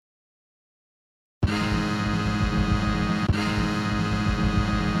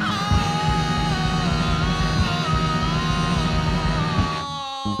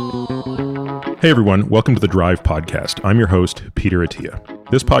Hey everyone, welcome to the Drive Podcast. I'm your host, Peter Attia.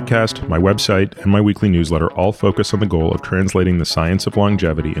 This podcast, my website, and my weekly newsletter all focus on the goal of translating the science of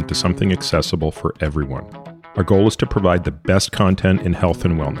longevity into something accessible for everyone. Our goal is to provide the best content in health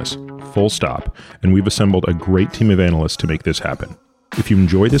and wellness, full stop, and we've assembled a great team of analysts to make this happen. If you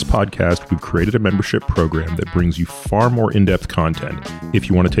enjoy this podcast, we've created a membership program that brings you far more in-depth content if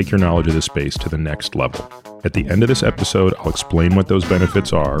you want to take your knowledge of this space to the next level. At the end of this episode, I'll explain what those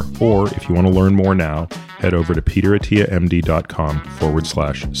benefits are, or if you want to learn more now, head over to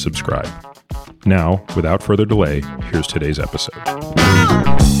peterattiamd.com/subscribe. Now, without further delay, here's today's episode.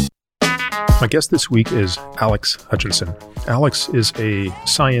 My guest this week is Alex Hutchinson. Alex is a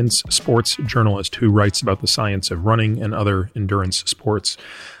science sports journalist who writes about the science of running and other endurance sports.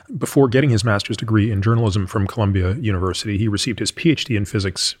 Before getting his master's degree in journalism from Columbia University, he received his Ph.D. in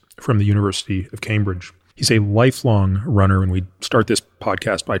physics from the University of Cambridge. He's a lifelong runner, and we start this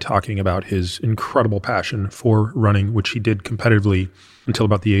podcast by talking about his incredible passion for running, which he did competitively until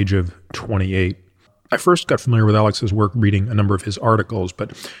about the age of 28. I first got familiar with Alex's work reading a number of his articles,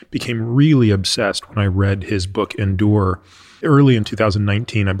 but became really obsessed when I read his book, Endure, early in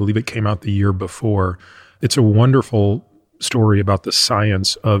 2019. I believe it came out the year before. It's a wonderful story about the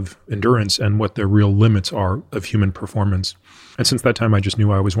science of endurance and what the real limits are of human performance. And since that time, I just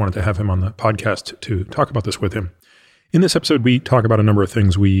knew I always wanted to have him on the podcast to talk about this with him. In this episode, we talk about a number of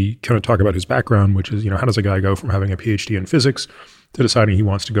things. We kind of talk about his background, which is, how does a guy go from having a PhD in physics to deciding he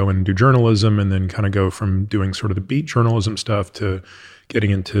wants to go in and do journalism, and then kind of go from doing sort of the beat journalism stuff to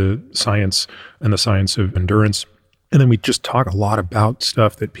getting into science and the science of endurance. And then we just talk a lot about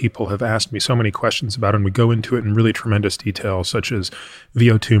stuff that people have asked me so many questions about, and we go into it in really tremendous detail, such as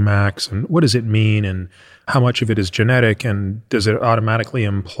VO2 max and what does it mean and how much of it is genetic and does it automatically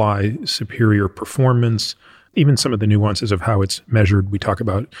imply superior performance? Even some of the nuances of how it's measured. We talk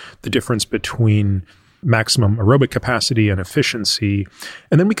about the difference between maximum aerobic capacity and efficiency.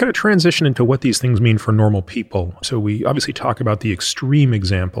 And then we kind of transition into what these things mean for normal people. So we obviously talk about the extreme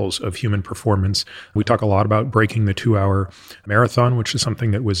examples of human performance. We talk a lot about breaking the 2-hour marathon, which is something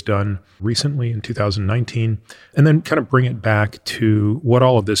that was done recently in 2019, and then kind of bring it back to what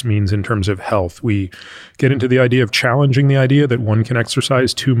all of this means in terms of health. We get into the idea of challenging the idea that one can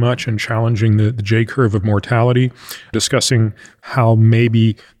exercise too much and challenging the J-curve of mortality, discussing how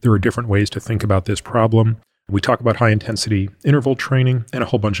maybe there are different ways to think about this problem. We talk about high-intensity interval training and a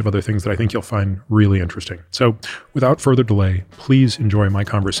whole bunch of other things that I think you'll find really interesting. So without further delay, please enjoy my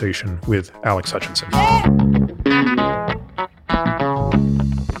conversation with Alex Hutchinson.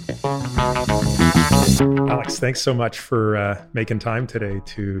 Alex, thanks so much for making time today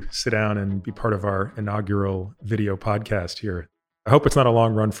to sit down and be part of our inaugural video podcast here. I hope it's not a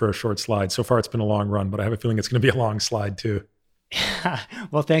long run for a short slide. So far, it's been a long run, but I have a feeling it's going to be a long slide too.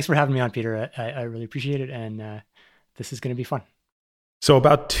 Well, thanks for having me on, Peter. I really appreciate it. And this is going to be fun. So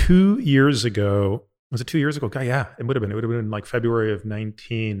about 2 years ago, was it 2 years ago? Yeah, it would have been like February of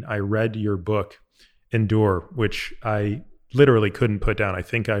 19. I read your book, Endure, which I literally couldn't put down. I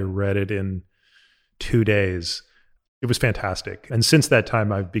think I read it in 2 days. It was fantastic. And since that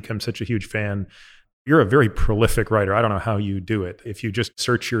time, I've become such a huge fan. You're a very prolific writer. I don't know how you do it. If you just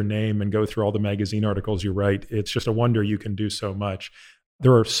search your name and go through all the magazine articles you write, it's just a wonder you can do so much.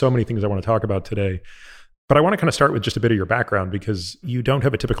 There are so many things I want to talk about today. But I want to kind of start with just a bit of your background, because you don't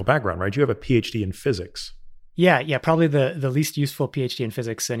have a typical background, right? You have a PhD in physics. Yeah, probably the least useful PhD in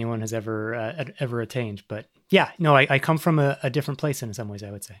physics anyone has ever attained. But yeah, no, I come from a different place in some ways,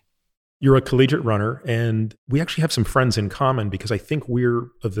 I would say. You're a collegiate runner, and we actually have some friends in common because I think we're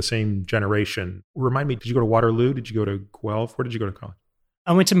of the same generation. Remind me, did you go to Waterloo? Did you go to Guelph? Where did you go to college?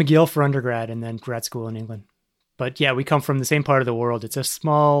 I went to McGill for undergrad and then grad school in England. But yeah, we come from the same part of the world. It's a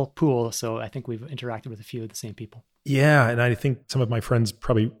small pool, so I think we've interacted with a few of the same people. Yeah, and I think some of my friends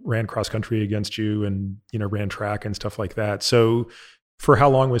probably ran cross country against you and, ran track and stuff like that. So for how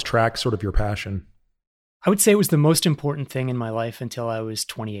long was track sort of your passion? I would say it was the most important thing in my life until I was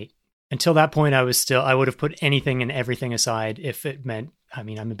 28. Until that point, I would have put anything and everything aside if it meant, I'm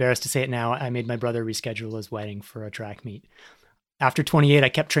embarrassed to say it now, I made my brother reschedule his wedding for a track meet. After 28, I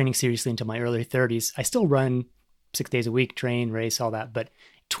kept training seriously until my early 30s. I still run 6 days a week, train, race, all that. But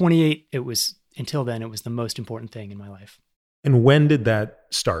 28, until then, it was the most important thing in my life. And when did that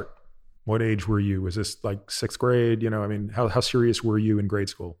start? What age were you? Was this like sixth grade? How serious were you in grade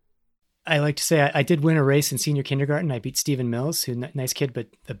school? I like to say I did win a race in senior kindergarten. I beat Stephen Mills, who's a nice kid, but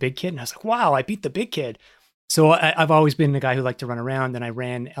a big kid. And I was like, wow, I beat the big kid. So I've always been the guy who liked to run around. And I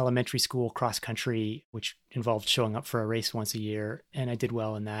ran elementary school cross country, which involved showing up for a race once a year. And I did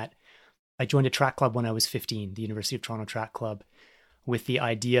well in that. I joined a track club when I was 15, the University of Toronto Track Club. with the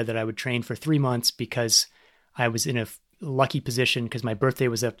idea that I would train for 3 months because I was in a lucky position because my birthday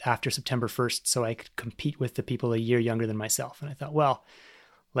was up after September 1st. So I could compete with the people a year younger than myself. And I thought, well,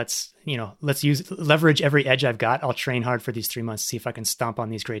 let's leverage every edge I've got. I'll train hard for these 3 months, see if I can stomp on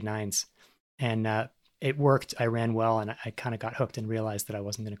these grade 9s. And it worked. I ran well, and I kind of got hooked and realized that I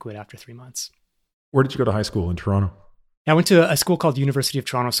wasn't going to quit after 3 months. Where did you go to high school in Toronto? I went to a school called University of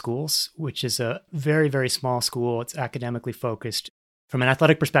Toronto Schools, which is a very, very small school. It's academically focused. From an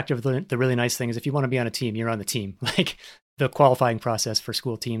athletic perspective, the really nice thing is if you want to be on a team, you're on the team. Like the qualifying process for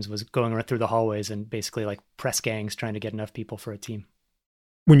school teams was going right through the hallways and basically like press gangs trying to get enough people for a team.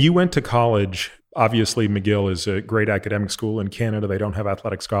 When you went to college, obviously McGill is a great academic school. In Canada, they don't have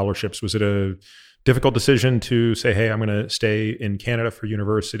athletic scholarships. Was it a difficult decision to say, hey, I'm going to stay in Canada for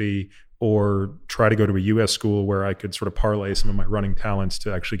university, or try to go to a US school where I could sort of parlay some of my running talents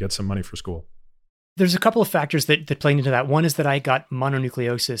to actually get some money for school? There's a couple of factors that played into that. One is that I got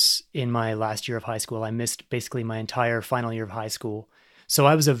mononucleosis in my last year of high school. I missed basically my entire final year of high school. So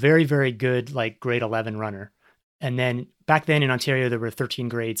I was a very, very good like grade 11 runner. And then back then in Ontario, there were 13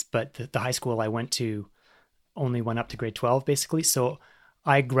 grades, but the high school I went to only went up to grade 12 basically. So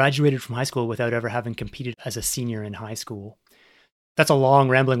I graduated from high school without ever having competed as a senior in high school. That's a long,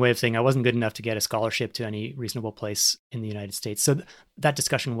 rambling way of saying I wasn't good enough to get a scholarship to any reasonable place in the United States. So that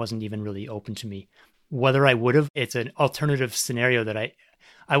discussion wasn't even really open to me. Whether I would have, it's an alternative scenario that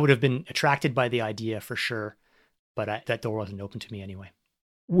I would have been attracted by the idea for sure, but that door wasn't open to me anyway.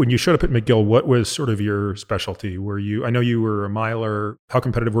 When you showed up at McGill, what was sort of your specialty? I know you were a miler. How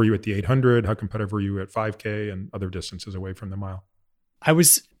competitive were you at the 800? How competitive were you at 5K and other distances away from the mile? I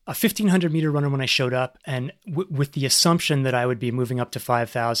was a 1,500 meter runner when I showed up, and with the assumption that I would be moving up to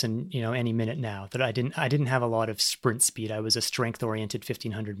 5,000, any minute now. That I didn't have a lot of sprint speed. I was a strength-oriented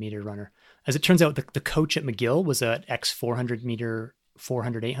 1,500 meter runner. As it turns out, the coach at McGill was an ex-400 meter,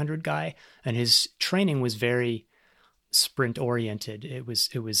 400, 800 guy, and his training was very sprint-oriented. It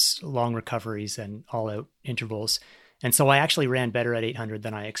was long recoveries and all-out intervals, and so I actually ran better at 800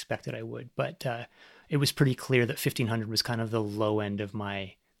 than I expected I would. But it was pretty clear that 1,500 was kind of the low end of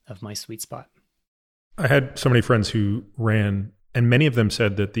my sweet spot. I had so many friends who ran, and many of them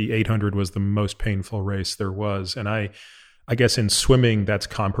said that the 800 was the most painful race there was. And I guess in swimming, that's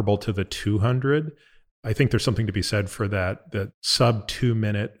comparable to the 200. I think there's something to be said for that sub 2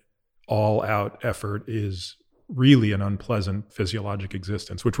 minute all out effort is really an unpleasant physiologic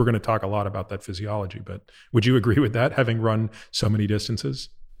existence, which we're going to talk a lot about that physiology. But would you agree with that, having run so many distances?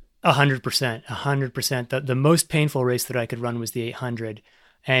 100%. The most painful race that I could run was the 800.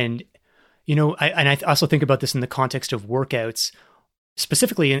 And, I also think about this in the context of workouts,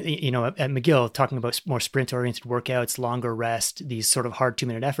 specifically, at McGill, talking about more sprint-oriented workouts, longer rest, these sort of hard 2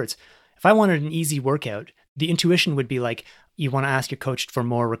 minute efforts. If I wanted an easy workout, the intuition would be like, you want to ask your coach for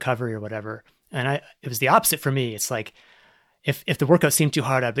more recovery or whatever. And it was the opposite for me. It's like, if the workout seemed too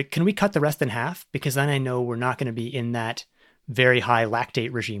hard, I'd be like, can we cut the rest in half? Because then I know we're not going to be in that very high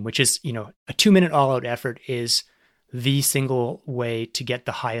lactate regime, which is, a 2 minute all out effort is the single way to get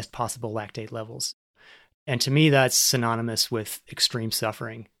the highest possible lactate levels. And to me, that's synonymous with extreme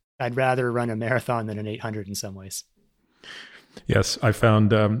suffering. I'd rather run a marathon than an 800 in some ways. Yes, I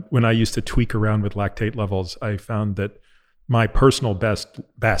found when I used to tweak around with lactate levels, I found that my personal best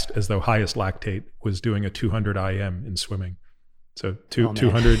as though highest lactate was doing a 200 IM in swimming. So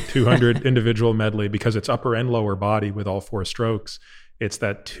 200 individual medley, because it's upper and lower body with all 4 strokes. It's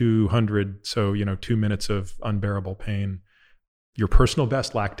that 200. So, 2 minutes of unbearable pain. Your personal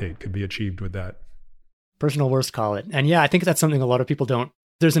best lactate could be achieved with that. Personal worst, call it. And yeah, I think that's something a lot of people don't.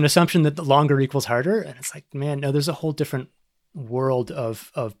 There's an assumption that the longer equals harder. And it's like, man, no, there's a whole different world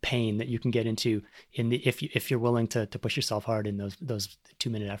of pain that you can get into if you're willing to push yourself hard in those 2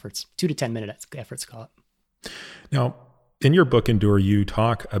 minute efforts, 2 to 10 minute efforts, call it. Now, in your book, Endure, you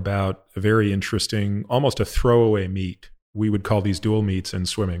talk about a very interesting, almost a throwaway meet. We would call these dual meets in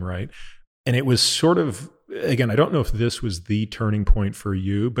swimming, right? And it was sort of, again, I don't know if this was the turning point for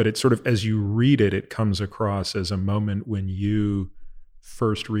you, but it's sort of, as you read it, it comes across as a moment when you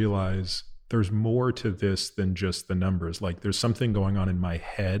first realize there's more to this than just the numbers. Like there's something going on in my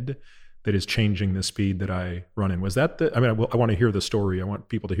head that is changing the speed that I run in. Was that I want to hear the story. I want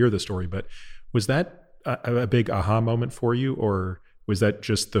people to hear the story, but was that a big aha moment for you, or was that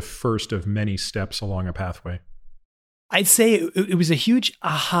just the first of many steps along a pathway? I'd say it was a huge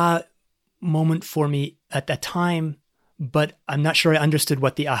aha moment for me at that time, but I'm not sure I understood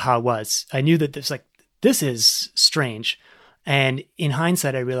what the aha was. I knew that this is strange. And in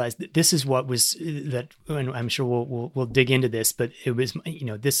hindsight, I realized that this is what was that, and I'm sure we'll dig into this, but it was,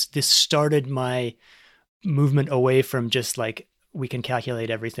 this started my movement away from just like we can calculate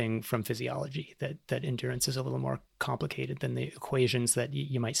everything from physiology, that endurance is a little more complicated than the equations that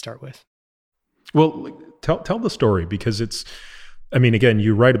you might start with. Well, tell the story, because again,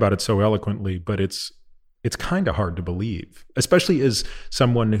 you write about it so eloquently, but it's kind of hard to believe, especially as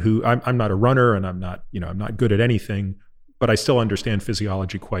someone who I'm not a runner and I'm not good at anything, but I still understand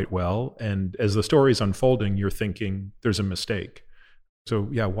physiology quite well. And as the story is unfolding, you're thinking there's a mistake. So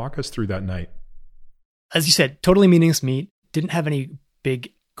yeah, walk us through that night. As you said, totally meaningless meet, didn't have any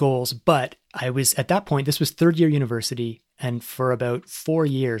big goals, but I was at that point, this was third year university. And for about 4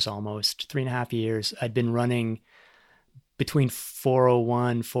 years, almost 3.5 years, I'd been running between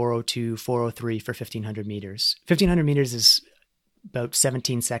 401, 402, 403 for 1,500 meters. 1,500 meters is about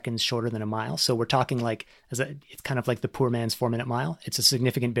 17 seconds shorter than a mile. So we're talking like, it's kind of like the poor man's 4-minute mile. It's a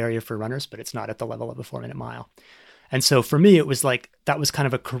significant barrier for runners, but it's not at the level of a 4-minute mile. And so for me, it was like, that was kind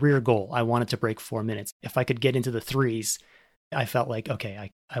of a career goal. I wanted to break 4 minutes. If I could get into the threes, I felt like,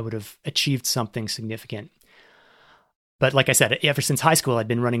 okay, I would have achieved something significant. But like I said, ever since high school, I'd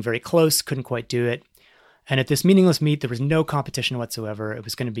been running very close, couldn't quite do it. And at this meaningless meet, there was no competition whatsoever. I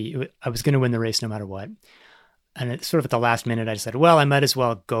was going to win the race no matter what. And it's sort of at the last minute, I decided, well, I might as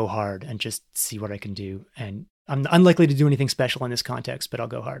well go hard and just see what I can do. And I'm unlikely to do anything special in this context, but I'll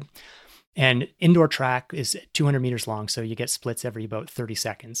go hard. And indoor track is 200 meters long, so you get splits every about 30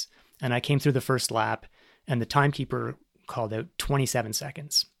 seconds. And I came through the first lap, and the timekeeper called out 27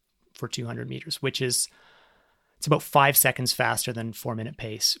 seconds for 200 meters, it's about 5 seconds faster than 4-minute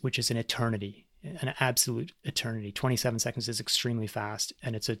pace, which is an eternity, an absolute eternity. 27 seconds is extremely fast,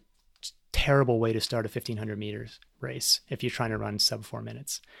 and it's a terrible way to start a 1,500 meters race if you're trying to run sub 4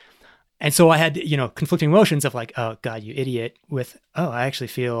 minutes. And so I had, conflicting emotions of like, oh God, you idiot, with, oh, I actually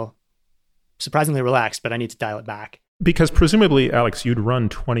feel surprisingly relaxed, but I need to dial it back. Because presumably, Alex, you'd run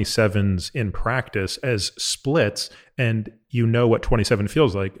 27s in practice as splits, and you know what 27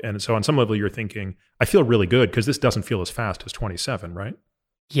 feels like. And so on some level, you're thinking, I feel really good because this doesn't feel as fast as 27, right?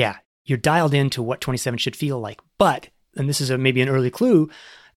 Yeah, you're dialed into what 27 should feel like. But, and this is maybe an early clue,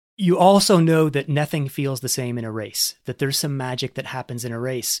 you also know that nothing feels the same in a race, that there's some magic that happens in a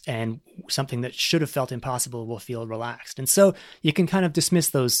race, and something that should have felt impossible will feel relaxed. And so you can kind of dismiss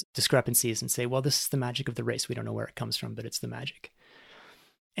those discrepancies and say, well, this is the magic of the race. We don't know where it comes from, but it's the magic.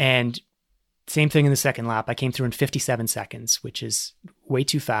 And same thing in the second lap. I came through in 57 seconds, which is way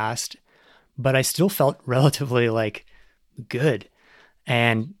too fast, but I still felt relatively like good.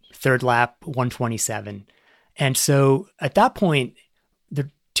 And third lap, 127. And so at that point,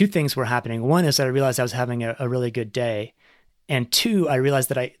 two things were happening. One is that I realized I was having a really good day. And two, I realized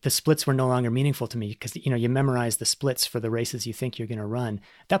that the splits were no longer meaningful to me because, you memorize the splits for the races you think you're going to run.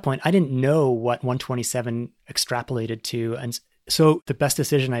 At that point, I didn't know what 127 extrapolated to. And so the best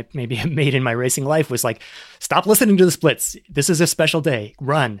decision I maybe made in my racing life was like, stop listening to the splits. This is a special day.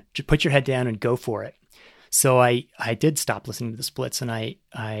 Run. Just put your head down and go for it. So I did stop listening to the splits, and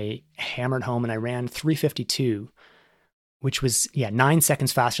I hammered home, and I ran 3:52. Which was, 9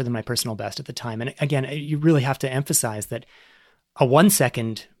 seconds faster than my personal best at the time. And again, you really have to emphasize that a 1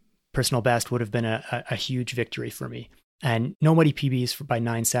 second personal best would have been a huge victory for me. And nobody PBs by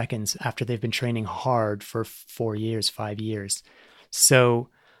 9 seconds after they've been training hard for 4 years, 5 years. So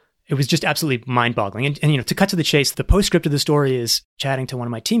it was just absolutely mind-boggling. And to cut to the chase, the postscript of the story is chatting to one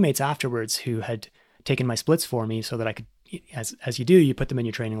of my teammates afterwards who had taken my splits for me so that I could, as you do, you put them in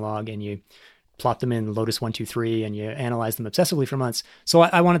your training log and you plot them in Lotus 1, 2, 3, and you analyze them obsessively for months. So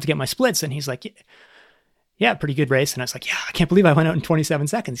I wanted to get my splits, and he's like, yeah, pretty good race. And I was like, yeah, I can't believe I went out in 27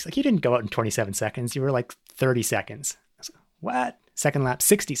 seconds. He's like, you didn't go out in 27 seconds. You were like 30 seconds. I was like, what? Second lap,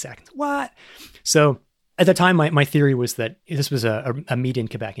 60 seconds. What? So at the time, my theory was that this was a meet in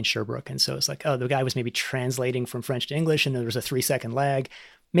Quebec in Sherbrooke. And so it's like, oh, the guy was maybe translating from French to English, and there was a 3-second lag.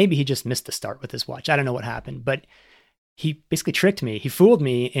 Maybe he just missed the start with his watch. I don't know what happened, but he basically tricked me. He fooled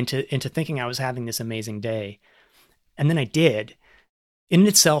me into thinking I was having this amazing day. And then I did. In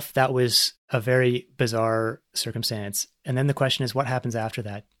itself, that was a very bizarre circumstance. And then the question is, what happens after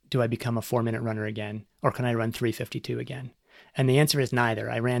that? Do I become a 4-minute runner again? Or can I run 3:52 again? And the answer is neither.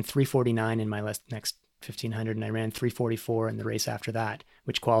 I ran 3:49 in my next 1,500, and I ran 3:44 in the race after that,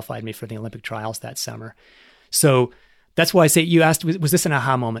 which qualified me for the Olympic trials that summer. So that's why I say, you asked, was this an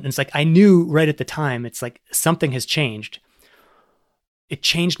aha moment? And it's like, I knew right at the time, it's like something has changed. It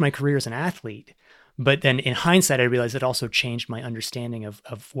changed my career as an athlete. But then in hindsight, I realized it also changed my understanding of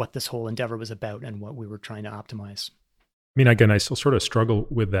what this whole endeavor was about and what we were trying to optimize. I mean, again, I still sort of struggle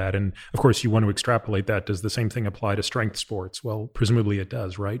with that. And of course, you want to extrapolate that. Does the same thing apply to strength sports? Well, presumably it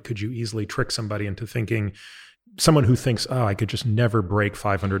does, right? Could you easily trick somebody into thinking someone who thinks, oh, I could just never break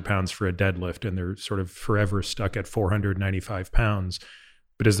 500 pounds for a deadlift, and they're sort of forever stuck at 495 pounds.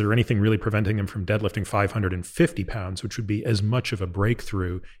 But is there anything really preventing them from deadlifting 550 pounds, which would be as much of a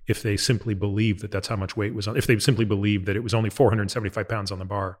breakthrough if they simply believed that that's how much weight was on, if they simply believed that it was only 475 pounds on the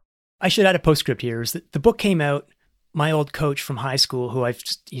bar? I should add a postscript here. Is that the book came out, my old coach from high school, who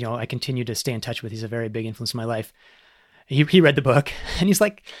I continue to stay in touch with, he's a very big influence in my life. He read the book and he's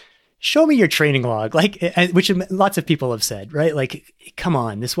like, show me your training log, which lots of people have said, right? Like, come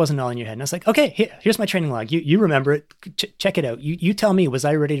on, this wasn't all in your head. And I was like, okay, here's my training log. You remember it. Check it out. You tell me, was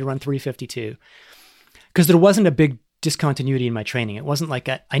I ready to run 352? Because there wasn't a big discontinuity in my training. It wasn't like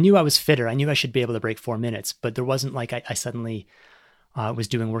I knew I was fitter. I knew I should be able to break 4 minutes, but there wasn't like I suddenly was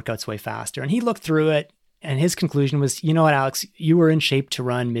doing workouts way faster. And he looked through it, and his conclusion was, you know what, Alex, you were in shape to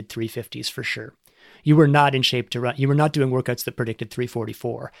run mid 350s for sure. You were not in shape to run. You were not doing workouts that predicted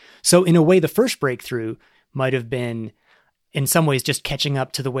 344. So in a way, the first breakthrough might have been in some ways just catching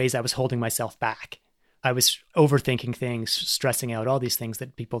up to the ways I was holding myself back. I was overthinking things, stressing out, all these things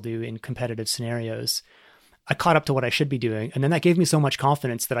that people do in competitive scenarios. I caught up to what I should be doing. And then that gave me so much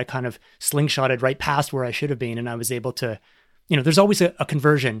confidence that I kind of slingshotted right past where I should have been. And I was able to, there's always a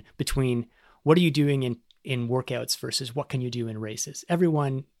conversion between what are you doing in workouts versus what can you do in races.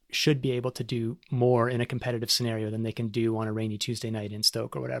 Everyone should be able to do more in a competitive scenario than they can do on a rainy Tuesday night in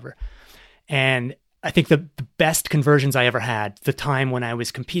Stoke or whatever. And I think the best conversions I ever had, the time when I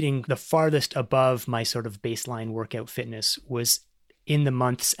was competing the farthest above my sort of baseline workout fitness, was in the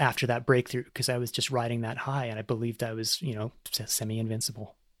months after that breakthrough, because I was just riding that high and I believed I was,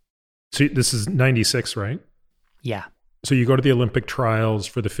 semi-invincible. So this is 96, right? Yeah. So you go to the Olympic trials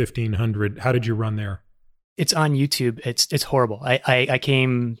for the 1500. How did you run there? It's on YouTube. It's horrible. I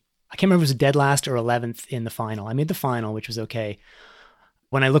can't remember if it was dead last or 11th in the final. I made the final, which was okay.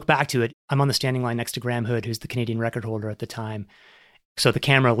 When I look back to it, I'm on the standing line next to Graham Hood, who's the Canadian record holder at the time. So the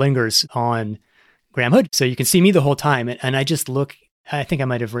camera lingers on Graham Hood. So you can see me the whole time. And I just look, I think I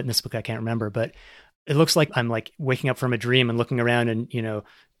might have written this book, I can't remember, but it looks like I'm like waking up from a dream and looking around and,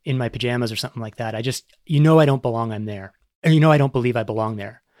 in my pajamas or something like that. I just, I don't belong, I'm there. Or, I don't believe I belong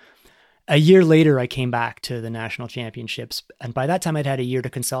there. A year later, I came back to the national championships. And by that time, I'd had a year to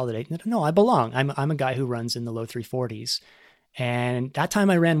consolidate. No, I belong. I'm a guy who runs in the low 340s. And that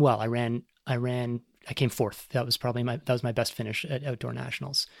time I ran well. I came fourth. That was my best finish at outdoor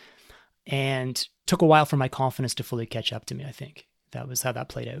nationals. And took a while for my confidence to fully catch up to me, I think. That was how that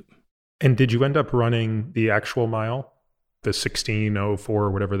played out. And did you end up running the actual mile, the 16:04 or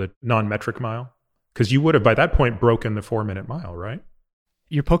whatever, the non-metric mile? Because you would have by that point broken the 4-minute mile, right?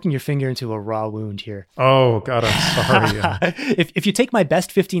 You're poking your finger into a raw wound here. Oh, God, I'm sorry. Yeah. If you take my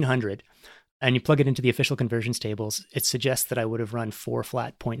best 1500 and you plug it into the official conversions tables, it suggests that I would have run 4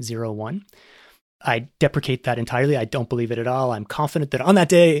 flat 0.01. I deprecate that entirely. I don't believe it at all. I'm confident that on that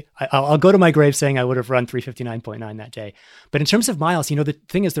day, I'll go to my grave saying I would have run 359.9 that day. But in terms of miles, the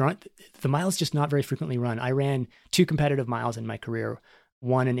thing is, the miles just not very frequently run. I ran 2 competitive miles in my career,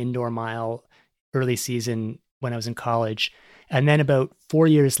 one an indoor mile early season when I was in college. And then about 4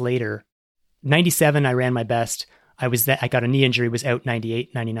 years later, 97, I ran my best. I got a knee injury, was out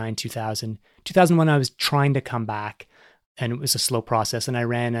 98, 99, 2000. 2001, I was trying to come back, and it was a slow process. And I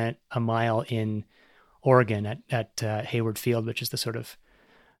ran a mile in Oregon at Hayward Field, which is the sort of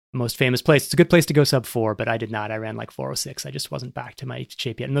most famous place. It's a good place to go sub 4, but I did not. I ran like 4:06. I just wasn't back to my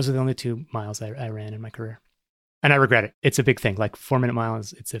shape yet. And those are the only 2 miles I ran in my career. And I regret it. It's a big thing. Like 4-minute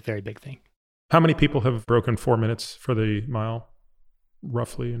miles, it's a very big thing. How many people have broken 4 minutes for the mile,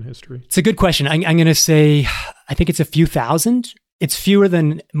 roughly, in history? It's a good question. I'm going to say, I think it's a few thousand. It's fewer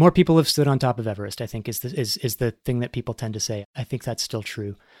than more people have stood on top of Everest, I think, is the thing that people tend to say. I think that's still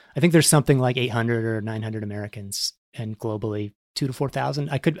true. I think there's something like 800 or 900 Americans, and globally 2,000 to 4,000.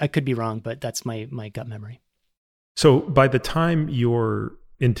 I could be wrong, but that's my gut memory. So by the time you're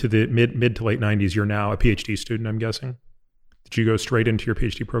into the mid to late 90s, you're now a PhD student, I'm guessing. Did you go straight into your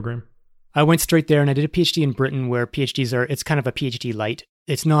PhD program? I went straight there, and I did a PhD in Britain, where PhDs it's kind of a PhD light.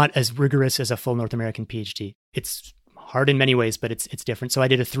 It's not as rigorous as a full North American PhD. It's hard in many ways, but it's different. So I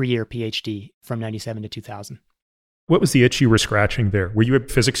did a 3-year PhD from 97 to 2000. What was the itch you were scratching there? Were you a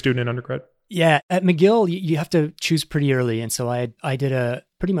physics student in undergrad? Yeah, at McGill, you have to choose pretty early. And so I did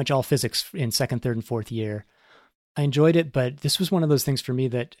pretty much all physics in 2nd, 3rd, and 4th year. I enjoyed it, but this was one of those things for me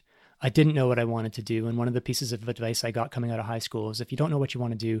that I didn't know what I wanted to do. And one of the pieces of advice I got coming out of high school is if you don't know what you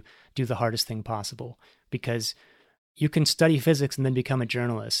want to do the hardest thing possible. Because you can study physics and then become a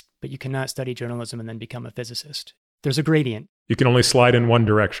journalist, but you cannot study journalism and then become a physicist. There's a gradient. You can only slide in one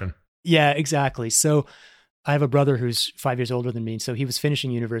direction. Yeah, exactly. So I have a brother who's 5 years older than me. So he was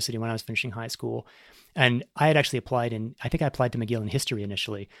finishing university when I was finishing high school. And I had actually I think I applied to McGill in history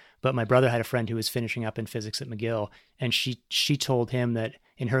initially, but my brother had a friend who was finishing up in physics at McGill. And she told him that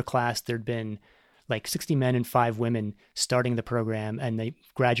in her class, there'd been like 60 men and 5 women starting the program, and they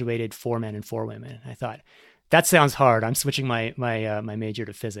graduated 4 men and 4 women. And I thought, that sounds hard. I'm switching my major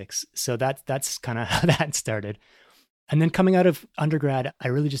to physics. So that's kind of how that started. And then coming out of undergrad, I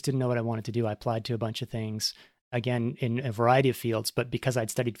really just didn't know what I wanted to do. I applied to a bunch of things, again, in a variety of fields, but because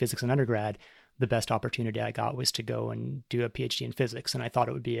I'd studied physics in undergrad, the best opportunity I got was to go and do a PhD in physics. And I thought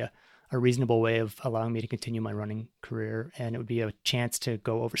it would be a reasonable way of allowing me to continue my running career. And it would be a chance to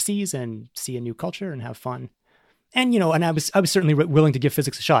go overseas and see a new culture and have fun. And, and I was certainly willing to give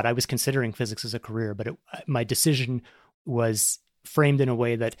physics a shot. I was considering physics as a career, but my decision was framed in a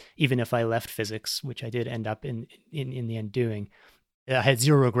way that even if I left physics, which I did end up in the end doing, I had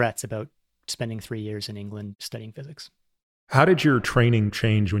zero regrets about spending 3 years in England studying physics. How did your training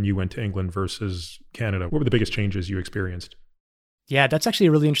change when you went to England versus Canada? What were the biggest changes you experienced? Yeah, that's actually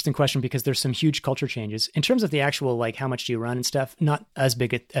a really interesting question because there's some huge culture changes. In terms of the actual, like, how much do you run and stuff, not as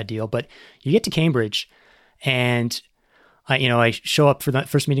big a deal, but you get to Cambridge and I show up for that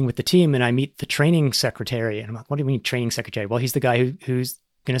first meeting with the team and I meet the training secretary. And I'm like, what do you mean training secretary? Well, he's the guy who's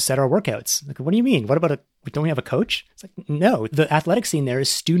going to set our workouts. Like, what do you mean? What about don't we have a coach? It's like, no, the athletic scene there is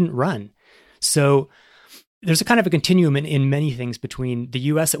student run. So there's a kind of a continuum in many things between the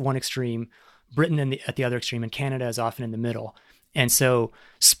US at one extreme, Britain at the other extreme, and Canada is often in the middle. And so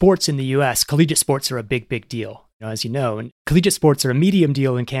sports in the US, collegiate sports are a big, big deal, as you know, and collegiate sports are a medium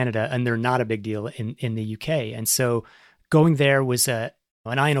deal in Canada, and they're not a big deal in the UK. And so going there was an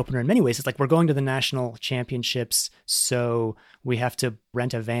eye-opener in many ways. It's like, we're going to the national championships, so we have to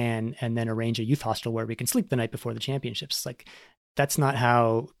rent a van and then arrange a youth hostel where we can sleep the night before the championships. It's like, that's not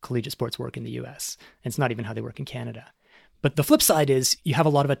how collegiate sports work in the US. And it's not even how they work in Canada. But the flip side is you have a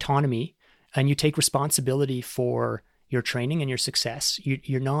lot of autonomy and you take responsibility for your training and your success.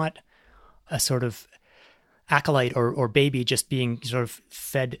 You're not a sort of acolyte or baby just being sort of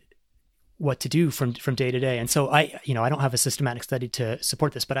fed what to do from day to day. And so I don't have a systematic study to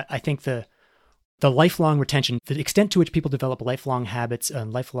support this, but I think the lifelong retention, the extent to which people develop lifelong habits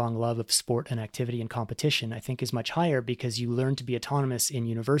and lifelong love of sport and activity and competition, I think is much higher because you learn to be autonomous in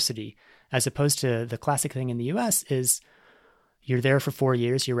university, as opposed to the classic thing in the US is you're there for 4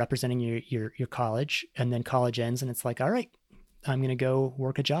 years, you're representing your college, and then college ends and it's like, all right, I'm going to go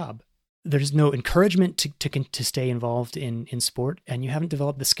work a job. There's no encouragement to stay involved in sport, and you haven't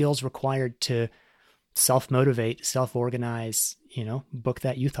developed the skills required to self-motivate, self-organize, book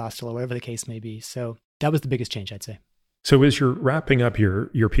that youth hostel or whatever the case may be. So that was the biggest change, I'd say. So as you're wrapping up your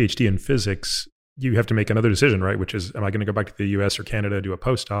PhD in physics, you have to make another decision, right? Which is, am I going to go back to the US or Canada, do a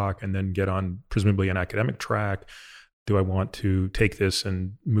postdoc, and then get on presumably an academic track? Do I want to take this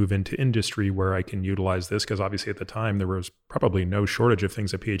and move into industry where I can utilize this? Because obviously at the time, there was probably no shortage of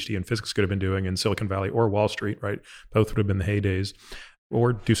things a PhD in physics could have been doing in Silicon Valley or Wall Street, right? Both would have been the heydays.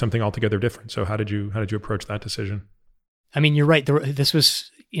 Or do something altogether different. So how did you approach that decision? I mean, you're right. This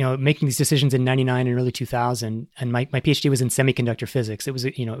was, making these decisions in 99 and early 2000. And my PhD was in semiconductor physics. It was,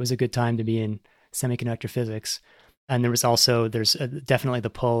 it was a good time to be in semiconductor physics. And there's definitely the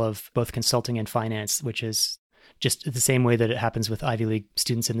pull of both consulting and finance, which is just the same way that it happens with Ivy League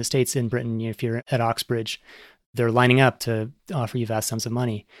students in the States. In Britain, if you're at Oxbridge, they're lining up to offer you vast sums of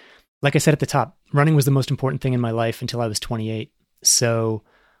money. Like I said at the top, running was the most important thing in my life until I was 28. So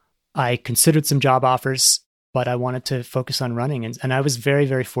I considered some job offers, but I wanted to focus on running. And I was very,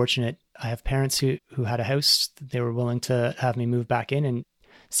 very fortunate. I have parents who had a house. They were willing to have me move back in and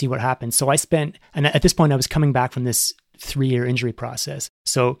see what happened. So and at this point I was coming back from this 3-year injury process.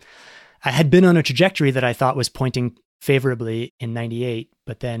 So I had been on a trajectory that I thought was pointing favorably in 98.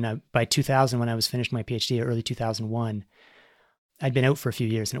 But then by 2000, when I was finished my PhD, early 2001, I'd been out for a few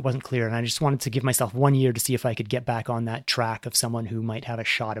years and it wasn't clear. And I just wanted to give myself 1 year to see if I could get back on that track of someone who might have a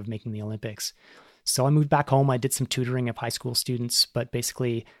shot of making the Olympics. So I moved back home. I did some tutoring of high school students, but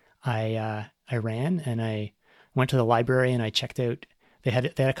basically I ran and I went to the library and I checked out, they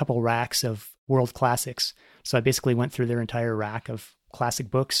had a couple racks of world classics. So I basically went through their entire rack of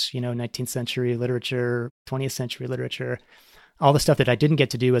classic books, 19th century literature, 20th century literature, all the stuff that I didn't get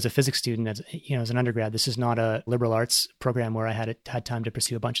to do as a physics student, as an undergrad. This is not a liberal arts program where I had time to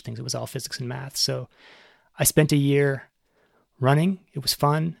pursue a bunch of things. It was all physics and math. So I spent a year running. It was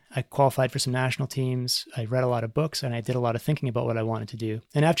fun. I qualified for some national teams. I read a lot of books and I did a lot of thinking about what I wanted to do.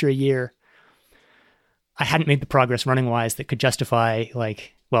 And after a year, I hadn't made the progress running wise that could justify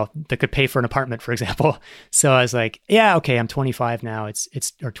that could pay for an apartment, for example. So I was like, yeah, okay, I'm 25 now. It's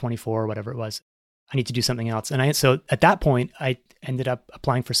or 24 or whatever it was. I need to do something else. So at that point, I ended up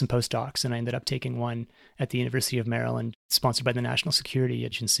applying for some postdocs, and I ended up taking one at the University of Maryland, sponsored by the National Security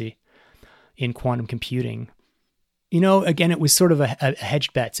Agency, in quantum computing. Again, it was sort of a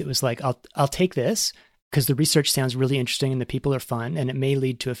hedged bets. It was like, I'll take this because the research sounds really interesting and the people are fun, and it may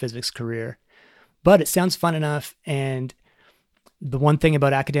lead to a physics career, but it sounds fun enough. And the one thing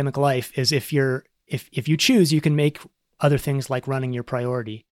about academic life is if you choose, you can make other things like running your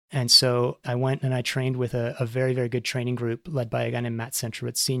priority. And so I went and I trained with a very, very good training group led by a guy named Matt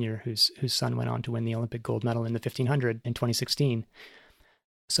Centrowitz Sr., whose son went on to win the Olympic gold medal in the 1500 in 2016.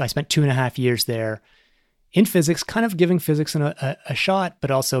 So I spent 2.5 years there in physics, kind of giving physics a shot, but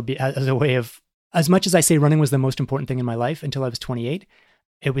also as a way of, as much as I say running was the most important thing in my life until I was 28,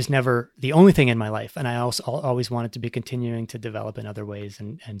 it was never the only thing in my life. And I also always wanted to be continuing to develop in other ways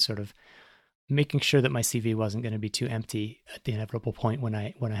and sort of making sure that my CV wasn't going to be too empty at the inevitable point when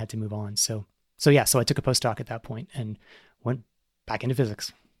I had to move on. So I took a postdoc at that point and went back into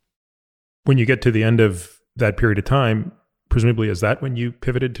physics. When you get to the end of that period of time, presumably is that when you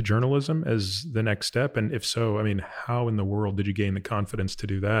pivoted to journalism as the next step? And if so, I mean, how in the world did you gain the confidence to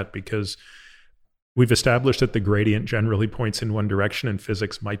do that? Because we've established that the gradient generally points in one direction, and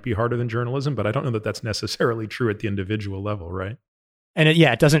physics might be harder than journalism, but I don't know that that's necessarily true at the individual level, right? And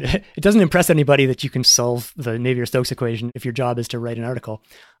it doesn't impress anybody that you can solve the Navier-Stokes equation if your job is to write an article.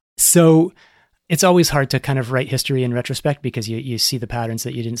 So it's always hard to kind of write history in retrospect because you see the patterns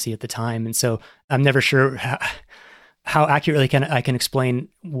that you didn't see at the time. And so I'm never sure how accurately I can explain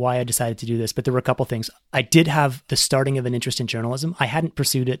why I decided to do this, but there were a couple things. I did have the starting of an interest in journalism. I hadn't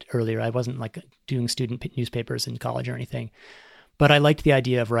pursued it earlier. I wasn't like doing student newspapers in college or anything. But I liked the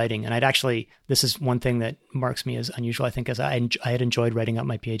idea of writing. And this is one thing that marks me as unusual, I think, as I had enjoyed writing up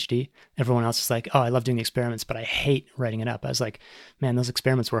my PhD. Everyone else is like, oh, I love doing the experiments, but I hate writing it up. I was like, man, those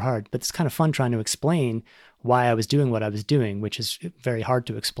experiments were hard. But it's kind of fun trying to explain why I was doing what I was doing, which is very hard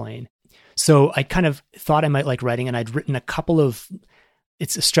to explain. So I kind of thought I might like writing, and I'd written a couple of,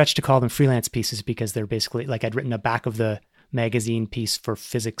 it's a stretch to call them freelance pieces because they're basically like I'd written a back of the magazine piece for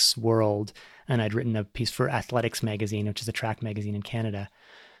Physics World, and I'd written a piece for Athletics Magazine, which is a track magazine in Canada.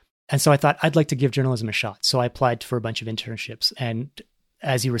 And so I thought I'd like to give journalism a shot. So I applied for a bunch of internships. And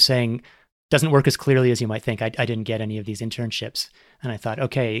as you were saying, doesn't work as clearly as you might think. I didn't get any of these internships. And I thought,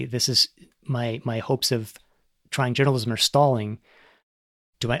 okay, this is my hopes of trying journalism are stalling.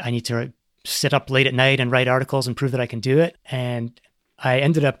 I need to sit up late at night and write articles and prove that I can do it? And I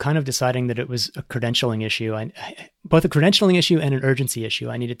ended up kind of deciding that it was a credentialing issue, both a credentialing issue and an urgency issue.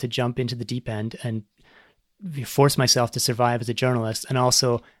 I needed to jump into the deep end and force myself to survive as a journalist, and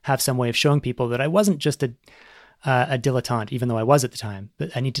also have some way of showing people that I wasn't just a dilettante, even though I was at the time.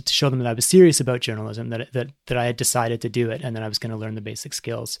 But I needed to show them that I was serious about journalism, that I had decided to do it, and that I was going to learn the basic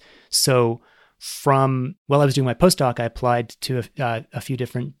skills. So while I was doing my postdoc, I applied to a few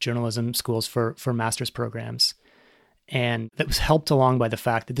different journalism schools for master's programs. And that was helped along by the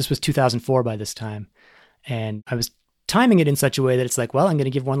fact that this was 2004 by this time. And I was timing it in such a way that it's like, well, I'm going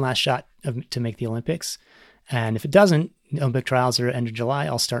to give one last shot to make the Olympics. And if it doesn't, the Olympic trials are end of July,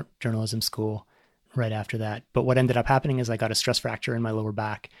 I'll start journalism school right after that. But what ended up happening is I got a stress fracture in my lower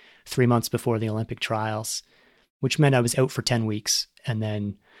back 3 months before the Olympic trials, which meant I was out for 10 weeks. And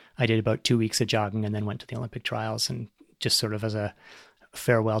then I did about 2 weeks of jogging and then went to the Olympic trials, and just sort of as a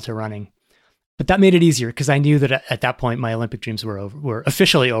farewell to running. But that made it easier because I knew that at that point my Olympic dreams were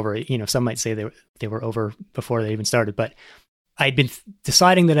officially over. You know, some might say they were over before they even started. But I'd been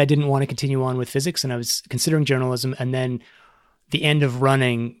deciding that I didn't want to continue on with physics, and I was considering journalism. And then the end of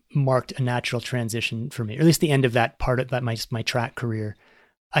running marked a natural transition for me, or at least the end of that part of that my track career.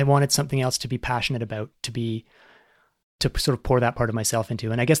 I wanted something else to be passionate about, to sort of pour that part of myself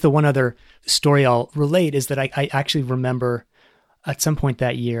into. And I guess the one other story I'll relate is that I actually remember at some point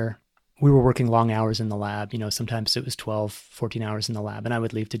that year, we were working long hours in the lab. You know, sometimes it was 12, 14 hours in the lab, and I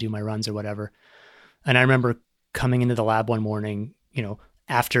would leave to do my runs or whatever. And I remember coming into the lab one morning, you know,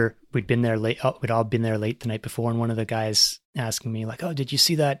 after we'd all been there late the night before. And one of the guys asking me like, oh, did you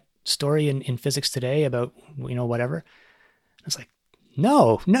see that story in physics today about, you know, whatever? I was like,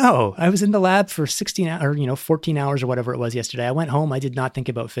 no, I was in the lab for 16 hours, or, 14 hours or whatever it was yesterday. I went home. I did not think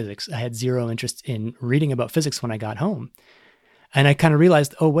about physics. I had zero interest in reading about physics when I got home. And I kind of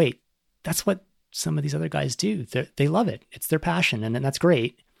realized, oh, wait, that's what some of these other guys do. They love it. It's their passion, and that's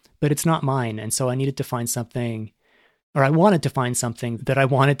great, but it's not mine. And so I needed to find something, or I wanted to find something that I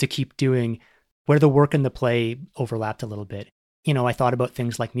wanted to keep doing where the work and the play overlapped a little bit. You know, I thought about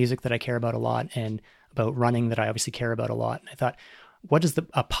things like music that I care about a lot, and about running that I obviously care about a lot. And I thought, what is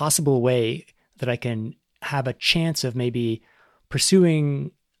a possible way that I can have a chance of maybe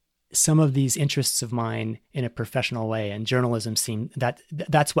pursuing some of these interests of mine in a professional way. And journalism seemed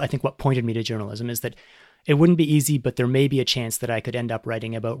that's what I think what pointed me to journalism is that it wouldn't be easy, but there may be a chance that I could end up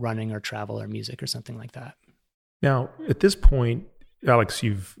writing about running or travel or music or something like that. Now, at this point, Alex,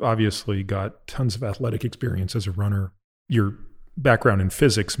 you've obviously got tons of athletic experience as a runner. Your background in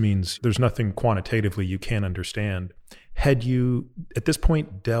physics means there's nothing quantitatively you can't understand. Had you, at this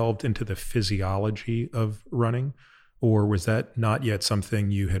point, delved into the physiology of running, or was that not yet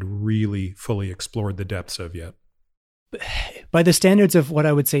something you had really fully explored the depths of yet? By the standards of what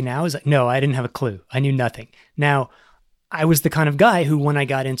I would say now is like, no, I didn't have a clue. I knew nothing. Now, I was the kind of guy who, when I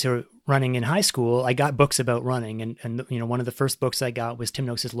got into running in high school, I got books about running. And one of the first books I got was Tim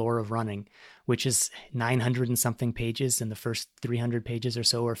Noakes' Lore of Running, which is 900 and something pages. And the first 300 pages or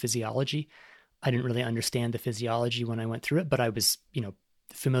so are physiology. I didn't really understand the physiology when I went through it, but I was,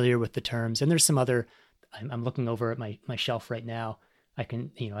 familiar with the terms. And there's some other, I'm looking over at my shelf right now. I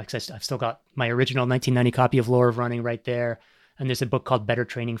can, I've still got my original 1990 copy of Lore of Running right there. And there's a book called Better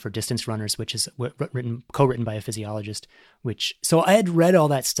Training for Distance Runners, which is co-written by a physiologist, so I had read all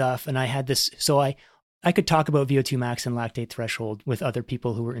that stuff and I had this, so I could talk about VO2 max and lactate threshold with other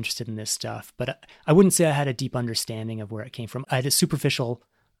people who were interested in this stuff, but I wouldn't say I had a deep understanding of where it came from. I had a superficial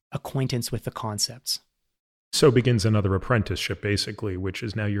acquaintance with the concepts. So begins another apprenticeship, basically, which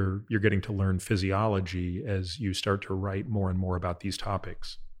is now you're getting to learn physiology as you start to write more and more about these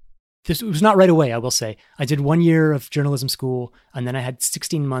topics. This was not right away, I will say. I did 1 year of journalism school, and then I had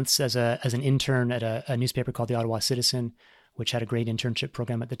 16 months as an intern at a newspaper called the Ottawa Citizen, which had a great internship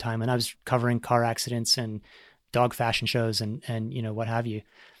program at the time. And I was covering car accidents and dog fashion shows and what have you.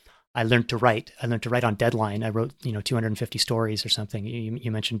 I learned to write. I learned to write on deadline. I wrote 250 stories or something.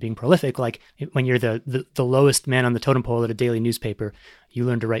 You mentioned being prolific. Like when you're the lowest man on the totem pole at a daily newspaper, you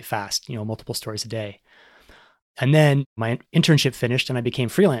learn to write fast. Multiple stories a day. And then my internship finished and I became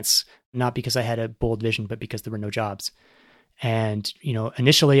freelance, not because I had a bold vision, but because there were no jobs. And,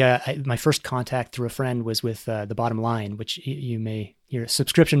 initially my first contact through a friend was with The Bottom Line, which your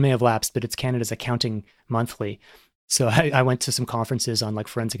subscription may have lapsed, but it's Canada's accounting monthly. So I went to some conferences on like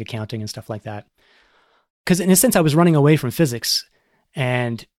forensic accounting and stuff like that. Because in a sense, I was running away from physics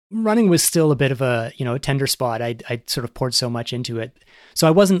and running was still a bit of a tender spot. I'd sort of poured so much into it. So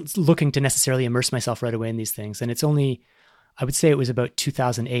I wasn't looking to necessarily immerse myself right away in these things. And it's only, I would say it was about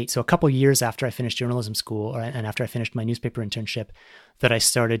 2008. So a couple of years after I finished journalism school and after I finished my newspaper internship that I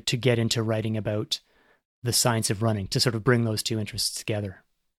started to get into writing about the science of running to sort of bring those two interests together.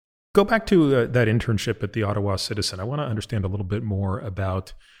 Go back to that internship at the Ottawa Citizen. I want to understand a little bit more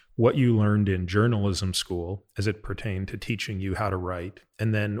about what you learned in journalism school as it pertained to teaching you how to write,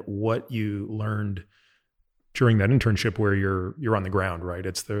 and then what you learned during that internship where you're on the ground, right?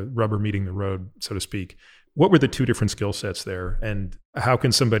 It's the rubber meeting the road, so to speak. What were the two different skill sets there? And how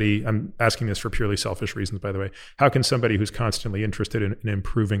can somebody, I'm asking this for purely selfish reasons, by the way, how can somebody who's constantly interested in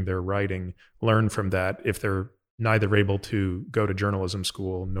improving their writing learn from that if they're neither able to go to journalism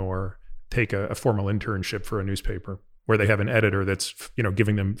school nor take a formal internship for a newspaper where they have an editor that's,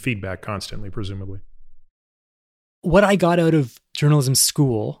 giving them feedback constantly, presumably? What I got out of journalism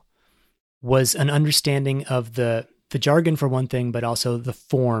school was an understanding of the jargon for one thing, but also the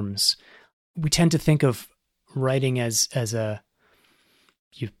forms. We tend to think of writing as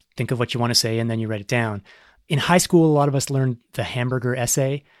you think of what you want to say and then you write it down. In high school, a lot of us learned the hamburger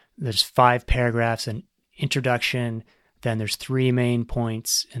essay. There's 5 paragraphs, an introduction, then there's 3 main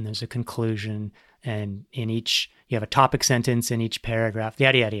points, and there's a conclusion. And in each, you have a topic sentence in each paragraph,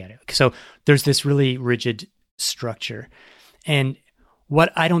 yada, yada, yada. So there's this really rigid structure. And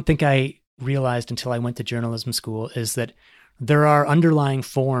what I don't think I realized until I went to journalism school is that there are underlying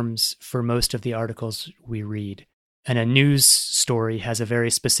forms for most of the articles we read. And a news story has a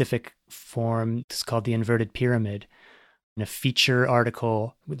very specific form. It's called the inverted pyramid. And a feature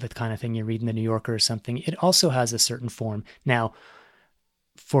article, the kind of thing you read in the New Yorker or something, it also has a certain form. Now,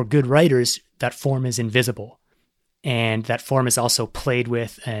 for good writers, that form is invisible. And that form is also played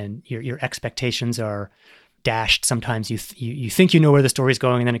with, and your expectations are dashed. Sometimes you think you know where the story is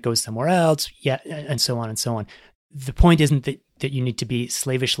going, and then it goes somewhere else. Yeah, and so on and so on. The point isn't that you need to be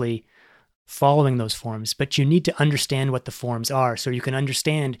slavishly following those forms, but you need to understand what the forms are, so you can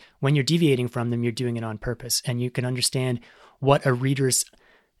understand when you're deviating from them, you're doing it on purpose, and you can understand what a reader's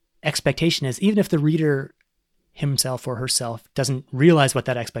expectation is, even if the reader himself or herself doesn't realize what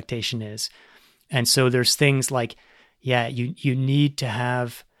that expectation is. And so there's things like, you need to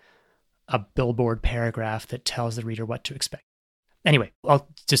have a billboard paragraph that tells the reader what to expect. Anyway, I'll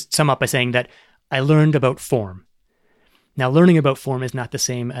just sum up by saying that I learned about form. Now, learning about form is not the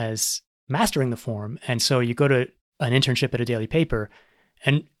same as mastering the form. And so you go to an internship at a daily paper,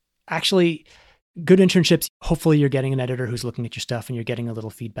 and actually, good internships, hopefully you're getting an editor who's looking at your stuff and you're getting a little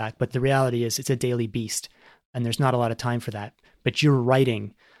feedback. But the reality is it's a daily beast and there's not a lot of time for that. But you're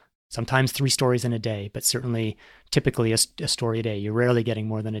writing sometimes 3 stories in a day, but certainly typically a story a day. You're rarely getting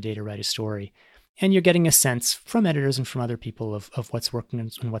more than a day to write a story. And you're getting a sense from editors and from other people of what's working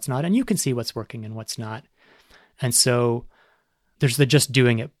and what's not. And you can see what's working and what's not. And so there's the just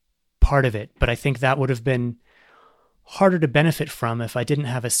doing it part of it. But I think that would have been harder to benefit from if I didn't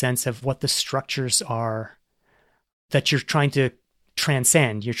have a sense of what the structures are that you're trying to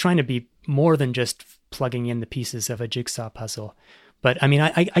transcend. You're trying to be more than just plugging in the pieces of a jigsaw puzzle. But I mean,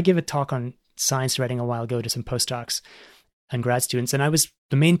 I give a talk on science writing a while ago to some postdocs and grad students. And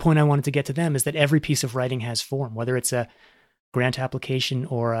the main point I wanted to get to them is that every piece of writing has form, whether it's a grant application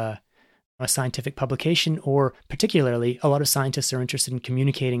or a scientific publication, or particularly a lot of scientists are interested in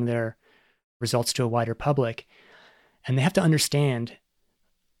communicating their results to a wider public. And they have to understand,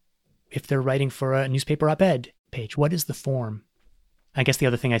 if they're writing for a newspaper op-ed page, what is the form? I guess the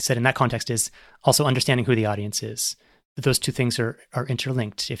other thing I said in that context is also understanding who the audience is. Those two things are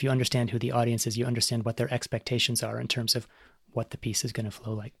interlinked. If you understand who the audience is, you understand what their expectations are in terms of what the piece is going to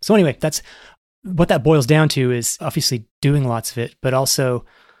flow like. So anyway, that's what that boils down to, is obviously doing lots of it, but also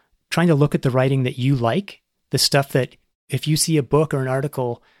trying to look at the writing that you like, the stuff that if you see a book or an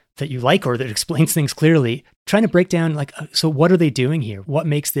article that you like or that explains things clearly, trying to break down like, so what are they doing here? What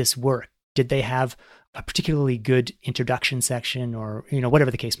makes this work? Did they have a particularly good introduction section or,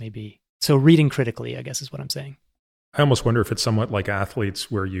 whatever the case may be? So reading critically, I guess, is what I'm saying. I almost wonder if it's somewhat like athletes,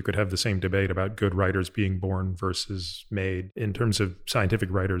 where you could have the same debate about good writers being born versus made. In terms of scientific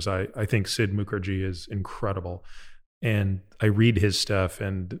writers, I think Sid Mukherjee is incredible. And I read his stuff,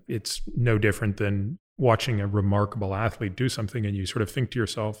 and it's no different than watching a remarkable athlete do something, and you sort of think to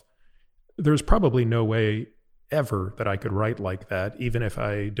yourself, there's probably no way ever that I could write like that, even if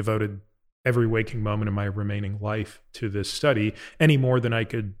I devoted every waking moment of my remaining life to this study, any more than I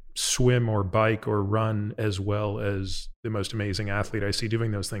could swim or bike or run as well as the most amazing athlete I see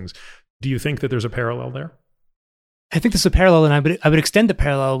doing those things. Do you think that there's a parallel there? I think there's a parallel, and I would extend the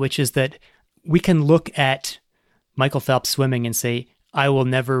parallel, which is that we can look at Michael Phelps swimming and say, I will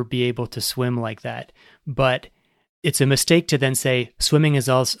never be able to swim like that. But it's a mistake to then say swimming is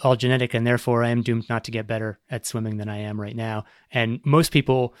all genetic and therefore I am doomed not to get better at swimming than I am right now. And most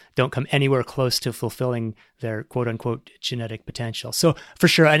people don't come anywhere close to fulfilling their quote unquote genetic potential. So for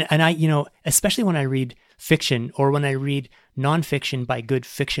sure. And I, especially when I read fiction or when I read nonfiction by good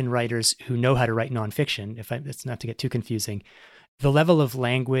fiction writers who know how to write nonfiction, it's not to get too confusing, the level of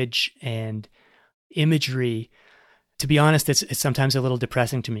language and imagery, to be honest, it's sometimes a little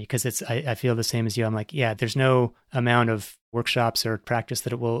depressing to me because I feel the same as you. I'm like, yeah, there's no amount of workshops or practice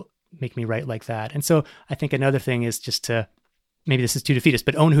that it will make me write like that. And so I think another thing is just to, maybe this is too defeatist,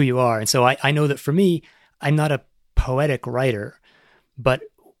 but own who you are. And so I know that for me, I'm not a poetic writer, but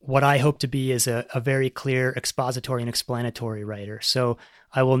what I hope to be is a very clear expository and explanatory writer. So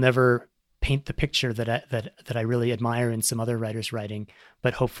I will never paint the picture that I really admire in some other writer's writing,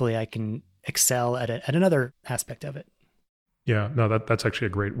 but hopefully I can excel at another aspect of it. Yeah, no, that's actually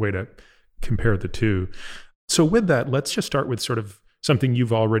a great way to compare the two. So with that, let's just start with sort of something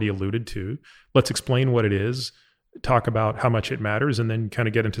you've already alluded to. Let's explain what it is, talk about how much it matters, and then kind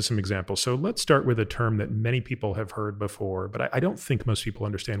of get into some examples. So let's start with a term that many people have heard before, but I don't think most people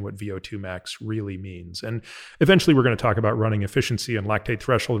understand what VO2 max really means. And eventually we're going to talk about running efficiency and lactate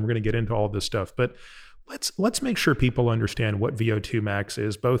threshold, and we're going to get into all of this stuff. But let's make sure people understand what VO2 max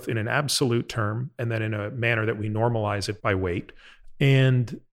is, both in an absolute term and then in a manner that we normalize it by weight,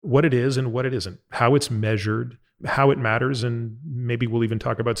 and what it is and what it isn't, how it's measured, how it matters, and maybe we'll even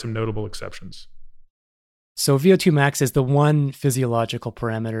talk about some notable exceptions. So VO2 max is the one physiological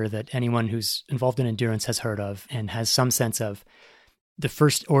parameter that anyone who's involved in endurance has heard of and has some sense of. The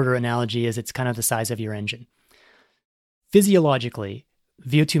first order analogy is it's kind of the size of your engine. Physiologically,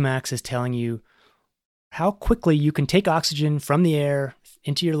 VO2 max is telling you how quickly you can take oxygen from the air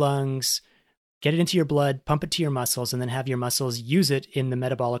into your lungs, get it into your blood, pump it to your muscles, and then have your muscles use it in the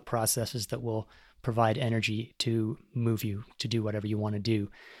metabolic processes that will provide energy to move you to do whatever you want to do.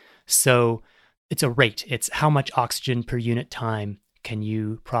 So it's a rate. It's how much oxygen per unit time can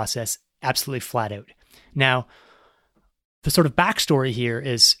you process absolutely flat out. Now, the sort of backstory here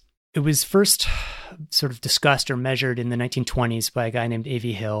is it was first sort of discussed or measured in the 1920s by a guy named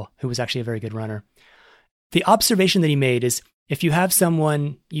A.V. Hill, who was actually a very good runner. The observation that he made is if you have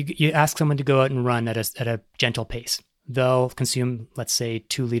someone, you ask someone to go out and run at a gentle pace, they'll consume, let's say,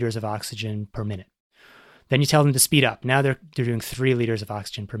 2 liters of oxygen per minute. Then you tell them to speed up. Now they're doing 3 liters of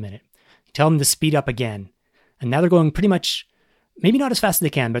oxygen per minute. You tell them to speed up again. And now they're going pretty much maybe not as fast as they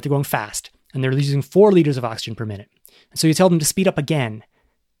can, but they're going fast. And they're using 4 liters of oxygen per minute. And so you tell them to speed up again.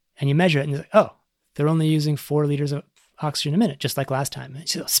 And you measure it and you're like, oh, they're only using 4 liters of oxygen a minute, just like last time. And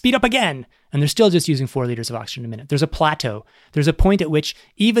so speed up again. And they're still just using 4 liters of oxygen a minute. There's a plateau. There's a point at which,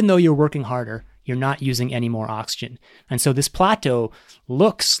 even though you're working harder, you're not using any more oxygen. And so this plateau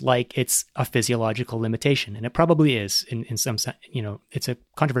looks like it's a physiological limitation. And it probably is in some sense. It's a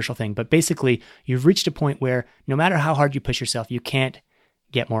controversial thing. But basically, you've reached a point where no matter how hard you push yourself, you can't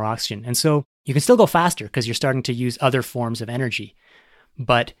get more oxygen. And so you can still go faster because you're starting to use other forms of energy.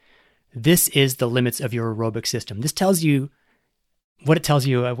 But this is the limits of your aerobic system. This tells you what it tells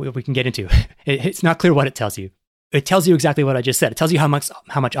you. We can get into. It's not clear what it tells you. It tells you exactly what I just said. It tells you how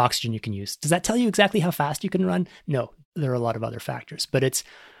much oxygen you can use. Does that tell you exactly how fast you can run? No, there are a lot of other factors, but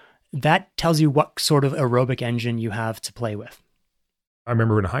that tells you what sort of aerobic engine you have to play with. I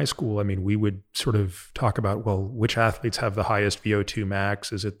remember in high school, we would sort of talk about, well, which athletes have the highest VO2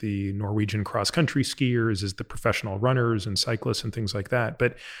 max? Is it the Norwegian cross-country skiers? Is it the professional runners and cyclists and things like that?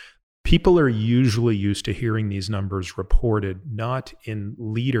 But people are usually used to hearing these numbers reported not in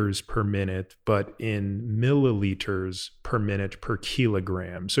liters per minute, but in milliliters per minute per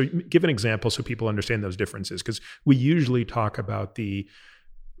kilogram. So give an example so people understand those differences, because we usually talk about the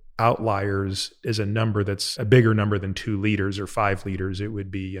outliers as a number that's a bigger number than 2 liters or 5 liters. It would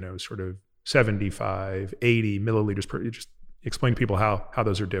be, sort of 75, 80 milliliters per. Just explain to people how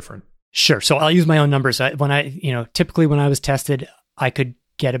those are different. Sure. So I'll use my own numbers. Typically when I was tested, I could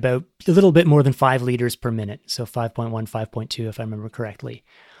get about a little bit more than 5 liters per minute. So 5.1, 5.2, if I remember correctly.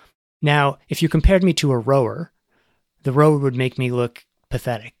 Now, if you compared me to a rower, the rower would make me look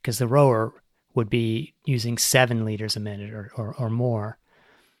pathetic because the rower would be using 7 liters a minute or more.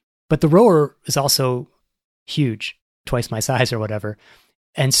 But the rower is also huge, twice my size or whatever.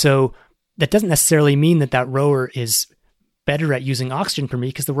 And so that doesn't necessarily mean that rower is better at using oxygen per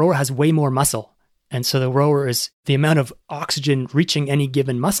minute because the rower has way more muscle. And so the rower the amount of oxygen reaching any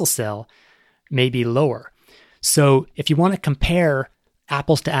given muscle cell may be lower. So if you want to compare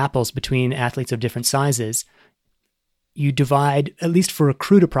apples to apples between athletes of different sizes, you divide, at least for a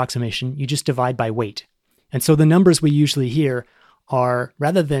crude approximation, you just divide by weight. And so the numbers we usually hear are,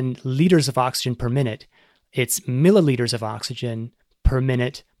 rather than liters of oxygen per minute, it's milliliters of oxygen per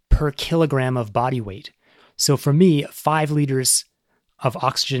minute per kilogram of body weight. So for me, 5 liters of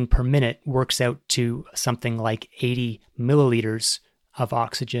oxygen per minute works out to something like 80 milliliters of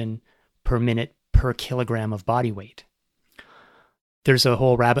oxygen per minute per kilogram of body weight. There's a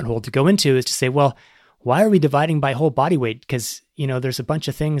whole rabbit hole to go into is to say, well, why are we dividing by whole body weight? Because, there's a bunch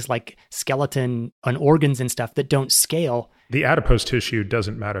of things like skeleton and organs and stuff that don't scale. The adipose tissue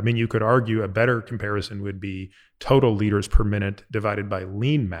doesn't matter. You could argue a better comparison would be total liters per minute divided by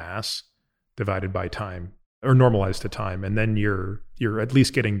lean mass divided by time, or normalized to time. And then you're at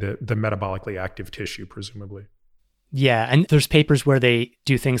least getting the metabolically active tissue, presumably. Yeah. And there's papers where they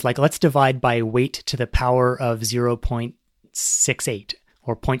do things like, let's divide by weight to the power of 0.68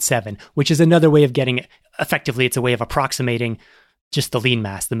 or 0.7, which is another way of getting it. Effectively, it's a way of approximating just the lean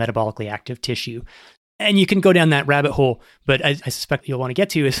mass, the metabolically active tissue. And you can go down that rabbit hole, but I suspect you'll want to get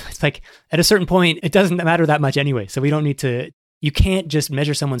to is it's like at a certain point, it doesn't matter that much anyway. So we don't need to, you can't just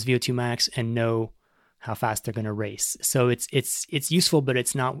measure someone's VO2 max and know how fast they're going to race. So it's useful, but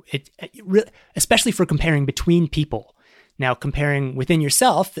it's not, especially for comparing between people. Now, comparing within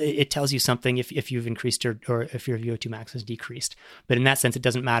yourself, it tells you something if you've increased or if your VO2 max has decreased. But in that sense, it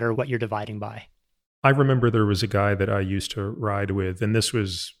doesn't matter what you're dividing by. I remember there was a guy that I used to ride with, and this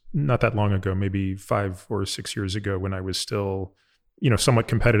was not that long ago, maybe 5 or 6 years ago when I was still, somewhat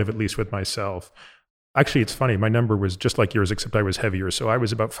competitive, at least with myself. Actually, it's funny. My number was just like yours, except I was heavier. So I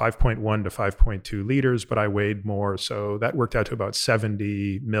was about 5.1 to 5.2 liters, but I weighed more. So that worked out to about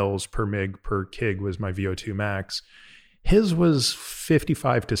 70 mils per mg per kg was my VO2 max. His was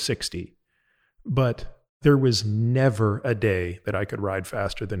 55 to 60, but there was never a day that I could ride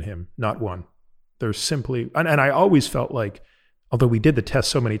faster than him. Not one. There's simply, and I always felt like, although we did the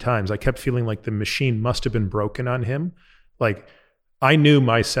test so many times, I kept feeling like the machine must have been broken on him. Like I knew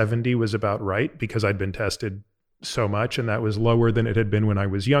my 70 was about right because I'd been tested so much and that was lower than it had been when I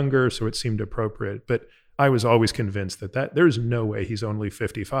was younger. So it seemed appropriate, but I was always convinced that there's no way he's only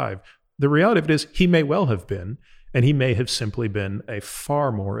 55. The reality of it is he may well have been, and he may have simply been a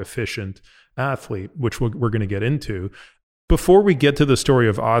far more efficient athlete, which we're going to get into. Before we get to the story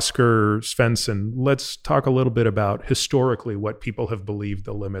of Oscar Svensson, let's talk a little bit about historically what people have believed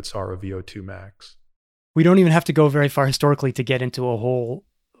the limits are of VO2 max. We don't even have to go very far historically to get into a whole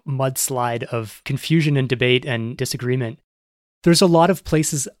mudslide of confusion and debate and disagreement. There's a lot of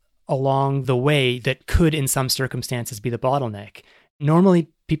places along the way that could, in some circumstances, be the bottleneck. Normally,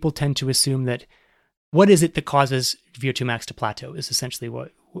 people tend to assume that what is it that causes VO2 max to plateau is essentially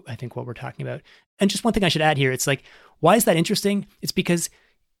what I think what we're talking about. And just one thing I should add here, it's like, why is that interesting? It's because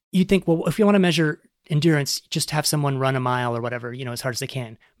you think, well, if you want to measure endurance, just have someone run a mile or whatever, as hard as they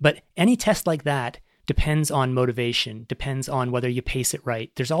can. But any test like that depends on motivation, depends on whether you pace it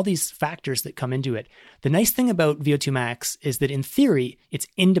right. There's all these factors that come into it. The nice thing about VO2 max is that in theory, it's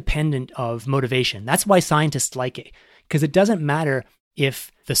independent of motivation. That's why scientists like it, because it doesn't matter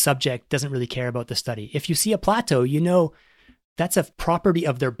if the subject doesn't really care about the study. If you see a plateau, that's a property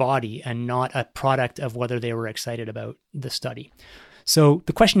of their body and not a product of whether they were excited about the study. So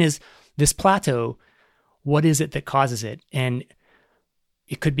the question is, this plateau, what is it that causes it? And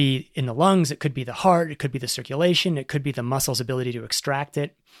it could be in the lungs, it could be the heart, it could be the circulation, it could be the muscle's ability to extract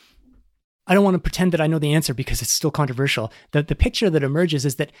it. I don't want to pretend that I know the answer because it's still controversial. The picture that emerges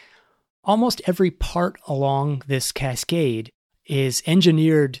is that almost every part along this cascade is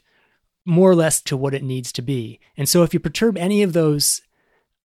engineered more or less to what it needs to be. And so if you perturb any of those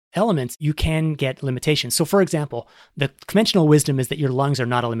elements, you can get limitations. So for example, the conventional wisdom is that your lungs are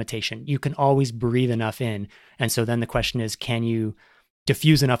not a limitation. You can always breathe enough in. And so then the question is, can you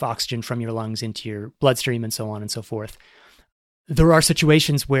diffuse enough oxygen from your lungs into your bloodstream and so on and so forth? There are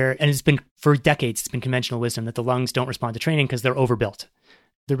situations where, and it's been for decades, it's been conventional wisdom that the lungs don't respond to training because they're overbuilt.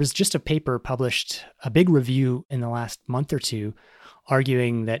 There was just a paper published, a big review in the last month or two,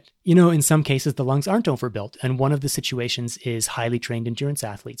 arguing that, in some cases, the lungs aren't overbuilt. And one of the situations is highly trained endurance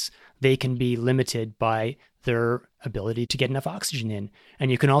athletes. They can be limited by their ability to get enough oxygen in. And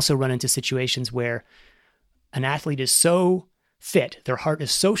you can also run into situations where an athlete is so fit, their heart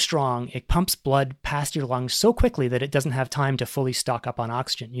is so strong, it pumps blood past your lungs so quickly that it doesn't have time to fully stock up on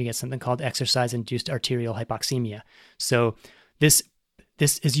oxygen. You get something called exercise-induced arterial hypoxemia. So this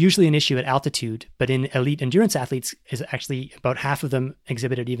is usually an issue at altitude, but in elite endurance athletes is actually about half of them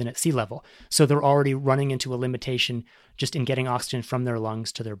exhibited even at sea level. So they're already running into a limitation just in getting oxygen from their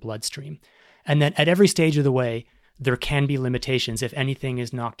lungs to their bloodstream. And then at every stage of the way, there can be limitations if anything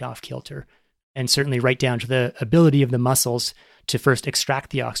is knocked off kilter. And certainly right down to the ability of the muscles to first extract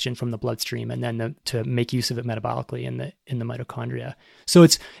the oxygen from the bloodstream and then to make use of it metabolically in the mitochondria. So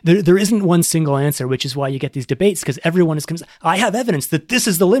there isn't one single answer, which is why you get these debates, because everyone is I have evidence that this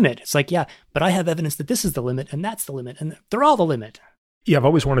is the limit. It's like, yeah, but I have evidence that this is the limit and that's the limit, and they're all the limit. Yeah, I've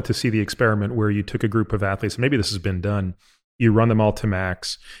always wanted to see the experiment where you took a group of athletes, and maybe this has been done. You run them all to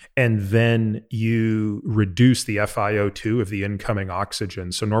max, and then you reduce the FiO2 of the incoming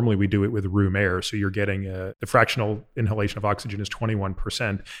oxygen. So normally we do it with room air. So you're getting the fractional inhalation of oxygen is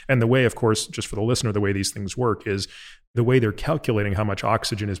 21%. And the way, of course, just for the listener, the way these things work is the way they're calculating how much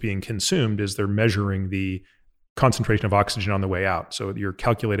oxygen is being consumed is they're measuring the concentration of oxygen on the way out. So you're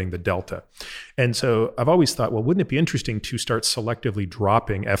calculating the delta. And so I've always thought, well, wouldn't it be interesting to start selectively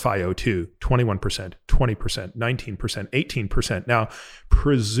dropping FiO2, 21%, 20%, 19%, 18%. Now,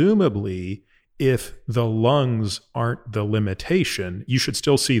 presumably, if the lungs aren't the limitation, you should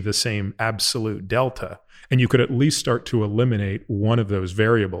still see the same absolute delta. And you could at least start to eliminate one of those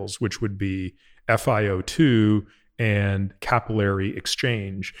variables, which would be FiO2 and capillary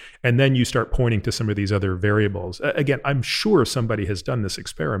exchange. And then you start pointing to some of these other variables. Again, I'm sure somebody has done this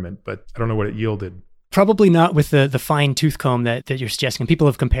experiment, but I don't know what it yielded. Probably not with the fine tooth comb that you're suggesting. People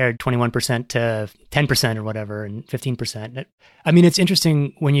have compared 21% to 10% or whatever, and 15%. I mean, it's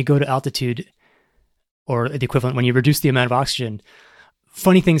interesting when you go to altitude, or the equivalent, when you reduce the amount of oxygen,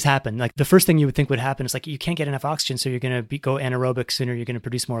 funny things happen. Like the first thing you would think would happen is like, you can't get enough oxygen, so you're going to go anaerobic sooner, you're going to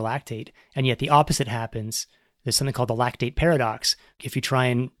produce more lactate. And yet the opposite happens. There's something called the lactate paradox. If you try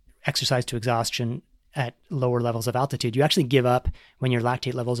and exercise to exhaustion at lower levels of altitude, you actually give up when your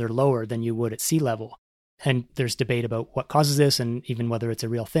lactate levels are lower than you would at sea level. And there's debate about what causes this and even whether it's a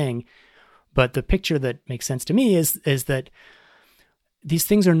real thing. But the picture that makes sense to me is that these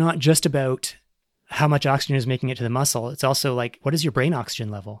things are not just about how much oxygen is making it to the muscle. It's also like, what is your brain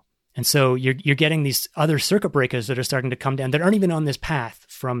oxygen level? And so you're getting these other circuit breakers that are starting to come down that aren't even on this path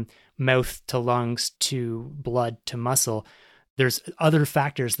from mouth to lungs to blood to muscle. There's other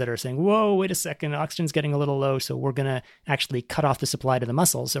factors that are saying, whoa, wait a second, oxygen's getting a little low, so we're going to actually cut off the supply to the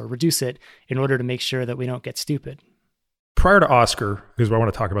muscles or reduce it in order to make sure that we don't get stupid. Prior to Oscar, because I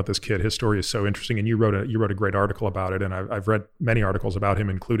want to talk about this kid, his story is so interesting, and you wrote a great article about it, and I've read many articles about him,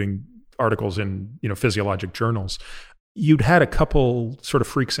 including articles in physiologic journals. You'd had a couple sort of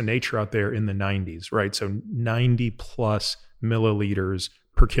freaks of nature out there in the 90s, right? So 90 plus milliliters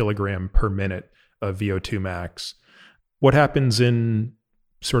per kilogram per minute of VO2 max. What happens in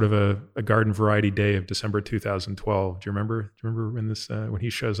sort of a garden variety day of December 2012. Do you remember? Do you remember when this when he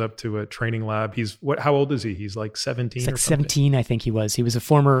shows up to a training lab? He's what? How old is he? He's like 17. He's like or something. 17, I think he was. He was a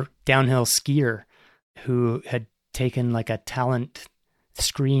former downhill skier who had taken like a talent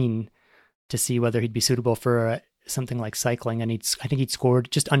screen to see whether he'd be suitable for something like cycling, and I think he'd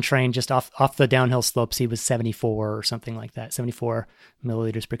scored just untrained, just off the downhill slopes. He was 74 or something like that, 74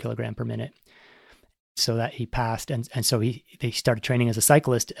 milliliters per kilogram per minute. So that he passed, and so they started training as a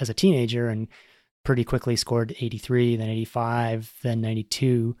cyclist as a teenager, and pretty quickly scored 83, then 85, then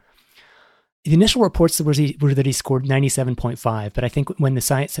 92. The initial reports were that he scored 97.5, but I think when the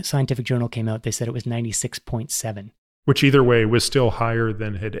scientific journal came out, they said it was 96.7. Which either way was still higher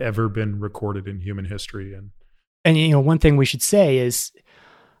than had ever been recorded in human history. And one thing we should say is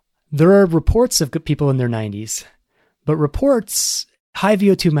there are reports of people in their 90s, but reports, high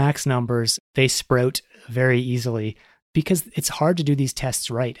VO2 max numbers, they sprout very easily because it's hard to do these tests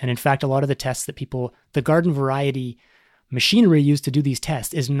right. And in fact, a lot of the tests that the garden variety machinery used to do these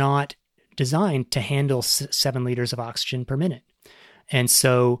tests is not designed to handle 7 liters of oxygen per minute. And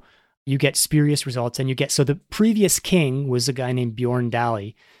so you get spurious results, and so the previous king was a guy named Bjorn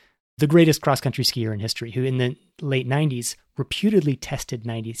Daly, the greatest cross-country skier in history, who in the late 90s reputedly tested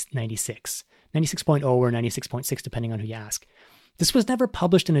 96.0 or 96.6, depending on who you ask. This was never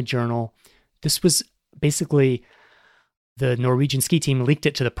published in a journal. This was basically the Norwegian ski team leaked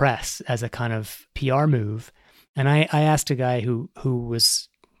it to the press as a kind of PR move. And I asked a guy who was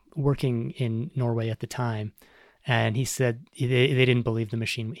working in Norway at the time, and he said they didn't believe the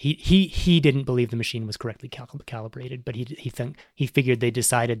machine. He didn't believe the machine was correctly calibrated, but he figured they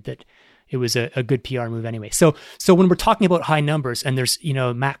decided that it was a good PR move anyway. So when we're talking about high numbers, and there's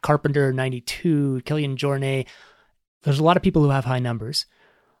Matt Carpenter 92, Kilian Jornet, there's a lot of people who have high numbers.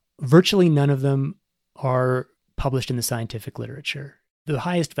 Virtually none of them are published in the scientific literature. The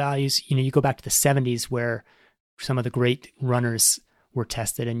highest values, you go back to the 70s where some of the great runners were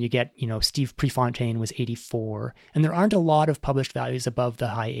tested, and you get, Steve Prefontaine was 84, and there aren't a lot of published values above the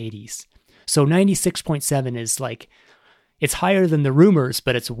high 80s. So 96.7 is like, it's higher than the rumors,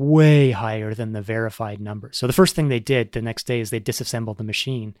 but it's way higher than the verified number. So the first thing they did the next day is they disassembled the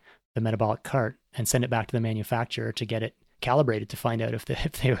machine, the metabolic cart, and send it back to the manufacturer to get it calibrated to find out if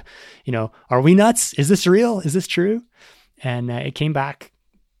they, are we nuts? Is this real? Is this true? And it came back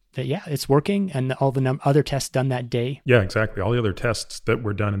that, yeah, it's working. And all the other tests done that day. Yeah, exactly. All the other tests that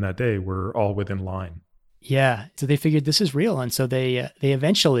were done in that day were all within line. Yeah. So they figured this is real. And so they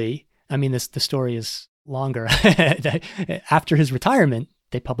eventually, the story is longer. After his retirement,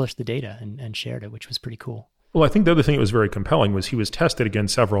 they published the data and shared it, which was pretty cool. Well, I think the other thing that was very compelling was he was tested again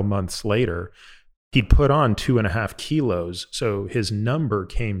several months later. He'd put on 2.5 kilos, so his number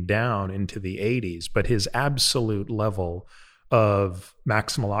came down into the 80s, but his absolute level of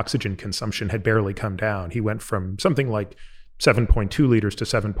maximal oxygen consumption had barely come down. He went from something like 7.2 liters to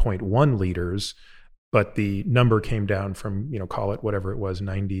 7.1 liters, but the number came down from, call it whatever it was,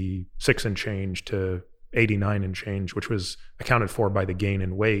 96 and change to 89 and change, which was accounted for by the gain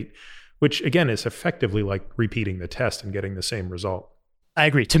in weight, which again is effectively like repeating the test and getting the same result. I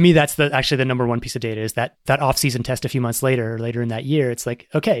agree. To me, that's actually the number one piece of data is that off-season test a few months later or later in that year. It's like,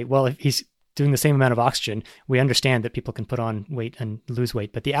 okay, well, if he's doing the same amount of oxygen, we understand that people can put on weight and lose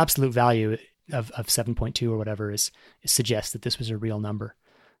weight, but the absolute value of 7.2 or whatever suggests that this was a real number.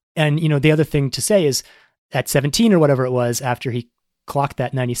 And, the other thing to say is at 17 or whatever it was, after he clocked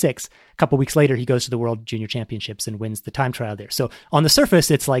that 96, a couple of weeks later, he goes to the World Junior Championships and wins the time trial there. So on the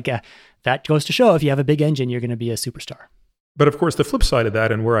surface, it's like that goes to show if you have a big engine, you're going to be a superstar. But of course, the flip side of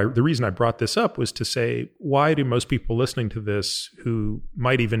that, and the reason I brought this up was to say, why do most people listening to this who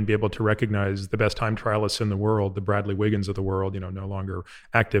might even be able to recognize the best time trialists in the world, the Bradley Wiggins of the world, no longer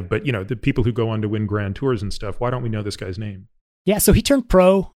active, but the people who go on to win grand tours and stuff, why don't we know this guy's name? Yeah, so he turned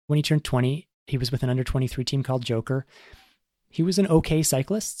pro when he turned 20. He was with an under 23 team called Joker. He was an okay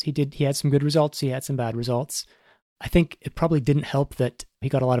cyclist. He had some good results. He had some bad results. I think it probably didn't help that he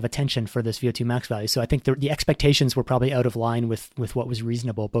got a lot of attention for this VO2 max value. So I think the expectations were probably out of line with what was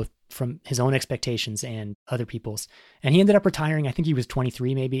reasonable, both from his own expectations and other people's. And he ended up retiring. I think he was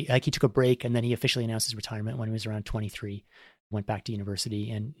 23, maybe. Like he took a break and then he officially announced his retirement when he was around 23, went back to university,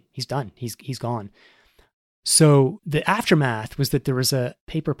 and he's done. He's gone. So the aftermath was that there was a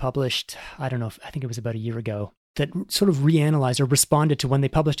paper published, I think it was about a year ago, that sort of reanalyzed or responded to when they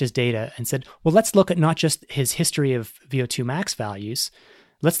published his data and said, well, let's look at not just his history of VO2 max values,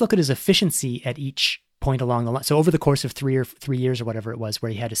 let's look at his efficiency at each point along the line. So over the course of 3 years or whatever it was,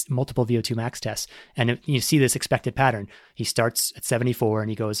 where he had multiple VO2 max tests, and you see this expected pattern. He starts at 74 and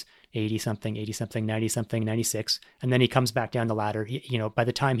he goes 80 something, 90 something, 96. And then he comes back down the ladder. By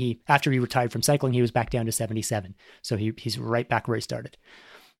the time after he retired from cycling, he was back down to 77. So he's right back where he started.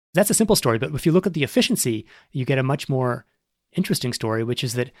 That's a simple story. But if you look at the efficiency, you get a much more interesting story, which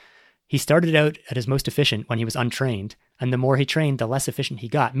is that he started out at his most efficient when he was untrained. And the more he trained, the less efficient he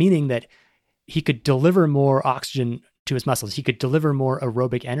got, meaning that he could deliver more oxygen to his muscles. He could deliver more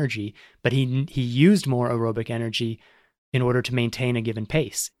aerobic energy, but he used more aerobic energy in order to maintain a given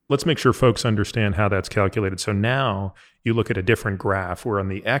pace. Let's make sure folks understand how that's calculated. So now you look at a different graph where on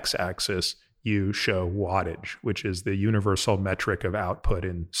the x-axis, you show wattage, which is the universal metric of output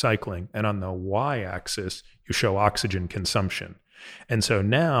in cycling. And on the y-axis, you show oxygen consumption. And so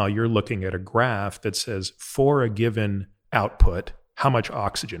now you're looking at a graph that says for a given output, how much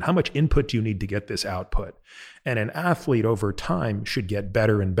oxygen, how much input do you need to get this output? And an athlete over time should get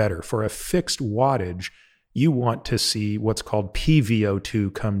better and better. For a fixed wattage, you want to see what's called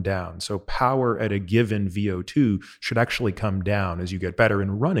PVO2 come down. So power at a given VO2 should actually come down as you get better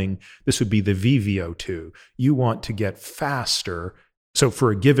in running. This would be the VVO2. You want to get faster. So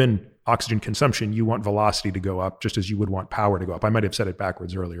for a given oxygen consumption, you want velocity to go up just as you would want power to go up. I might have said it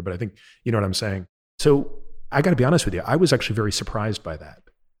backwards earlier, but I think you know what I'm saying. So I got to be honest with you. I was actually very surprised by that.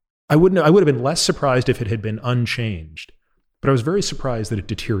 I would have been less surprised if it had been unchanged, but I was very surprised that it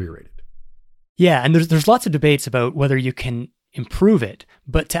deteriorated. Yeah, and there's lots of debates about whether you can improve it,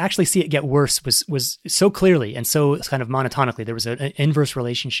 but to actually see it get worse was so clearly and so kind of monotonically, there was an inverse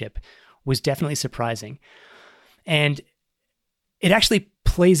relationship, was definitely surprising. And it actually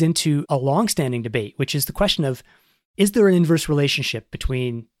plays into a long-standing debate, which is the question of, is there an inverse relationship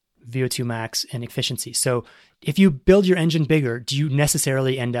between VO2 max and efficiency? So if you build your engine bigger, do you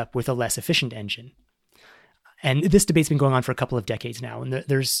necessarily end up with a less efficient engine? And this debate's been going on for a couple of decades now, and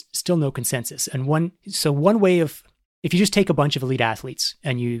there's still no consensus. And one way of, if you just take a bunch of elite athletes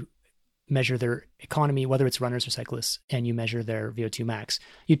and you measure their economy, whether it's runners or cyclists, and you measure their VO2 max,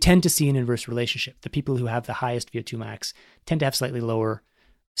 you tend to see an inverse relationship. The people who have the highest VO2 max tend to have slightly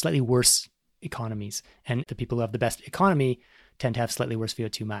worse economies. And the people who have the best economy tend to have slightly worse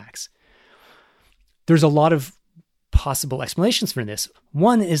VO2 max. There's a lot of possible explanations for this.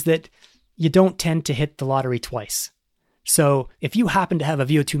 One is that you don't tend to hit the lottery twice. So if you happen to have a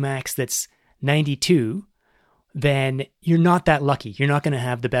VO2 max that's 92, then you're not that lucky. You're not going to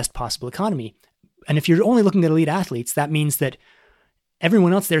have the best possible economy. And if you're only looking at elite athletes, that means that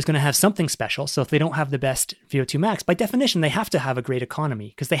everyone else there is going to have something special. So if they don't have the best VO2 max, by definition, they have to have a great economy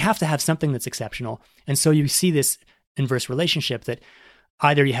because they have to have something that's exceptional. And so you see this inverse relationship that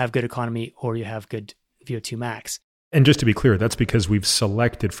either you have good economy or you have good VO2 max. And just to be clear, that's because we've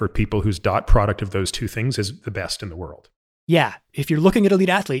selected for people whose dot product of those two things is the best in the world. Yeah. If you're looking at elite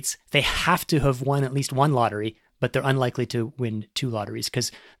athletes, they have to have won at least one lottery, but they're unlikely to win two lotteries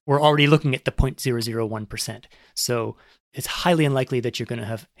because we're already looking at the 0.001%. So it's highly unlikely that you're going to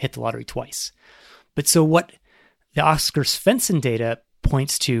have hit the lottery twice. But so what the Oscar Svensson data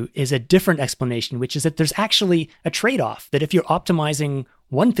points to is a different explanation, which is that there's actually a trade-off, that if you're optimizing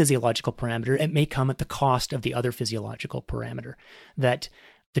one physiological parameter, it may come at the cost of the other physiological parameter. That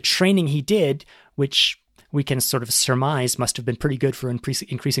the training he did, which we can sort of surmise must have been pretty good for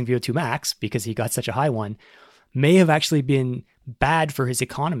increasing VO2 max because he got such a high one, may have actually been bad for his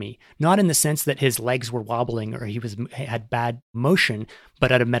economy, not in the sense that his legs were wobbling or he had bad motion,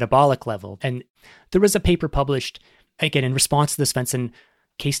 but at a metabolic level. And there was a paper published, again, in response to the Svensson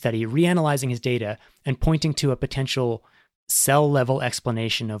case study, reanalyzing his data and pointing to a potential cell-level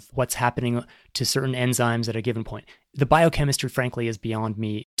explanation of what's happening to certain enzymes at a given point. The biochemistry, frankly, is beyond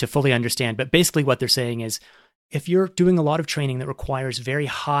me to fully understand, but basically what they're saying is if you're doing a lot of training that requires very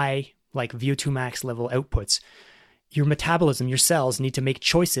high, like VO2 max level outputs, your metabolism, your cells need to make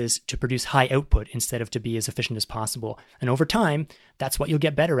choices to produce high output instead of to be as efficient as possible. And over time, that's what you'll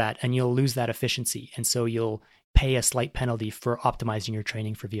get better at, and you'll lose that efficiency. And so you'll pay a slight penalty for optimizing your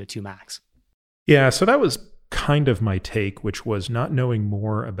training for VO2 max. Yeah, so that was kind of my take, which was not knowing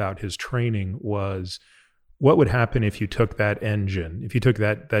more about his training was what would happen if you took that engine, if you took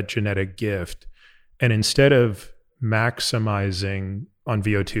that genetic gift, and instead of maximizing on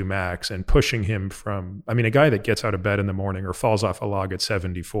VO2 max and pushing him from, I mean, a guy that gets out of bed in the morning or falls off a log at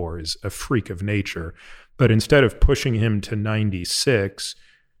 74 is a freak of nature. But instead of pushing him to 96,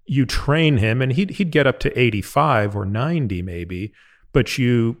 you train him and he'd get up to 85 or 90 maybe, but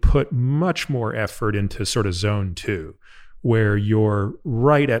you put much more effort into sort of zone 2, where you're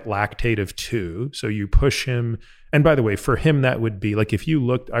right at lactate of 2. So you push him. And by the way, for him, that would be like if you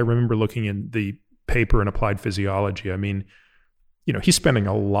looked, I remember looking in the paper in Applied Physiology, I mean, he's spending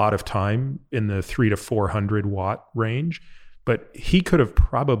a lot of time in the 300 to 400 watt range, but he could have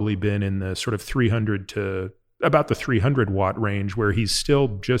probably been in the sort of 300 to about the 300 watt range, where he's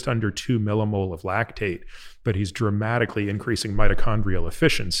still just under 2 millimole of lactate, but he's dramatically increasing mitochondrial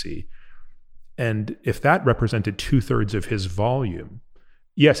efficiency. And if that represented 2/3 of his volume,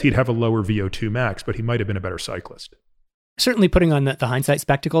 yes, he'd have a lower VO2 max, but he might have been a better cyclist. Certainly putting on the hindsight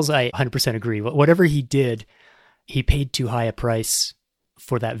spectacles, I 100% agree. Whatever he did, he paid too high a price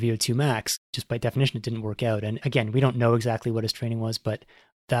for that VO2 max. Just by definition, it didn't work out. And again, we don't know exactly what his training was, but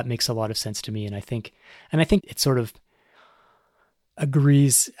that makes a lot of sense to me. And I think it sort of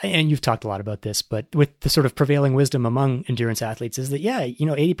agrees, and you've talked a lot about this, but with the sort of prevailing wisdom among endurance athletes is that,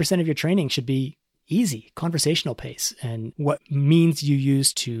 80% of your training should be easy, conversational pace. And what means you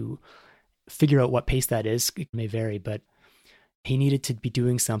use to figure out what pace that is, it may vary, but he needed to be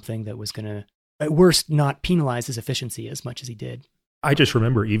doing something that was going to, at worst, not penalize his efficiency as much as he did. I just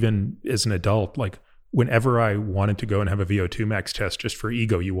remember, even as an adult, like whenever I wanted to go and have a VO2 max test just for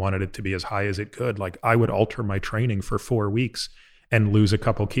ego, you wanted it to be as high as it could. Like I would alter my training for 4 weeks and lose a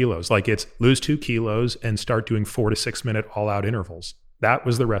couple kilos. Like it's lose 2 kilos and start doing 4 to 6 minute all out intervals. That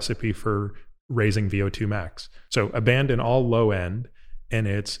was the recipe for raising VO2 max. So abandon all low end, and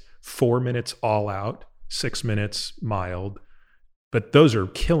it's 4 minutes all out, 6 minutes mild. But those are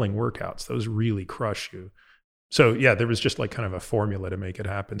killing workouts. Those really crush you. So yeah, there was just like kind of a formula to make it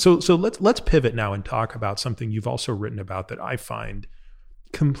happen. So let's pivot now and talk about something you've also written about that I find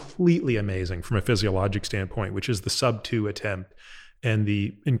completely amazing from a physiologic standpoint, which is the sub-2 attempt and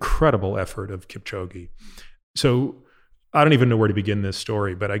the incredible effort of Kipchoge. So I don't even know where to begin this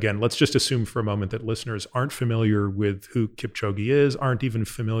story, but again, let's just assume for a moment that listeners aren't familiar with who Kipchoge is, aren't even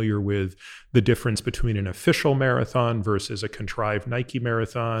familiar with the difference between an official marathon versus a contrived Nike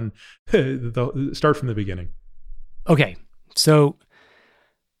marathon. Start from the beginning. Okay, so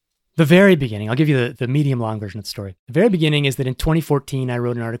the very beginning, I'll give you the medium-long version of the story. The very beginning is that in 2014, I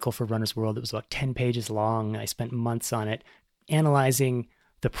wrote an article for Runner's World. It was about 10 pages long. I spent months on it, analyzing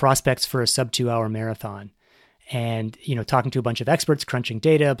the prospects for a sub-2 hour marathon. And, talking to a bunch of experts, crunching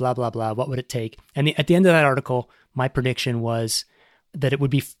data, blah, blah, blah, what would it take? And at the end of that article, my prediction was that it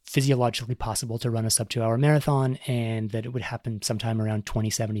would be physiologically possible to run a sub-2 hour marathon, and that it would happen sometime around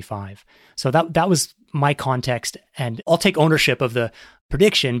 2075. So that was my context, and I'll take ownership of the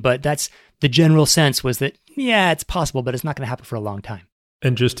prediction, but that's the general sense was that, yeah, it's possible, but it's not going to happen for a long time.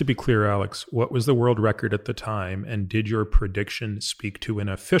 And just to be clear, Alex, what was the world record at the time? And did your prediction speak to an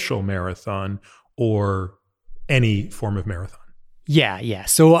official marathon or any form of marathon? Yeah.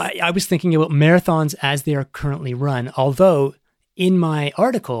 So I was thinking about marathons as they are currently run, although in my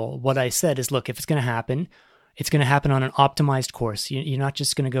article, what I said is, look, if it's going to happen, it's going to happen on an optimized course. You're not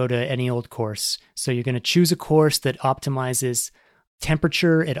just going to go to any old course. So you're going to choose a course that optimizes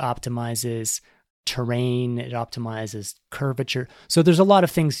temperature, it optimizes terrain, it optimizes curvature. So there's a lot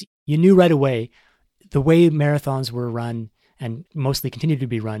of things you knew right away. The way marathons were run and mostly continue to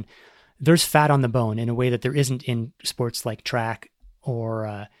be run, there's fat on the bone in a way that there isn't in sports like track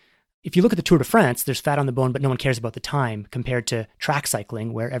or if you look at the Tour de France, there's fat on the bone, but no one cares about the time compared to track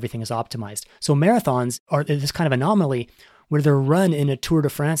cycling where everything is optimized. So marathons are this kind of anomaly where they're run in a Tour de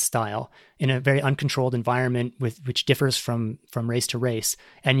France style in a very uncontrolled environment which differs from race to race.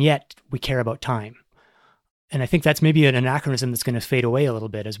 And yet we care about time. And I think that's maybe an anachronism that's going to fade away a little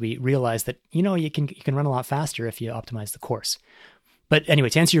bit as we realize that, you can run a lot faster if you optimize the course. But anyway,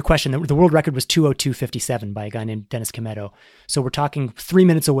 to answer your question, the world record was 2:02:57 by a guy named Dennis Kimetto. So we're talking 3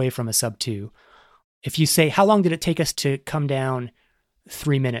 minutes away from a sub-2. If you say, how long did it take us to come down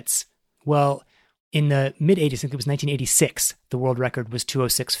 3 minutes? Well, in the mid-'80s, I think it was 1986, the world record was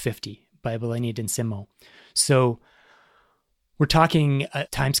 2:06:50 by Bellini d'Insimo. So we're talking a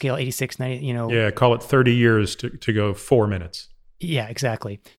timescale 86, 90, Yeah, call it 30 years to go 4 minutes. Yeah,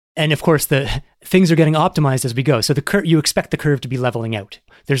 exactly. And of course, the things are getting optimized as we go. So you expect the curve to be leveling out.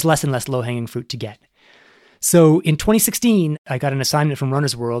 There's less and less low-hanging fruit to get. So in 2016, I got an assignment from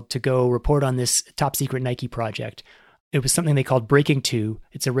Runner's World to go report on this top secret Nike project. It was something they called Breaking 2.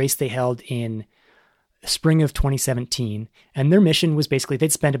 It's a race they held in spring of 2017. And their mission was basically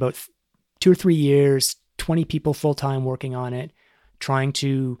they'd spend about 2 or 3 years, 20 people full-time working on it, trying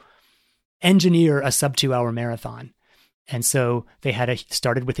to engineer a sub-2 hour marathon. And so they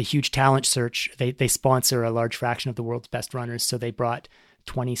started with a huge talent search. They sponsor a large fraction of the world's best runners. So they brought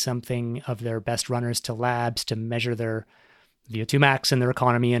 20-something of their best runners to labs to measure their VO2 max and their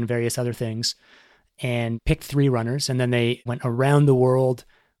economy and various other things, and picked 3 runners. And then they went around the world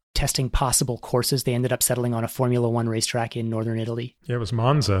testing possible courses. They ended up settling on a Formula One racetrack in northern Italy. Yeah, it was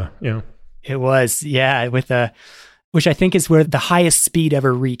Monza. Yeah. It was, yeah, which I think is where the highest speed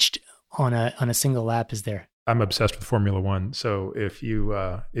ever reached on a single lap is there. I'm obsessed with Formula One. So if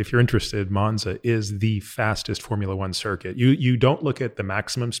you're interested, Monza is the fastest Formula One circuit. You don't look at the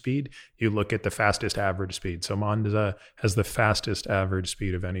maximum speed, you look at the fastest average speed. So Monza has the fastest average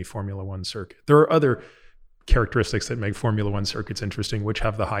speed of any Formula One circuit. There are other characteristics that make Formula One circuits interesting, which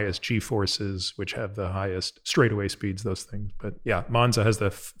have the highest G-forces, which have the highest straightaway speeds, those things. But yeah, Monza has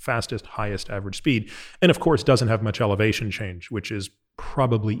the fastest, highest average speed. And of course, doesn't have much elevation change, which is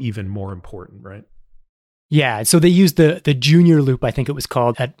probably even more important, right? Yeah, so they used the junior loop, I think it was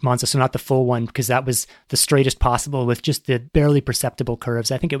called, at Monza, so not the full one, because that was the straightest possible with just the barely perceptible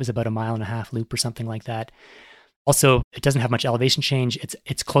curves. I think it was about 1.5 mile loop or something like that. Also, it doesn't have much elevation change.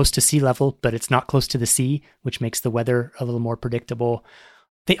 It's close to sea level, but it's not close to the sea, which makes the weather a little more predictable.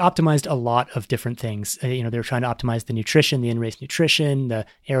 They optimized a lot of different things. They were trying to optimize the nutrition, the in-race nutrition, the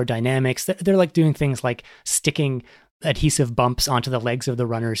aerodynamics. They're like doing things like sticking adhesive bumps onto the legs of the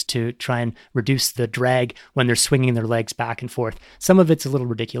runners to try and reduce the drag when they're swinging their legs back and forth. Some of it's a little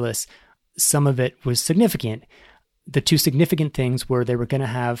ridiculous. Some of it was significant. The two significant things were they were going to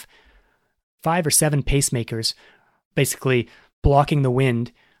have 5 or 7 pacemakers basically blocking the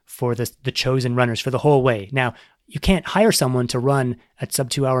wind for the chosen runners for the whole way. Now, you can't hire someone to run a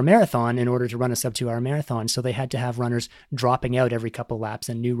sub-2 hour marathon in order to run a sub-2 hour marathon. So they had to have runners dropping out every couple laps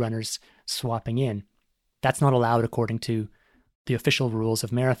and new runners swapping in. That's not allowed according to the official rules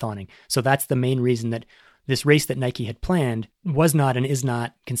of marathoning. So that's the main reason that this race that Nike had planned was not and is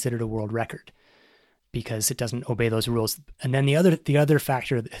not considered a world record, because it doesn't obey those rules. And then the other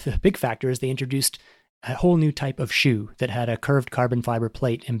factor, the big factor, is they introduced a whole new type of shoe that had a curved carbon fiber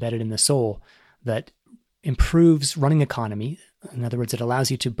plate embedded in the sole that improves running economy. In other words, it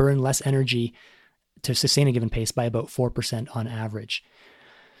allows you to burn less energy to sustain a given pace by about 4% on average.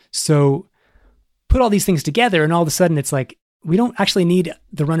 So put all these things together, and all of a sudden it's like, we don't actually need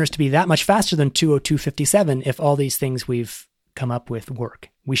the runners to be that much faster than 2:02:57 if all these things we've come up with work.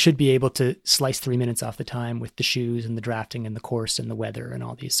 We should be able to slice 3 minutes off the time with the shoes and the drafting and the course and the weather and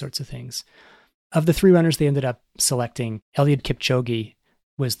all these sorts of things. Of the 3 runners they ended up selecting, Eliud Kipchoge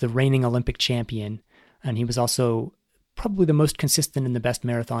was the reigning Olympic champion, and he was also probably the most consistent and the best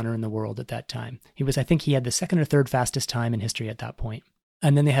marathoner in the world at that time. I think he had the second or third fastest time in history at that point.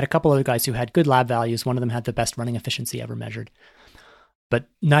 And then they had a couple other guys who had good lab values. One of them had the best running efficiency ever measured. But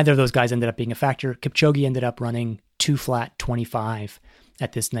neither of those guys ended up being a factor. Kipchoge ended up running 2:25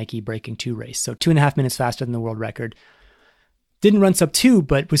 at this Nike Breaking 2 race. So 2.5 minutes faster than the world record. Didn't run sub 2,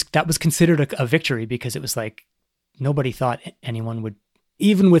 but that was considered a victory, because it was like nobody thought anyone would,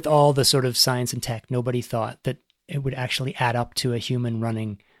 even with all the sort of science and tech, nobody thought that it would actually add up to a human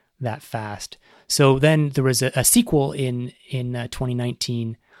running that fast. So then there was a sequel in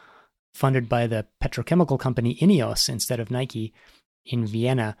 2019 funded by the petrochemical company Ineos instead of Nike in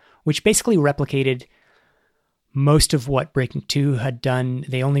Vienna, which basically replicated most of what Breaking 2 had done.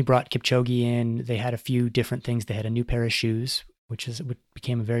 They only brought Kipchoge in. They had a few different things. They had a new pair of shoes, which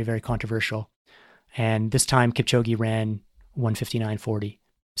became very, very controversial. And this time Kipchoge ran 1:59:40.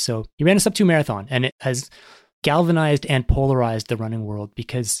 So he ran a sub 2 marathon, and it has galvanized and polarized the running world,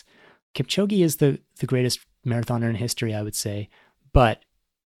 because Kipchoge is the greatest marathoner in history, I would say. But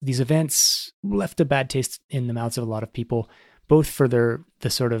these events left a bad taste in the mouths of a lot of people, both for the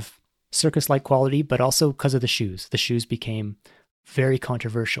sort of circus-like quality, but also because of the shoes. The shoes became very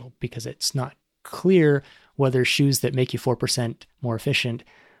controversial because it's not clear whether shoes that make you 4% more efficient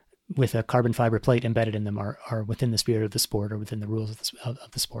with a carbon fiber plate embedded in them are within the spirit of the sport or within the rules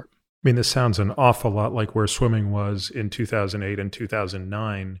of the sport. I mean, this sounds an awful lot like where swimming was in 2008 and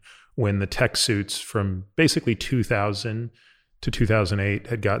 2009, when the tech suits from basically 2000 to 2008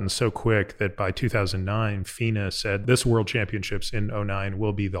 had gotten so quick that by 2009, FINA said this World Championships in 2009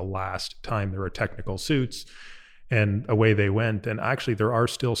 will be the last time there are technical suits. And away they went. And actually, there are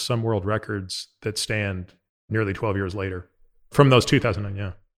still some world records that stand nearly 12 years later from those 2009,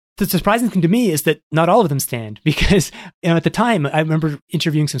 yeah. The surprising thing to me is that not all of them stand, because at the time, I remember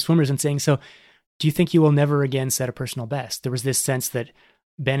interviewing some swimmers and saying, so do you think you will never again set a personal best? There was this sense that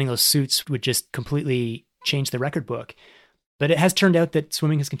banning those suits would just completely change the record book. But it has turned out that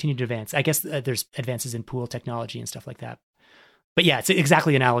swimming has continued to advance. I guess there's advances in pool technology and stuff like that. But yeah, it's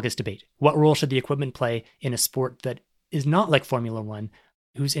exactly analogous debate. What role should the equipment play in a sport that is not like Formula One,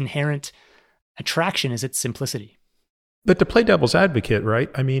 whose inherent attraction is its simplicity? But to play devil's advocate, right?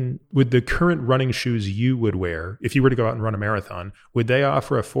 I mean, with the current running shoes you would wear, if you were to go out and run a marathon, would they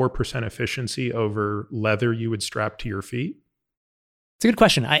offer a 4% efficiency over leather you would strap to your feet? It's a good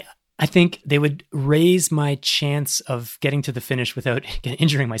question. I I think they would raise my chance of getting to the finish without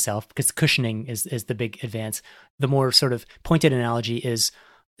injuring myself, because cushioning is the big advance. The more sort of pointed analogy is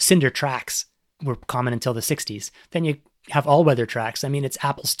cinder tracks were common until the 60s. Then you have all-weather tracks. I mean, it's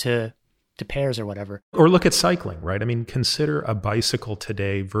apples to pears or whatever. Or look at cycling, right? I mean, consider a bicycle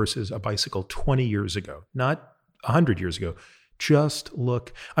today versus a bicycle 20 years ago, not 100 years ago. Just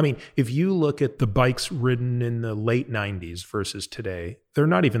look, I mean, if you look at the bikes ridden in the late 90s versus today, they're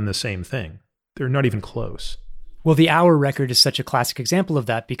not even the same thing. They're not even close. Well, the hour record is such a classic example of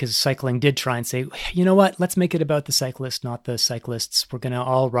that, because cycling did try and say, you know what, let's make it about the cyclist, not the cyclists. We're going to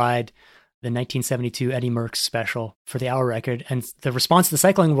all ride the 1972 Eddie Merckx special for the hour record. And the response to the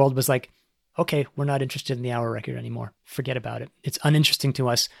cycling world was like, okay, we're not interested in the hour record anymore. Forget about it. It's uninteresting to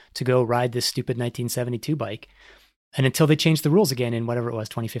us to go ride this stupid 1972 bike. And until they changed the rules again in whatever it was,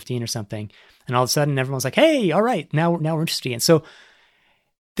 2015 or something. And all of a sudden everyone's like, hey, all right, now we're interested again. So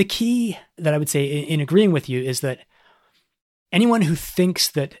the key that I would say in agreeing with you is that anyone who thinks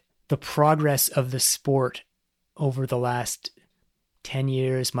that the progress of the sport over the last 10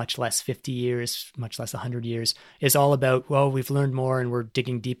 years, much less 50 years, much less 100 years, is all about, well, we've learned more and we're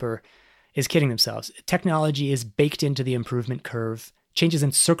digging deeper, is kidding themselves. Technology is baked into the improvement curve. Changes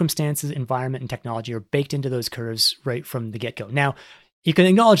in circumstances, environment, and technology are baked into those curves right from the get-go. Now, you can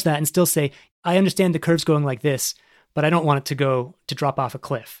acknowledge that and still say, I understand the curve's going like this, but I don't want it to drop off a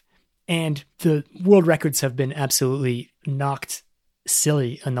cliff. And the world records have been absolutely knocked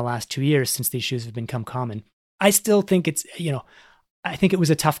silly in the last 2 years since these shoes have become common. I still think I think it was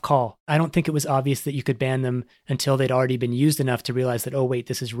a tough call. I don't think it was obvious that you could ban them until they'd already been used enough to realize that, oh, wait,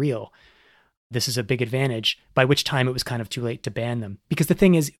 this is real. This is a big advantage, by which time it was kind of too late to ban them. Because the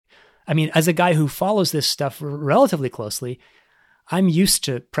thing is, I mean, as a guy who follows this stuff relatively closely, I'm used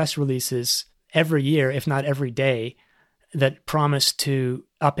to press releases every year, if not every day, that promise to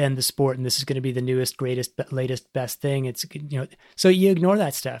upend the sport. And this is going to be the newest, greatest, latest, best thing. It's, so you ignore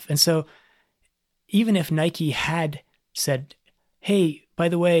that stuff. And so even if Nike had said, hey, by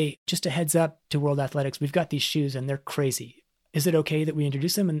the way, just a heads up to World Athletics, we've got these shoes and they're crazy. Is it okay that we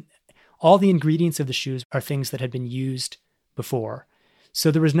introduce them? And all the ingredients of the shoes are things that had been used before. So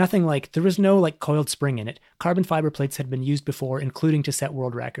there was no coiled spring in it. Carbon fiber plates had been used before, including to set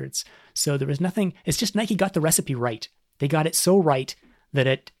world records. So there was nothing, it's just Nike got the recipe right. They got it so right that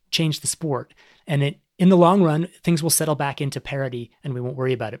it changed the sport. And in the long run, things will settle back into parity and we won't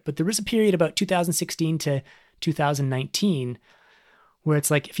worry about it. But there was a period about 2016 to 2019 where it's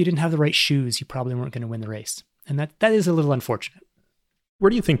like, if you didn't have the right shoes, you probably weren't going to win the race. And that is a little unfortunate. Where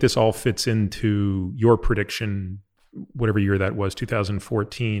do you think this all fits into your prediction, whatever year that was,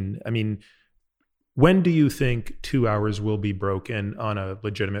 2014? I mean, when do you think 2 hours will be broken on a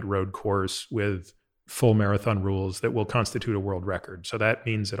legitimate road course with full marathon rules that will constitute a world record? So that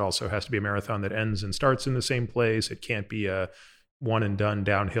means it also has to be a marathon that ends and starts in the same place. It can't be a one and done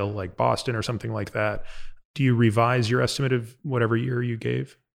downhill like Boston or something like that. Do you revise your estimate of whatever year you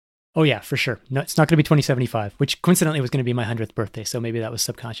gave? Oh yeah, for sure. No, it's not going to be 2075, which coincidentally was going to be my 100th birthday. So maybe that was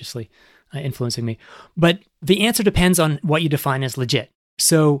subconsciously influencing me. But the answer depends on what you define as legit.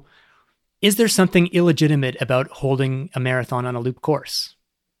 So is there something illegitimate about holding a marathon on a loop course?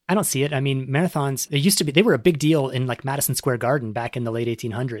 I don't see it. I mean, marathons, they were a big deal in like Madison Square Garden back in the late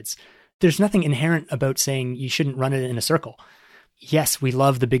 1800s. There's nothing inherent about saying you shouldn't run it in a circle. Yes, we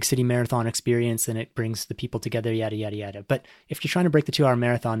love the big city marathon experience and it brings the people together, yada, yada, yada. But if you're trying to break the 2 hour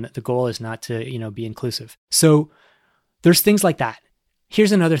marathon, the goal is not to, be inclusive. So there's things like that.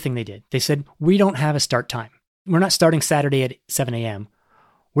 Here's another thing they did. They said, we don't have a start time. We're not starting Saturday at 7 a.m.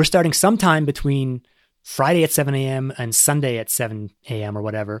 We're starting sometime between Friday at 7 a.m. and Sunday at 7 a.m. or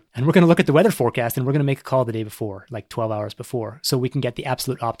whatever. And we're going to look at the weather forecast and we're going to make a call the day before, like 12 hours before, so we can get the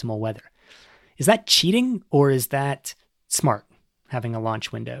absolute optimal weather. Is that cheating or is that smart? Having a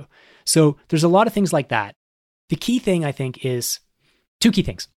launch window. So there's a lot of things like that. The key thing, I think, is two key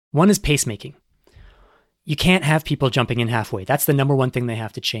things. One is pacemaking. You can't have people jumping in halfway. That's the number one thing they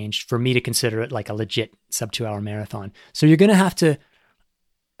have to change for me to consider it like a legit sub 2 hour marathon. So you're going to have to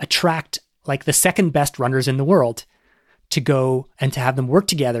attract like the second best runners in the world to go and to have them work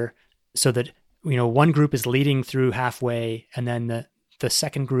together so that, one group is leading through halfway and then the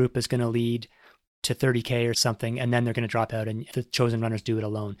second group is going to lead to 30K or something, and then they're going to drop out and the chosen runners do it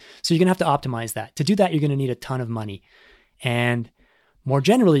alone. So you're going to have to optimize that. To do that, you're going to need a ton of money. And more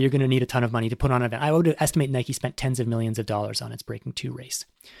generally, you're going to need a ton of money to put on an event. I would estimate Nike spent tens of millions of dollars on its Breaking 2 race.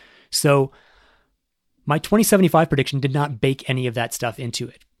 So my 2075 prediction did not bake any of that stuff into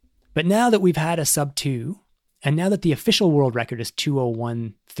it. But now that we've had a sub 2, and now that the official world record is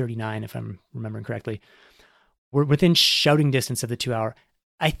 2:01:39, if I'm remembering correctly, we're within shouting distance of the 2 hour.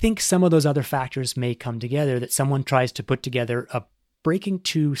 I think some of those other factors may come together, that someone tries to put together a breaking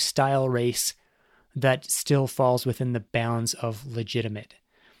two style race that still falls within the bounds of legitimate.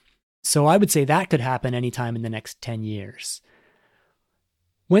 So I would say that could happen anytime in the next 10 years.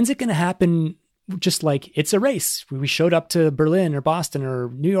 When's it going to happen? Just like it's a race. We showed up to Berlin or Boston or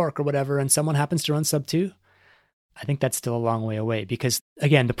New York or whatever, and someone happens to run sub 2. I think that's still a long way away because,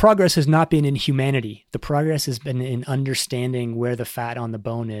 again, the progress has not been in humanity. The progress has been in understanding where the fat on the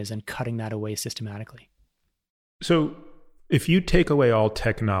bone is and cutting that away systematically. So if you take away all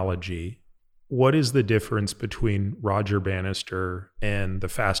technology, what is the difference between Roger Bannister and the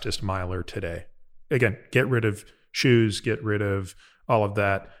fastest miler today? Again, get rid of shoes, get rid of all of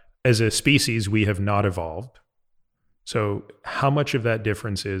that. As a species, we have not evolved. So how much of that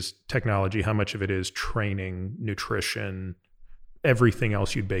difference is technology? How much of it is training, nutrition, everything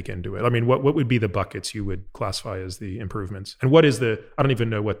else you'd bake into it? I mean, what would be the buckets you would classify as the improvements? And what is I don't even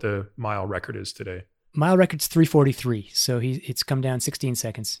know what the mile record is today. Mile record's 3:43. So it's come down 16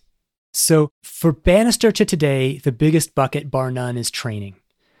 seconds. So for Bannister to today, the biggest bucket, bar none, is training.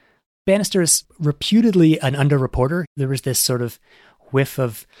 Bannister is reputedly an underreporter. There was this sort of whiff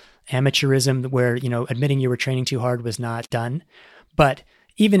of amateurism where, admitting you were training too hard was not done. But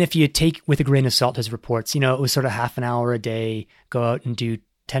even if you take with a grain of salt his reports, it was sort of half an hour a day, go out and do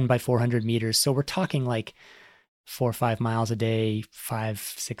 10 by 400 meters. So we're talking like 4 or 5 miles a day,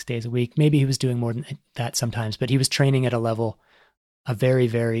 5-6 days a week. Maybe he was doing more than that sometimes, but he was training at a very,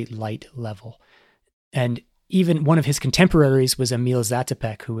 very light level. And even one of his contemporaries was Emil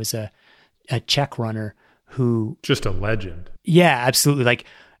Zatopek, who was a Czech runner who... Just a legend. Yeah, absolutely. Like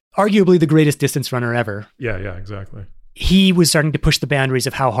arguably the greatest distance runner ever. Yeah, exactly. He was starting to push the boundaries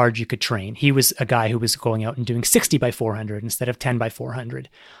of how hard you could train. He was a guy who was going out and doing 60 by 400 instead of 10 by 400.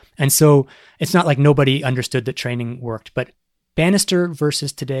 And so it's not like nobody understood that training worked, but Bannister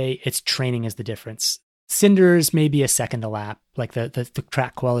versus today, it's training is the difference. Cinders maybe a second a lap, like the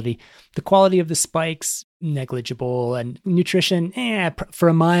track quality. The quality of the spikes, negligible, and nutrition, for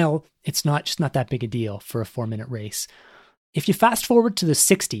a mile, it's not that big a deal for a 4-minute race. If you fast forward to the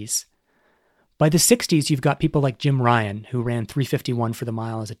 60s, by the 60s, you've got people like Jim Ryan, who ran 3:51 for the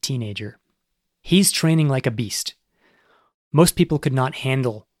mile as a teenager. He's training like a beast. Most people could not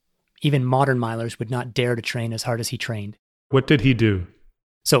handle, even modern milers would not dare to train as hard as he trained. What did he do?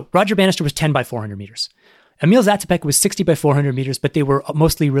 So Roger Bannister was 10 by 400 meters. Emil Zatopek was 60 by 400 meters, but they were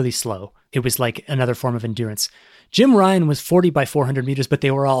mostly really slow. It was like another form of endurance. Jim Ryan was 40 by 400 meters, but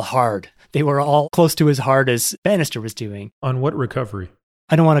they were all hard. They were all close to as hard as Bannister was doing. On what recovery?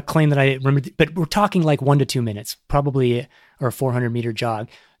 I don't want to claim that I remember, but we're talking like 1 to 2 minutes, probably, or a 400 meter jog.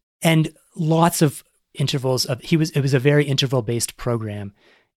 And lots of intervals it was a very interval based program,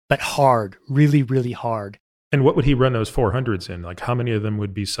 but hard, really, really hard. And what would he run those 400s in? Like how many of them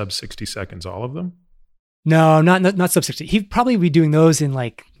would be sub 60 seconds? All of them? No, not sub 60. He'd probably be doing those in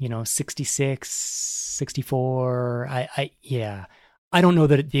 66, 64. I don't know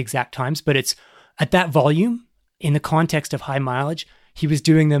the exact times, but it's at that volume in the context of high mileage, he was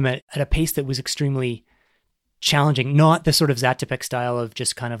doing them at a pace that was extremely challenging, not the sort of Zatopek style of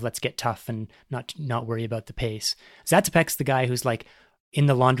just kind of let's get tough and not worry about the pace. Zatopek's the guy who's like in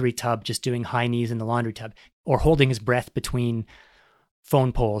the laundry tub, just doing high knees in the laundry tub or holding his breath between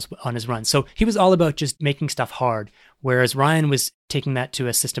phone poles on his run. So he was all about just making stuff hard, whereas Ryan was taking that to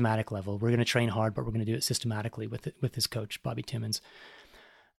a systematic level. We're going to train hard, but we're going to do it systematically with his coach, Bobby Timmons.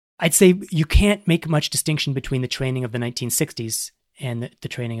 I'd say you can't make much distinction between the training of the 1960s and the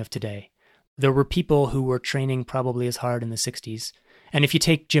training of today. There were people who were training probably as hard in the 60s. And if you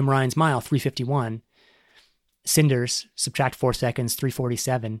take Jim Ryan's mile, 3:51, Cinders, subtract 4 seconds,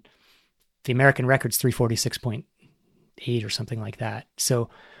 3:47, the American record's 3:46.8 or something like that. So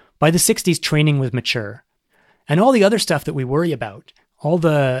by the 60s, training was mature. And all the other stuff that we worry about, all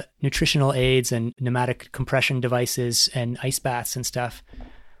the nutritional aids and pneumatic compression devices and ice baths and stuff,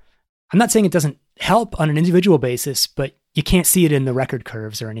 I'm not saying it doesn't help on an individual basis, but you can't see it in the record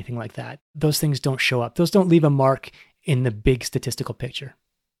curves or anything like that. Those things don't show up. Those don't leave a mark in the big statistical picture.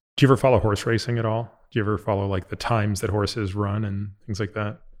 Do you ever follow horse racing at all? Do you ever follow like the times that horses run and things like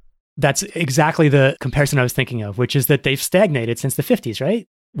that? That's exactly the comparison I was thinking of, which is that they've stagnated since the 50s, right?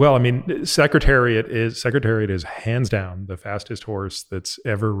 Well, I mean, Secretariat is hands down the fastest horse that's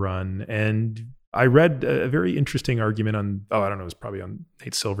ever run. And I read a very interesting argument on, I don't know, it was probably on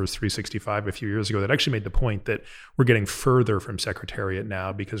Nate Silver's 365 a few years ago that actually made the point that we're getting further from Secretariat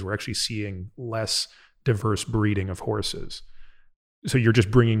now because we're actually seeing less diverse breeding of horses. So you're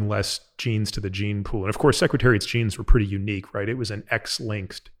just bringing less genes to the gene pool. And of course, Secretariat's genes were pretty unique, right? It was an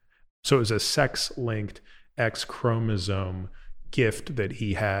X-linked. So it was a sex-linked X chromosome gift that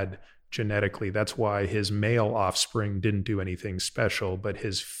he had genetically. That's why his male offspring didn't do anything special, but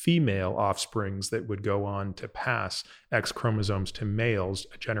his female offsprings that would go on to pass X chromosomes to males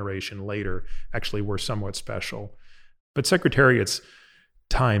a generation later actually were somewhat special. But Secretariat's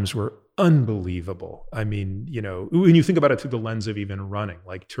times were unbelievable. I mean, when you think about it through the lens of even running,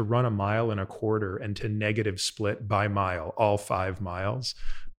 like to run 1.25 miles and to negative split by mile, all 5 miles,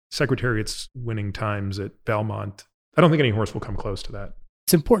 Secretariat's winning times at Belmont, I don't think any horse will come close to that.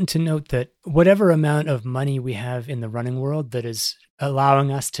 It's important to note that whatever amount of money we have in the running world that is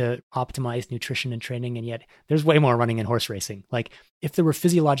allowing us to optimize nutrition and training, and yet there's way more running in horse racing. Like if there were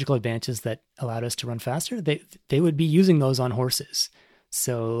physiological advantages that allowed us to run faster, they would be using those on horses.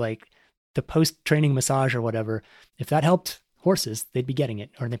 So like the post-training massage or whatever, if that helped horses, they'd be getting it,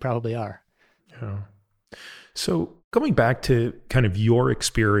 or they probably are. Yeah. So going back to kind of your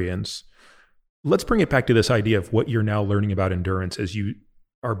experience, let's bring it back to this idea of what you're now learning about endurance as you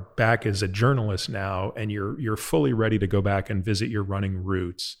are back as a journalist now, and you're fully ready to go back and visit your running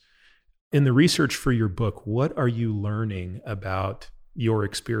roots. In the research for your book, what are you learning about your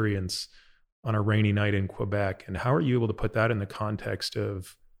experience on a rainy night in Quebec, and how are you able to put that in the context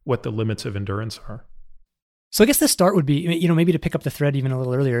of what the limits of endurance are? So I guess the start would be, maybe to pick up the thread even a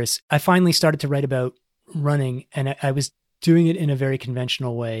little earlier, is I finally started to write about running, and I was doing it in a very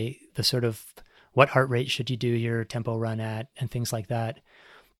conventional way, the sort of what heart rate should you do your tempo run at and things like that.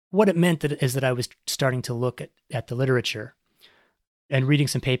 What it meant is that I was starting to look at the literature and reading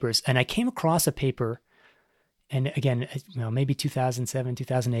some papers. And I came across a paper, and again, maybe 2007,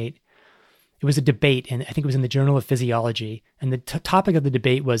 2008, it was a debate, and I think it was in the Journal of Physiology. And the topic of the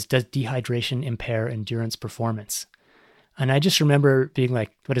debate was, does dehydration impair endurance performance? And I just remember being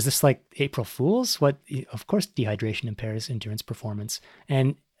like, what is this, like April Fool's? What? Of course, dehydration impairs endurance performance.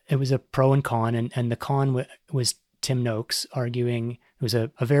 And it was a pro and con, and the con was Tim Noakes arguing. It was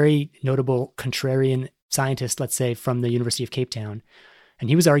a very notable contrarian scientist, let's say, from the University of Cape Town. And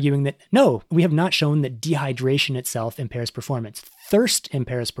he was arguing that, no, we have not shown that dehydration itself impairs performance. Thirst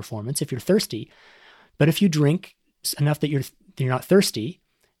impairs performance if you're thirsty. But if you drink enough that you're not thirsty,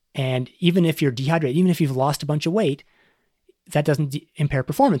 and even if you're dehydrated, even if you've lost a bunch of weight, that doesn't impair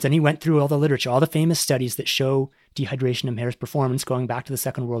performance. And he went through all the literature, all the famous studies that show dehydration impairs performance going back to the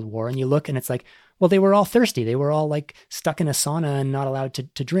Second World War. And you look and it's like, well, they were all thirsty. They were all like stuck in a sauna and not allowed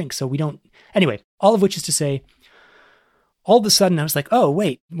to drink. So we don't, anyway, all of which is to say, all of a sudden I was like, oh,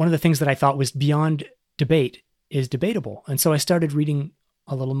 wait, one of the things that I thought was beyond debate is debatable. And so I started reading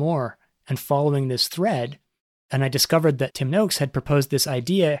a little more and following this thread. And I discovered that Tim Noakes had proposed this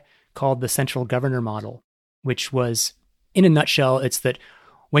idea called the central governor model, which was, in a nutshell, it's that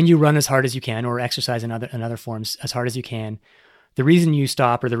when you run as hard as you can, or exercise in other forms as hard as you can, the reason you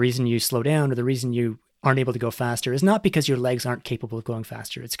stop or the reason you slow down or the reason you aren't able to go faster is not because your legs aren't capable of going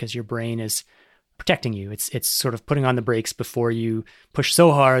faster. It's because your brain is protecting you. It's sort of putting on the brakes before you push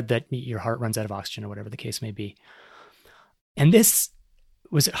so hard that your heart runs out of oxygen or whatever the case may be. And this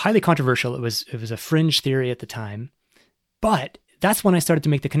was highly controversial. It was a fringe theory at the time, but that's when I started to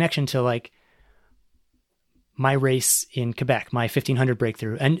make the connection to like my race in Quebec, my 1500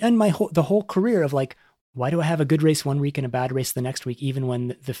 breakthrough, and the whole career of like, why do I have a good race one week and a bad race the next week, even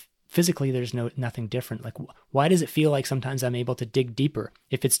when physically there's nothing different? Like, why does it feel like sometimes I'm able to dig deeper?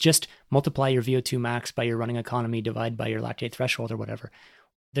 If it's just multiply your VO2 max by your running economy, divide by your lactate threshold or whatever,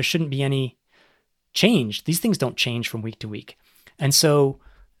 there shouldn't be any change. These things don't change from week to week. And so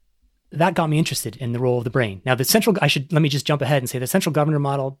that got me interested in the role of the brain. Now, let me just jump ahead and say the central governor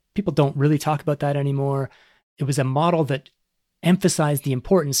model, people don't really talk about that anymore. It was a model that emphasized the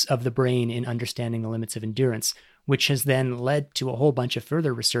importance of the brain in understanding the limits of endurance, which has then led to a whole bunch of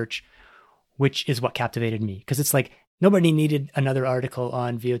further research, which is what captivated me. Because it's like nobody needed another article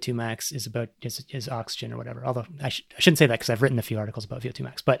on VO2 max is oxygen or whatever. Although I shouldn't say that because I've written a few articles about VO2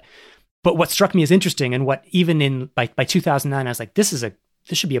 max. But what struck me as interesting, and what even by 2009 I was like, this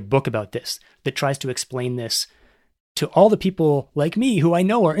should be a book about this that tries to explain this to all the people like me who I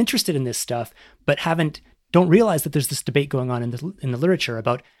know are interested in this stuff, but don't realize that there's this debate going on in the literature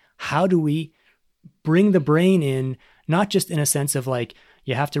about how do we bring the brain in, not just in a sense of like,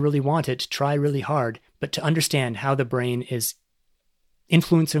 you have to really want it, to try really hard, but to understand how the brain is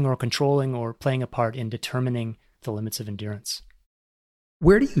influencing or controlling or playing a part in determining the limits of endurance.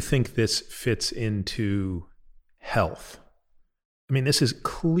 Where do you think this fits into health? I mean, this is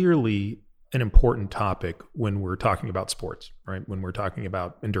clearly an important topic when we're talking about sports, right? When we're talking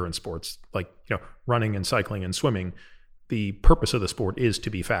about endurance sports, like, running and cycling and swimming, the purpose of the sport is to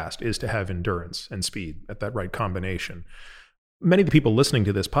be fast, is to have endurance and speed at that right combination. Many of the people listening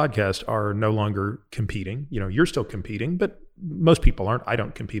to this podcast are no longer competing. You're still competing, but most people aren't. I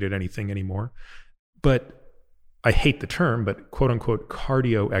don't compete at anything anymore. But I hate the term, but quote unquote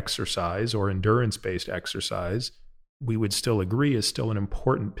cardio exercise or endurance-based exercise, we would still agree is still an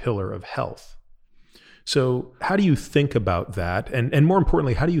important pillar of health. So how do you think about that? And more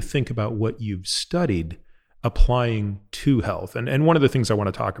importantly, how do you think about what you've studied applying to health? And one of the things I want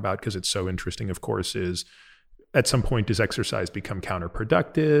to talk about, because it's so interesting, of course, is at some point, does exercise become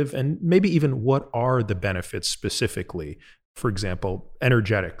counterproductive? And maybe even what are the benefits specifically? For example,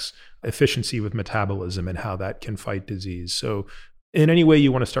 energetics, efficiency with metabolism, and how that can fight disease. So in any way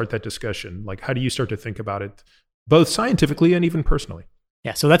you want to start that discussion, like how do you start to think about it, both scientifically and even personally?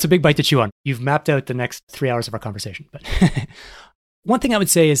 Yeah, so that's a big bite to chew on. You've mapped out the next 3 hours of our conversation. But one thing I would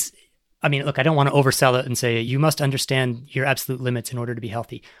say is, look, I don't want to oversell it and say you must understand your absolute limits in order to be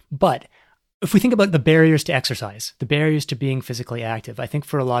healthy. But if we think about the barriers to exercise, the barriers to being physically active, I think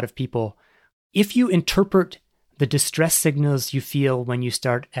for a lot of people, if you interpret the distress signals you feel when you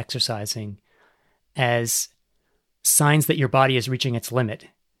start exercising as signs that your body is reaching its limit,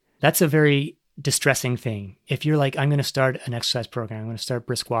 that's a very distressing thing. If you're like, I'm going to start an exercise program, I'm going to start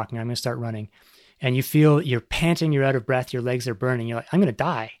brisk walking, I'm going to start running, and you feel you're panting, you're out of breath, your legs are burning, you're like, I'm going to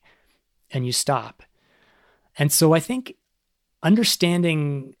die, and you stop. And so I think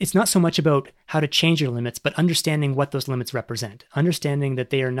understanding, it's not so much about how to change your limits, but understanding what those limits represent, understanding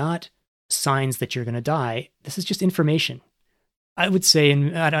that they are not signs that you're going to die. This is just information. I would say,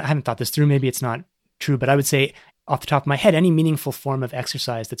 and I haven't thought this through, maybe it's not true, but I would say off the top of my head, any meaningful form of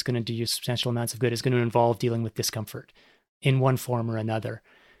exercise that's going to do you substantial amounts of good is going to involve dealing with discomfort in one form or another.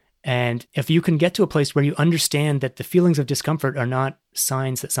 And if you can get to a place where you understand that the feelings of discomfort are not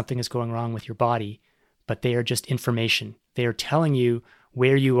signs that something is going wrong with your body, but they are just information. They are telling you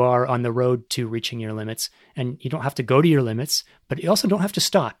where you are on the road to reaching your limits. And you don't have to go to your limits, but you also don't have to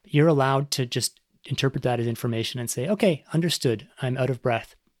stop. You're allowed to just interpret that as information and say, okay, understood. I'm out of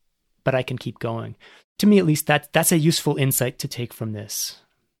breath, but I can keep going. To me, at least, that's a useful insight to take from this.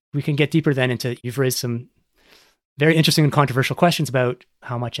 We can get deeper then into, you've raised some very interesting and controversial questions about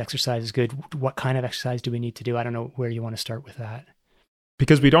how much exercise is good. What kind of exercise do we need to do? I don't know where you want to start with that.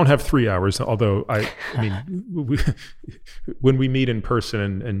 Because we don't have 3 hours, although when we meet in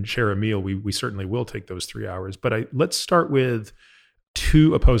person and share a meal, we certainly will take those 3 hours. But let's start with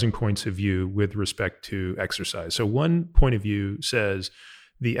two opposing points of view with respect to exercise. So one point of view says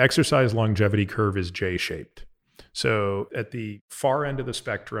the exercise longevity curve is J-shaped. So at the far end of the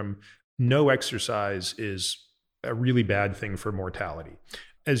spectrum, no exercise is a really bad thing for mortality.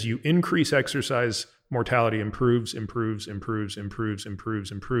 As you increase exercise, mortality improves. And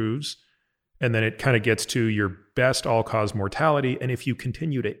then it kind of gets to your best all-cause mortality. And if you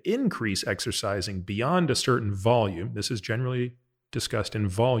continue to increase exercising beyond a certain volume, this is generally discussed in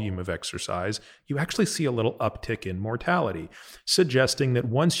volume of exercise, you actually see a little uptick in mortality, suggesting that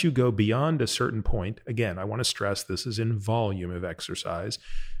once you go beyond a certain point, again, I want to stress this is in volume of exercise,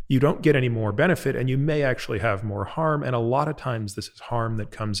 you don't get any more benefit and you may actually have more harm. And a lot of times this is harm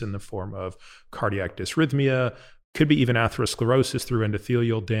that comes in the form of cardiac dysrhythmia, could be even atherosclerosis through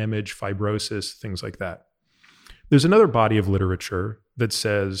endothelial damage, fibrosis, things like that. There's another body of literature that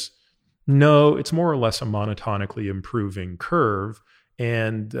says, no, it's more or less a monotonically improving curve.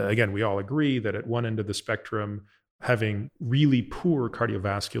 And again, we all agree that at one end of the spectrum, having really poor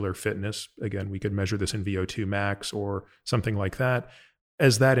cardiovascular fitness, again, we could measure this in VO2 max or something like that.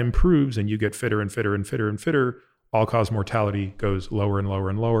 As that improves and you get fitter and fitter and fitter and fitter, all-cause mortality goes lower and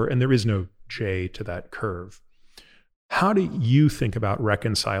lower and lower, and there is no J to that curve. How do you think about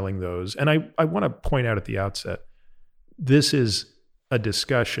reconciling those? And I want to point out at the outset, this is a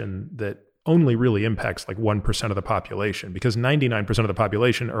discussion that only really impacts like 1% of the population, because 99% of the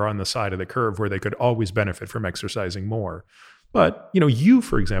population are on the side of the curve where they could always benefit from exercising more. But, you,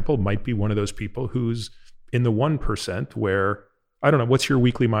 for example, might be one of those people who's in the 1% where, I don't know, what's your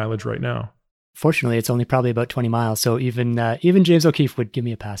weekly mileage right now? Fortunately, it's only probably about 20 miles. So even James O'Keefe would give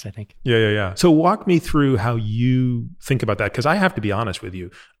me a pass, I think. Yeah. So walk me through how you think about that, because I have to be honest with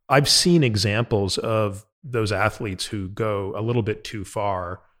you. I've seen examples of those athletes who go a little bit too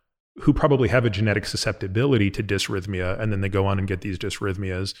far, who probably have a genetic susceptibility to dysrhythmia, and then they go on and get these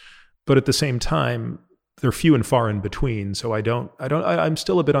dysrhythmias. But at the same time, they're few and far in between. So I'm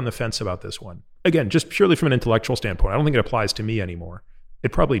still a bit on the fence about this one. Again, just purely from an intellectual standpoint, I don't think it applies to me anymore.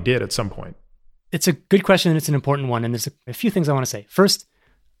 It probably did at some point. It's a good question, and it's an important one. And there's a few things I want to say. First,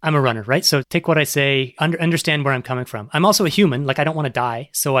 I'm a runner, right? So take what I say, understand where I'm coming from. I'm also a human. Like, I don't want to die.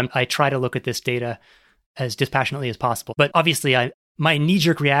 So I try to look at this data as dispassionately as possible. But obviously, my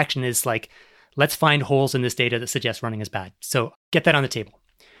knee-jerk reaction is like, Let's find holes in this data that suggest running is bad. So get that on the table.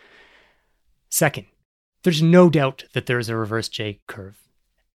 Second, there's no doubt that there's a reverse J curve.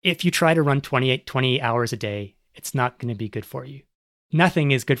 If you try to run 20 hours a day, it's not going to be good for you.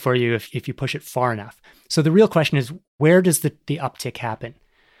 Nothing is good for you if you push it far enough. So the real question is, where does the uptick happen?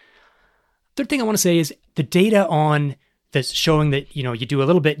 Third thing I want to say is the data on this showing that, you do a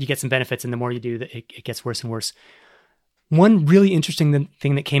little bit, you get some benefits, and the more you do, it gets worse and worse. One really interesting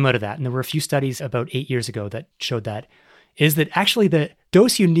thing that came out of that, and there were a few studies about 8 years ago that showed that, is that actually the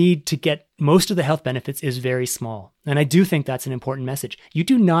dose you need to get most of the health benefits is very small. And I do think that's an important message. You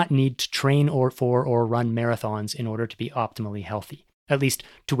do not need to train or run marathons in order to be optimally healthy, at least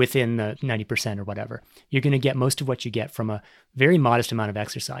to within the 90% or whatever. You're going to get most of what you get from a very modest amount of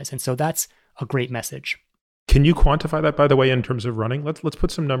exercise. And so that's a great message. Can you quantify that, by the way, in terms of running? Let's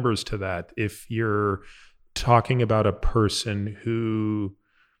put some numbers to that. If you're talking about a person who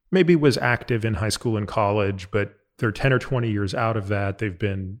maybe was active in high school and college, but they're 10 or 20 years out of that, they've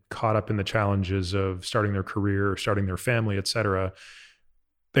been caught up in the challenges of starting their career, starting their family, et cetera.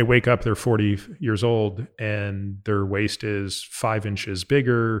 They wake up, they're 40 years old, and their waist is 5 inches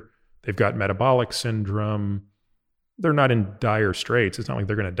bigger. They've got metabolic syndrome. They're not in dire straits. It's not like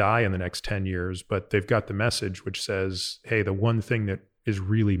they're going to die in the next 10 years, but they've got the message which says, hey, the one thing that is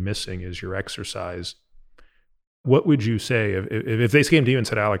really missing is your exercise. What would you say if they came to you and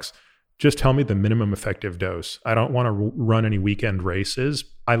said, Alex, just tell me the minimum effective dose. I don't want to run any weekend races.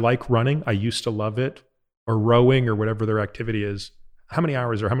 I like running. I used to love it, or rowing, or whatever their activity is. How many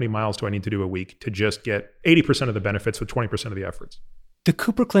hours or how many miles do I need to do a week to just get 80% of the benefits with 20% of the efforts? The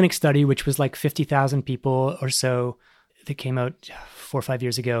Cooper Clinic study, which was like 50,000 people or so that came out 4 or 5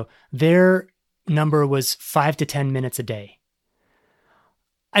 years ago, their number was 5 to 10 minutes a day.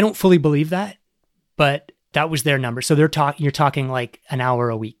 I don't fully believe that, but that was their number. So you're talking like an hour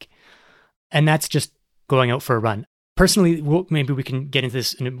a week. And that's just going out for a run. Personally, maybe we can get into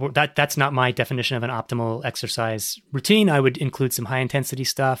this. That's not my definition of an optimal exercise routine. I would include some high intensity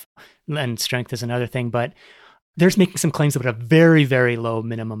stuff, and strength is another thing. But there's making some claims about a very, very low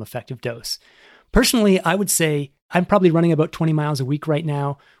minimum effective dose. Personally, I would say I'm probably running about 20 miles a week right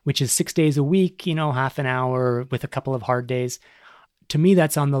now, which is 6 days a week, half an hour with a couple of hard days. To me,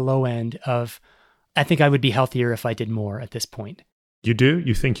 that's on the low end of, I think I would be healthier if I did more at this point. You do?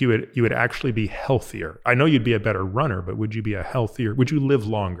 You think you would actually be healthier? I know you'd be a better runner, but would you live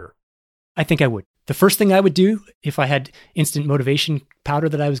longer? I think I would. The first thing I would do if I had instant motivation powder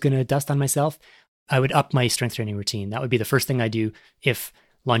that I was going to dust on myself, I would up my strength training routine. That would be the first thing I do if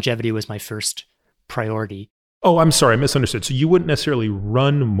longevity was my first priority. Oh, I'm sorry, I misunderstood. So you wouldn't necessarily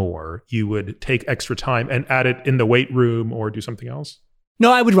run more. You would take extra time and add it in the weight room or do something else?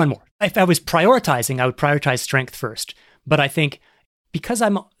 No, I would run more. If I was prioritizing, I would prioritize strength first. But I think because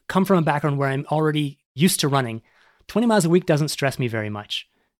I'm come from a background where I'm already used to running, 20 miles a week doesn't stress me very much.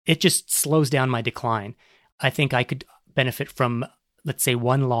 It just slows down my decline. I think I could benefit from, let's say,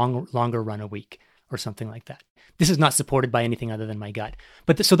 one longer run a week or something like that. This is not supported by anything other than my gut.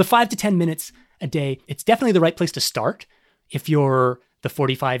 But so the 5 to 10 minutes a day, it's definitely the right place to start if you're the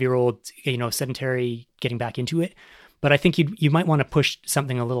 45-year-old, sedentary getting back into it. But I think you might want to push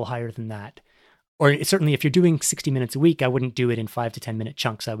something a little higher than that. Or certainly if you're doing 60 minutes a week, I wouldn't do it in 5 to 10 minute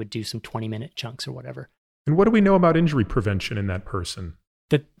chunks. I would do some 20-minute chunks or whatever. And what do we know about injury prevention in that person?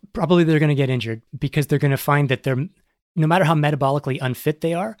 That probably they're going to get injured because they're going to find that no matter how metabolically unfit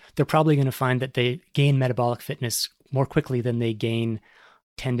they are, they're probably going to find that they gain metabolic fitness more quickly than they gain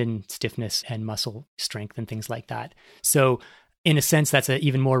tendon stiffness and muscle strength and things like that. So in a sense, that's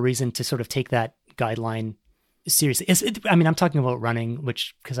even more reason to sort of take that guideline seriously. I'm talking about running,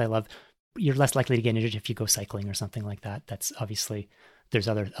 because I love, you're less likely to get injured if you go cycling or something like that. That's obviously, there's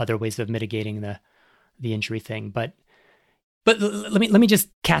other ways of mitigating the injury thing. But let me just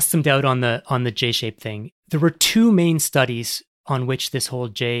cast some doubt on the J-shaped thing. There were 2 main studies on which this whole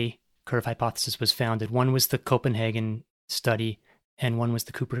J curve hypothesis was founded. One was the Copenhagen study, and one was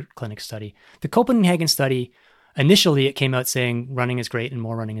the Cooper Clinic study. The Copenhagen study, initially it came out saying running is great and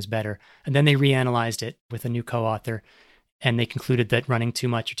more running is better. And then they reanalyzed it with a new co-author, and they concluded that running too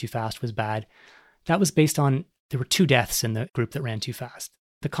much or too fast was bad. That was based on, there were 2 deaths in the group that ran too fast.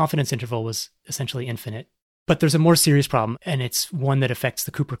 The confidence interval was essentially infinite. But there's a more serious problem, and it's one that affects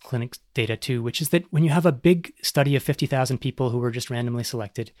the Cooper Clinic data too, which is that when you have a big study of 50,000 people who were just randomly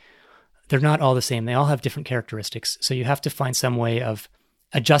selected, they're not all the same. They all have different characteristics. So you have to find some way of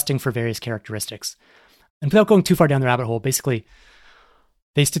adjusting for various characteristics. And without going too far down the rabbit hole, basically,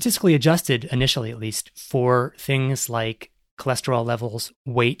 they statistically adjusted, initially at least, for things like cholesterol levels,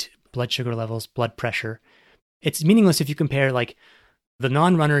 weight, blood sugar levels, blood pressure. It's meaningless if you compare like the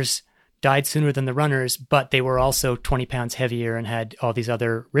non-runners died sooner than the runners, but they were also 20 pounds heavier and had all these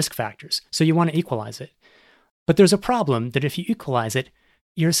other risk factors. So you want to equalize it. But there's a problem that if you equalize it,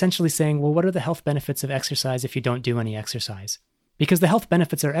 you're essentially saying, well, what are the health benefits of exercise if you don't do any exercise? Because the health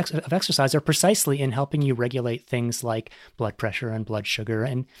benefits of exercise are precisely in helping you regulate things like blood pressure and blood sugar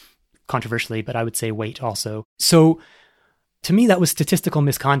and, controversially, but I would say weight also. So to me, that was statistical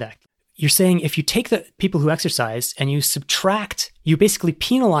misconduct. You're saying if you take the people who exercise and you subtract, you basically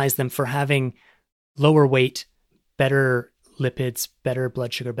penalize them for having lower weight, better lipids, better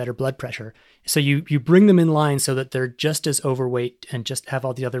blood sugar, better blood pressure. So you bring them in line so that they're just as overweight and just have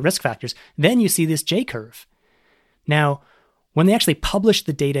all the other risk factors. Then you see this J curve. Now, when they actually published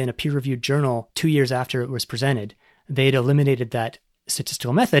the data in a peer-reviewed journal 2 years after it was presented, they'd eliminated that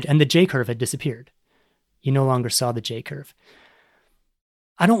statistical method and the J curve had disappeared. You no longer saw the J curve.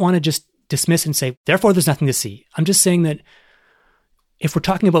 I don't want to just dismiss and say, therefore, there's nothing to see. I'm just saying that if we're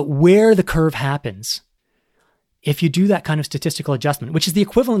talking about where the curve happens, if you do that kind of statistical adjustment, which is the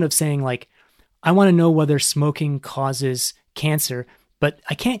equivalent of saying, like, I want to know whether smoking causes cancer, but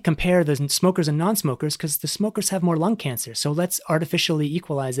I can't compare the smokers and non-smokers because the smokers have more lung cancer. So let's artificially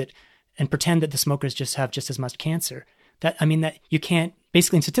equalize it and pretend that the smokers just have just as much cancer. That you can't,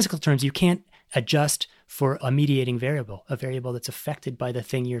 basically in statistical terms, you can't adjust for a mediating variable, a variable that's affected by the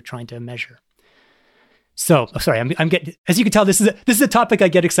thing you're trying to measure. So, sorry, I'm getting, as you can tell, this is a topic I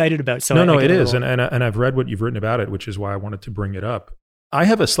get excited about. So no, it is. And I've read what you've written about it, which is why I wanted to bring it up. I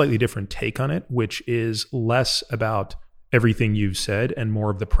have a slightly different take on it, which is less about everything you've said and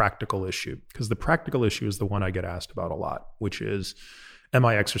more of the practical issue. Because the practical issue is the one I get asked about a lot, which is, am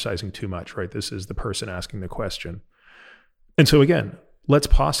I exercising too much, right? This is the person asking the question. And so again, let's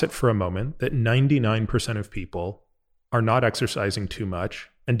posit for a moment that 99% of people are not exercising too much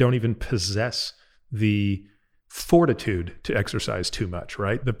and don't even possess the fortitude to exercise too much,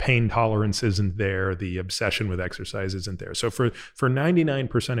 right? The pain tolerance isn't there. The obsession with exercise isn't there. So for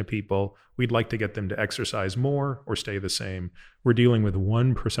 99% of people, we'd like to get them to exercise more or stay the same. We're dealing with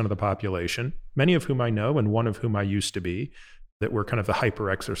 1% of the population, many of whom I know and one of whom I used to be, that we're kind of the hyper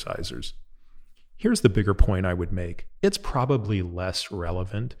exercisers. Here's the bigger point I would make. It's probably less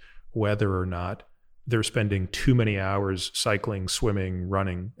relevant whether or not they're spending too many hours cycling, swimming,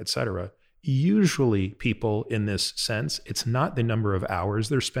 running, etc. Usually people in this sense, it's not the number of hours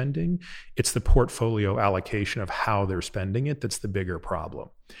they're spending, it's the portfolio allocation of how they're spending it that's the bigger problem.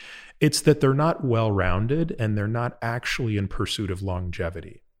 It's that they're not well-rounded and they're not actually in pursuit of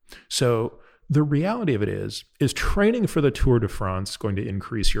longevity. So the reality of it is training for the Tour de France going to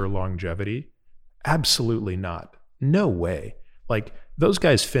increase your longevity? Absolutely not. No way. Like, those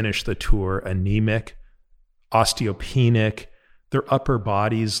guys finish the Tour anemic, osteopenic, their upper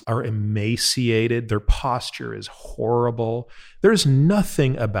bodies are emaciated, their posture is horrible. There's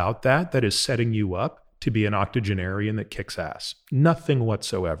nothing about that is setting you up to be an octogenarian that kicks ass. Nothing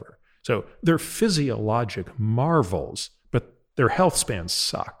whatsoever. So they're physiologic marvels, but their health span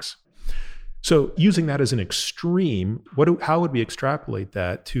sucks. So using that as an extreme, how would we extrapolate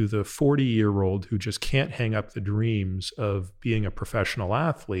that to the 40-year-old who just can't hang up the dreams of being a professional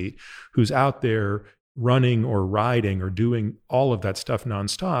athlete, who's out there running or riding or doing all of that stuff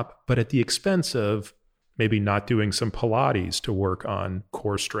nonstop, but at the expense of maybe not doing some Pilates to work on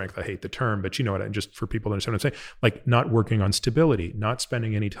core strength. I hate the term, but you know what, just for people to understand what I'm saying, like not working on stability, not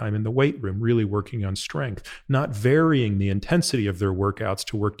spending any time in the weight room, really working on strength, not varying the intensity of their workouts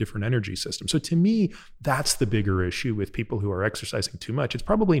to work different energy systems. So to me, that's the bigger issue with people who are exercising too much. It's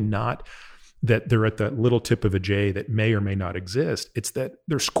probably not that they're at that little tip of a J that may or may not exist. It's that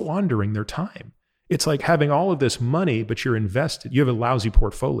they're squandering their time. It's like having all of this money, but you're invested. You have a lousy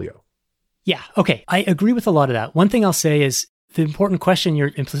portfolio. Yeah. Okay. I agree with a lot of that. One thing I'll say is the important question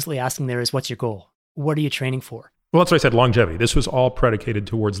you're implicitly asking there is, what's your goal? What are you training for? Well, that's what I said, longevity. This was all predicated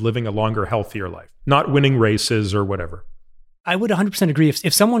towards living a longer, healthier life, not winning races or whatever. I would 100% agree.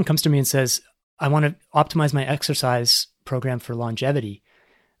 If someone comes to me and says, I want to optimize my exercise program for longevity,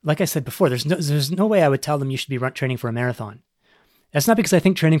 like I said before, there's no way I would tell them you should be training for a marathon. That's not because I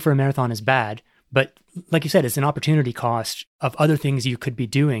think training for a marathon is bad, but like you said, it's an opportunity cost of other things you could be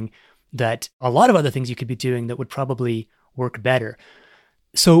doing, that a lot of other things you could be doing that would probably work better.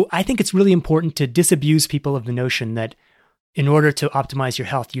 So I think it's really important to disabuse people of the notion that in order to optimize your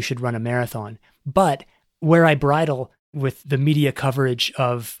health, you should run a marathon. But where I bridle with the media coverage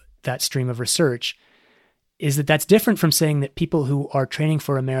of that stream of research is that that's different from saying that people who are training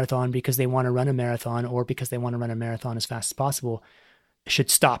for a marathon because they want to run a marathon or because they want to run a marathon as fast as possible should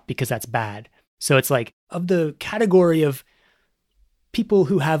stop because that's bad. So it's like, of the category of people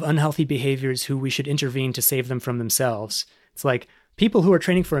who have unhealthy behaviors who we should intervene to save them from themselves, it's like people who are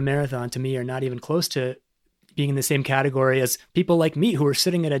training for a marathon to me are not even close to being in the same category as people like me who are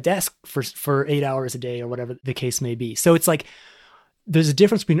sitting at a desk for 8 hours a day or whatever the case may be. So it's like, there's a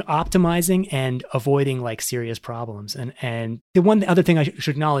difference between optimizing and avoiding like serious problems. And the one other thing I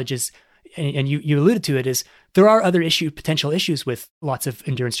should acknowledge is, and you alluded to it, is there are other potential issues with lots of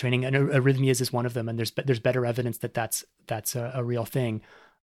endurance training, and arrhythmias is one of them. And there's better evidence that that's a real thing.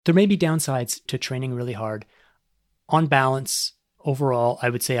 There may be downsides to training really hard. On balance, overall, I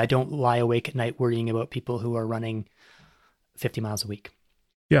would say I don't lie awake at night worrying about people who are running 50 miles a week.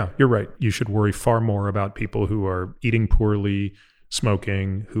 Yeah, you're right. You should worry far more about people who are eating poorly,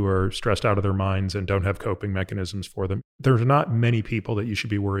 smoking, who are stressed out of their minds and don't have coping mechanisms for them. There's not many people that you should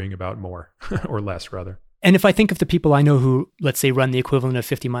be worrying about more, or less rather. And if I think of the people I know who, let's say, run the equivalent of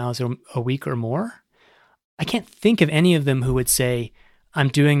 50 miles a week or more, I can't think of any of them who would say, I'm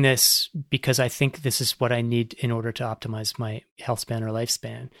doing this because I think this is what I need in order to optimize my health span or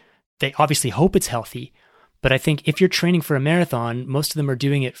lifespan. They obviously hope it's healthy, but I think if you're training for a marathon, most of them are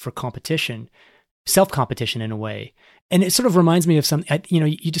doing it for competition, self-competition in a way. And it sort of reminds me of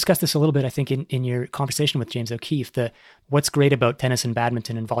you discussed this a little bit, I think, in your conversation with James O'Keefe, what's great about tennis and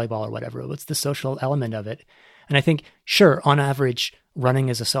badminton and volleyball or whatever, what's the social element of it? And I think, sure, on average, running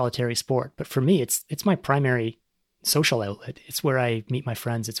is a solitary sport, but for me, it's my primary social outlet. It's where I meet my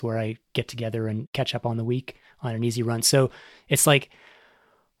friends. It's where I get together and catch up on the week on an easy run. So it's like,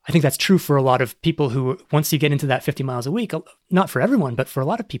 I think that's true for a lot of people who, once you get into that 50 miles a week, not for everyone, but for a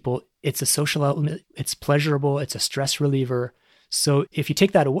lot of people, it's a social outlet. It's pleasurable. It's a stress reliever. So if you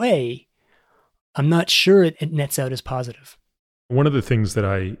take that away, I'm not sure it nets out as positive. One of the things that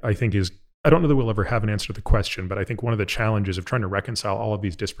I think is, I don't know that we'll ever have an answer to the question, but I think one of the challenges of trying to reconcile all of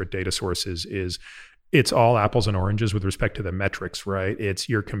these disparate data sources is it's all apples and oranges with respect to the metrics, right?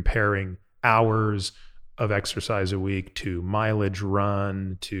 You're comparing hours of exercise a week to mileage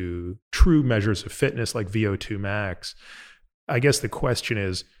run to true measures of fitness like VO2 max. I guess the question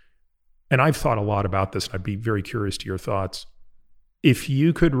is, and I've thought a lot about this, and I'd be very curious to your thoughts. If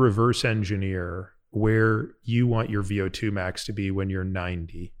you could reverse engineer where you want your VO2 max to be when you're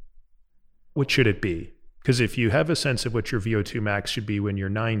 90, what should it be? Because if you have a sense of what your VO2 max should be when you're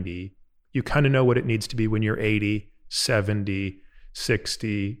 90, you kind of know what it needs to be when you're 80, 70,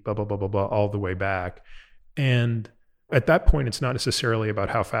 60, blah, blah, blah, blah, blah, all the way back. And at that point, it's not necessarily about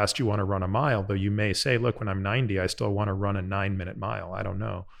how fast you want to run a mile, though you may say, look, when I'm 90, I still want to run a 9-minute mile. I don't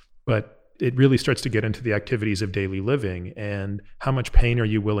know. But it really starts to get into the activities of daily living and how much pain are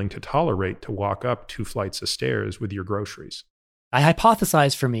you willing to tolerate to walk up 2 flights of stairs with your groceries? I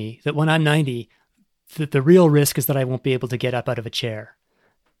hypothesize for me that when I'm 90, the real risk is that I won't be able to get up out of a chair,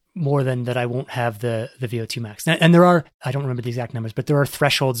 more than that I won't have the VO2 max. And there are, I don't remember the exact numbers, but there are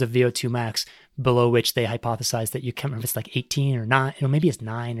thresholds of VO2 max below which they hypothesize that you can't remember if it's like 18 or 9, or maybe it's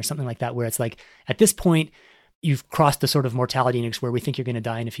 9 or something like that, where it's like, at this point, you've crossed the sort of mortality index where we think you're going to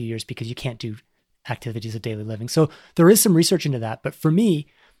die in a few years because you can't do activities of daily living. So there is some research into that. But for me,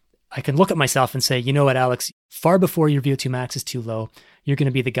 I can look at myself and say, you know what, Alex, far before your VO2 max is too low, you're going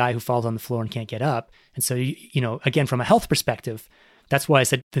to be the guy who falls on the floor and can't get up. And so, again, from a health perspective, that's why I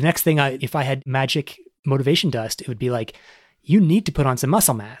said the next thing if I had magic motivation dust, it would be like, you need to put on some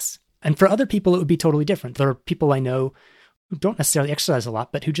muscle mass. And for other people, it would be totally different. There are people I know who don't necessarily exercise a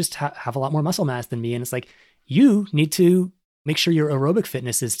lot, but who just have a lot more muscle mass than me. And it's like, you need to make sure your aerobic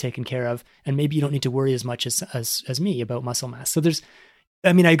fitness is taken care of. And maybe you don't need to worry as much as me about muscle mass. So I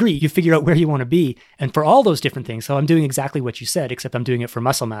agree. You figure out where you want to be. And for all those different things, so I'm doing exactly what you said, except I'm doing it for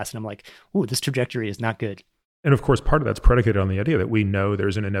muscle mass. And I'm like, ooh, this trajectory is not good. And of course, part of that's predicated on the idea that we know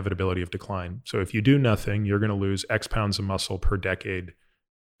there's an inevitability of decline. So if you do nothing, you're going to lose X pounds of muscle per decade,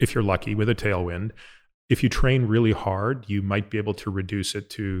 if you're lucky, with a tailwind. If you train really hard, you might be able to reduce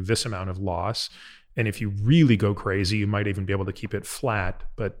it to this amount of loss. And if you really go crazy, you might even be able to keep it flat.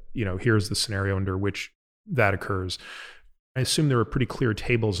 But, here's the scenario under which that occurs. I assume there are pretty clear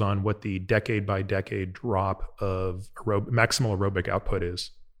tables on what the decade by decade drop of maximal aerobic output is.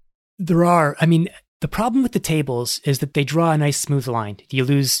 There are. The problem with the tables is that they draw a nice smooth line. You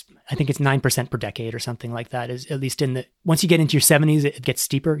lose, I think it's 9% per decade or something like that. Is at least once you get into your 70s, it gets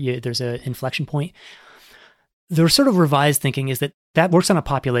steeper. There's an inflection point. The sort of revised thinking is that works on a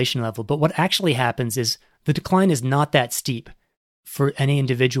population level, but what actually happens is the decline is not that steep for any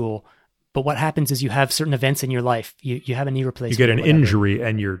individual. But what happens is you have certain events in your life. You have a knee replacement. You get an injury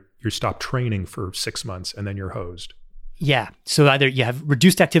and you're stopped training for 6 months and then you're hosed. Yeah. So either you have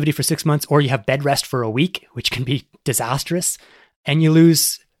reduced activity for 6 months or you have bed rest for a week, which can be disastrous. And you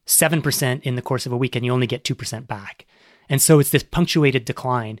lose 7% in the course of a week and you only get 2% back. And so it's this punctuated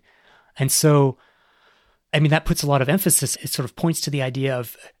decline. And so I mean, that puts a lot of emphasis. It sort of points to the idea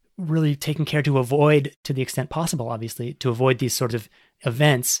of really taking care to avoid, to the extent possible, obviously, to avoid these sorts of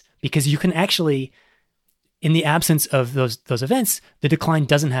events, because you can actually, in the absence of those events, the decline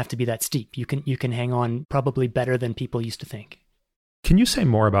doesn't have to be that steep. You can hang on probably better than people used to think. Can you say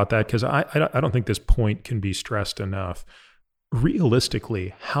more about that? Because I don't think this point can be stressed enough.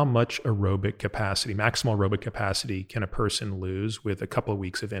 Realistically, how much aerobic capacity, maximal aerobic capacity, can a person lose with a couple of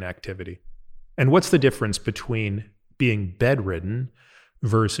weeks of inactivity? And what's the difference between being bedridden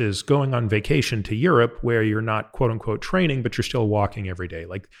versus going on vacation to Europe where you're not quote unquote training, but you're still walking every day?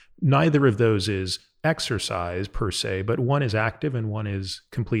 Like, neither of those is exercise per se, but one is active and one is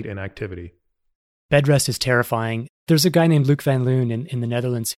complete inactivity. Bed rest is terrifying. There's a guy named Luc van Loon in the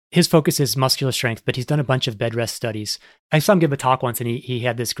Netherlands. His focus is muscular strength, but he's done a bunch of bed rest studies. I saw him give a talk once, and he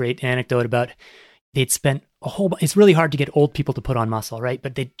had this great anecdote about they'd spent it's really hard to get old people to put on muscle, right?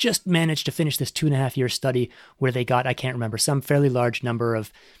 But they just managed to finish this 2.5-year study where they got, I can't remember, some fairly large number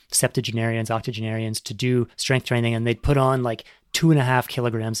of septuagenarians, octogenarians to do strength training, and they'd put on like 2.5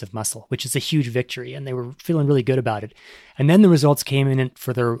 kilograms of muscle, which is a huge victory. And they were feeling really good about it. And then the results came in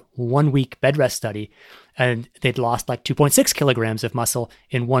for their 1-week bed rest study, and they'd lost like 2.6 kilograms of muscle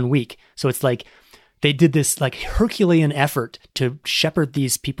in 1 week. So it's like they did this like Herculean effort to shepherd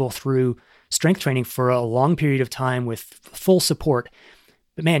these people through strength training for a long period of time with full support.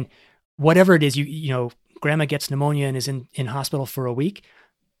 But man, whatever it is, you know, grandma gets pneumonia and is in hospital for a week,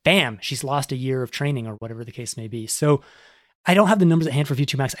 bam, she's lost a year of training or whatever the case may be. So I don't have the numbers at hand for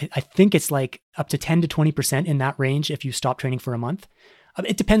V2 Max. I think it's like up to 10 to 20% in that range if you stop training for a month.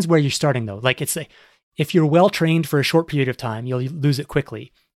 It depends where you're starting though. Like if you're well trained for a short period of time, you'll lose it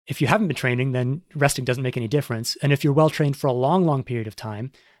quickly. If you haven't been training, then resting doesn't make any difference. And if you're well trained for a long, long period of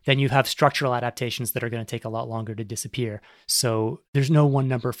time, then you have structural adaptations that are going to take a lot longer to disappear. So there's no one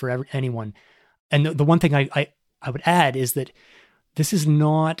number for anyone. And the one thing I would add is that this is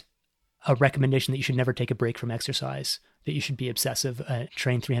not a recommendation that you should never take a break from exercise, that you should be obsessive,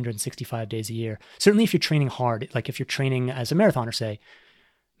 train 365 days a year. Certainly if you're training hard, like if you're training as a marathoner, say,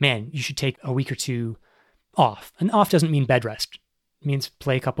 man, you should take a week or two off. And off doesn't mean bed rest. It means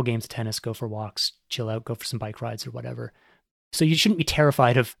play a couple games of tennis, go for walks, chill out, go for some bike rides or whatever. So you shouldn't be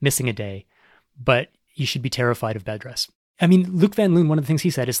terrified of missing a day, but you should be terrified of bed rest. I mean, Luc van Loon, one of the things he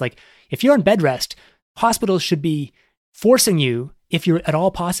said is like, if you're on bed rest, hospitals should be forcing you, if you're at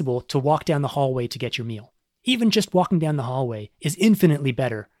all possible, to walk down the hallway to get your meal. Even just walking down the hallway is infinitely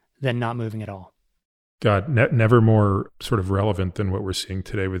better than not moving at all. God, never more sort of relevant than what we're seeing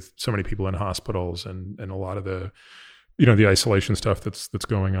today with so many people in hospitals and a lot of the, you know, the isolation stuff that's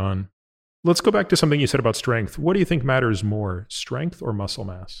going on. Let's go back to something you said about strength. What do you think matters more, strength or muscle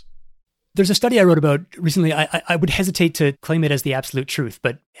mass? There's a study I wrote about recently. I would hesitate to claim it as the absolute truth,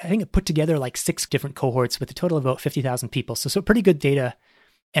 but I think it put together like 6 different cohorts with a total of about 50,000 people. So pretty good data.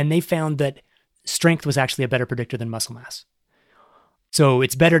 And they found that strength was actually a better predictor than muscle mass. So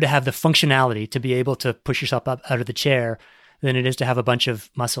it's better to have the functionality to be able to push yourself up out of the chair than it is to have a bunch of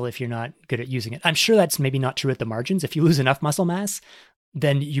muscle if you're not good at using it. I'm sure that's maybe not true at the margins. If you lose enough muscle mass,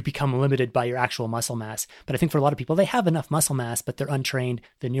 then you become limited by your actual muscle mass. But I think for a lot of people, they have enough muscle mass, but they're untrained.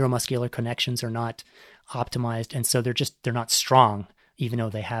 The neuromuscular connections are not optimized. And so they're not strong, even though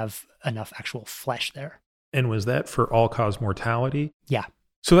they have enough actual flesh there. And was that for all-cause mortality? Yeah.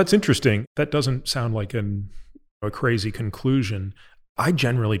 So that's interesting. That doesn't sound like a crazy conclusion. I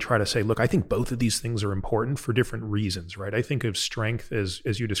generally try to say, look, I think both of these things are important for different reasons, right? I think of strength as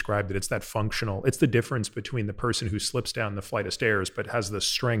you described it, it's that functional, it's the difference between the person who slips down the flight of stairs, but has the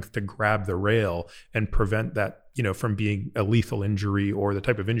strength to grab the rail and prevent that, you know, from being a lethal injury or the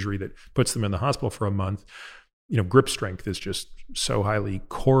type of injury that puts them in the hospital for a month. You know, grip strength is just so highly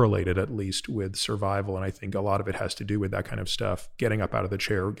correlated, at least, with survival. And I think a lot of it has to do with that kind of stuff, getting up out of the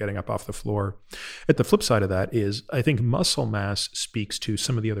chair, getting up off the floor. At the flip side of that is, I think muscle mass speaks to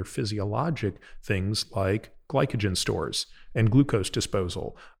some of the other physiologic things like glycogen stores and glucose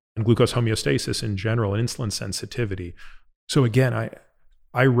disposal and glucose homeostasis in general and insulin sensitivity. So again,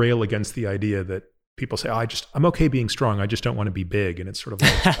 I rail against the idea that people say, I'm okay being strong. I just don't want to be big. And it's sort of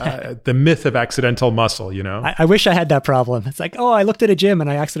like the myth of accidental muscle, you know? I wish I had that problem. It's like, I looked at a gym and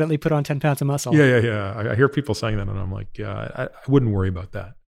I accidentally put on 10 pounds of muscle. Yeah. I hear people saying that and I'm like, I wouldn't worry about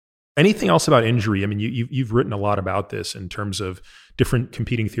that. Anything else about injury? I mean, you've written a lot about this in terms of different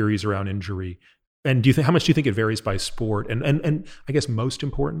competing theories around injury. And how much do you think it varies by sport? And I guess most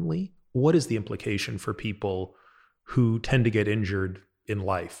importantly, what is the implication for people who tend to get injured in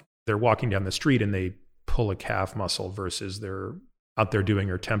life? They're walking down the street and they pull a calf muscle versus they're out there doing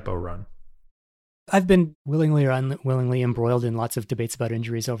their tempo run. I've been willingly or unwillingly embroiled in lots of debates about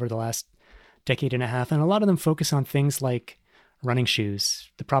injuries over the last decade and a half. And a lot of them focus on things like running shoes,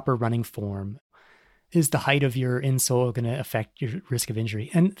 the proper running form. Is the height of your insole going to affect your risk of injury?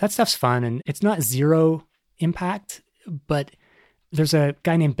 And that stuff's fun. And it's not zero impact, but there's a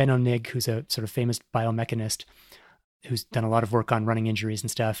guy named Ben O'Nig, who's a sort of famous biomechanist who's done a lot of work on running injuries and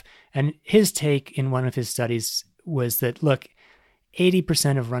stuff. And his take in one of his studies was that, look,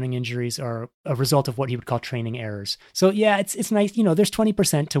 80% of running injuries are a result of what he would call training errors. So yeah, it's nice. There's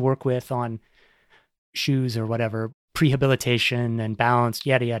 20% to work with on shoes or whatever, prehabilitation and balance,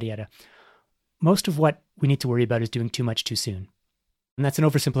 yada, yada, yada. Most of what we need to worry about is doing too much too soon. And that's an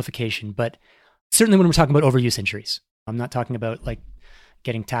oversimplification, but certainly when we're talking about overuse injuries, I'm not talking about like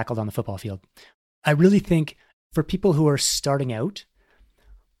getting tackled on the football field. I really think for people who are starting out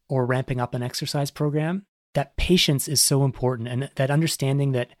or ramping up an exercise program, that patience is so important, and that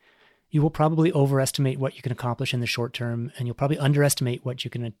understanding that you will probably overestimate what you can accomplish in the short term, and you'll probably underestimate what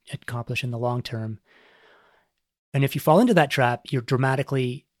you can accomplish in the long term. And if you fall into that trap, you're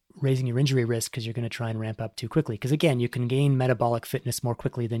dramatically raising your injury risk because you're going to try and ramp up too quickly. Because again, you can gain metabolic fitness more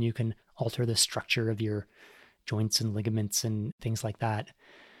quickly than you can alter the structure of your joints and ligaments and things like that.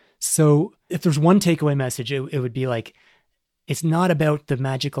 So if there's one takeaway message, it would be like, it's not about the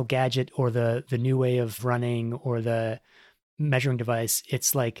magical gadget or the new way of running or the measuring device.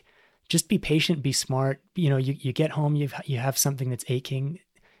 It's like, just be patient, be smart. You get home, you have something that's aching.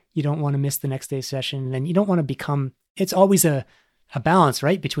 You don't want to miss the next day's session. And you don't want to become, it's always a balance,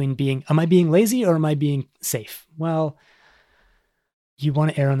 right? Between am I being lazy or am I being safe? Well, you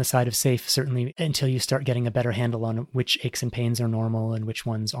want to err on the side of safe, certainly, until you start getting a better handle on which aches and pains are normal and which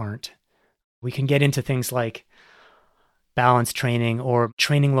ones aren't. We can get into things like balance training or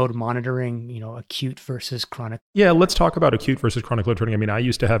training load monitoring, acute versus chronic. Yeah, let's talk about acute versus chronic load training. I mean, I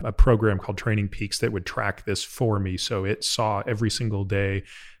used to have a program called Training Peaks that would track this for me. So it saw every single day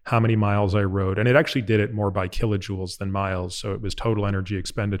how many miles I rode. And it actually did it more by kilojoules than miles. So it was total energy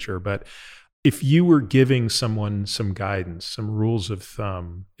expenditure. But if you were giving someone some guidance, some rules of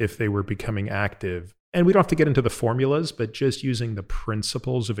thumb, if they were becoming active, and we don't have to get into the formulas, but just using the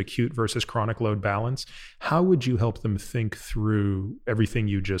principles of acute versus chronic load balance, how would you help them think through everything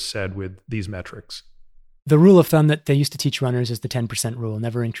you just said with these metrics? The rule of thumb that they used to teach runners is the 10% rule.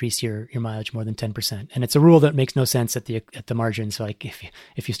 Never increase your mileage more than 10%. And it's a rule that makes no sense at the margin. So like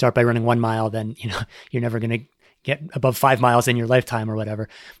if you start by running 1 mile, then you're never going to get above 5 miles in your lifetime or whatever.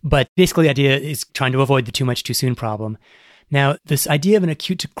 But basically the idea is trying to avoid the too much too soon problem. Now, this idea of an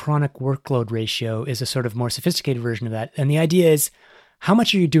acute to chronic workload ratio is a sort of more sophisticated version of that. And the idea is, how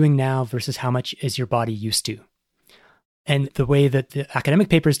much are you doing now versus how much is your body used to? And the way that the academic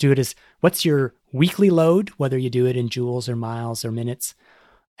papers do it is, what's your weekly load, whether you do it in joules or miles or minutes,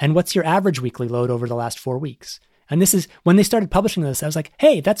 and what's your average weekly load over the last 4 weeks? And this is, when they started publishing this, I was like,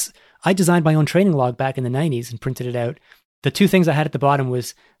 hey, I designed my own training log back in the 90s and printed it out. The two things I had at the bottom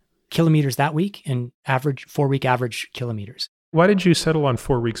was kilometers that week and 4-week average kilometers. Why did you settle on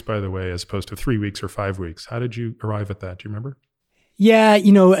 4 weeks, by the way, as opposed to 3 weeks or 5 weeks? How did you arrive at that? Do you remember? Yeah,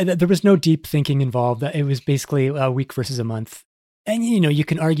 there was no deep thinking involved. It was basically a week versus a month. And, you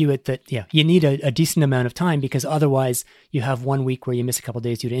can argue it that, you need a decent amount of time, because otherwise you have 1 week where you miss a couple of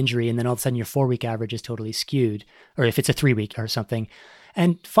days due to injury, and then all of a sudden your 4-week average is totally skewed, or if it's a 3-week or something.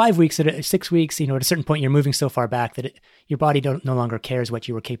 And 5 weeks, 6 weeks, at a certain point, you're moving so far back that your body no longer cares what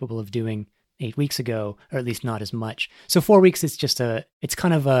you were capable of doing 8 weeks ago, or at least not as much. So 4 weeks is it's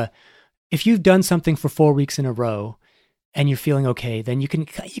kind of if you've done something for 4 weeks in a row and you're feeling okay, then you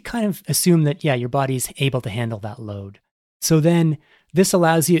kind of assume that, your body's able to handle that load. So then this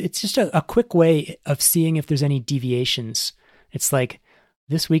allows you, it's just a quick way of seeing if there's any deviations. It's like,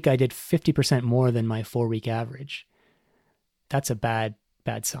 this week I did 50% more than my 4-week average. That's a bad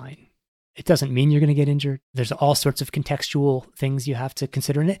sign. It doesn't mean you're going to get injured. There's all sorts of contextual things you have to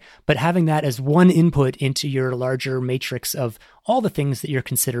consider in it. But having that as one input into your larger matrix of all the things that you're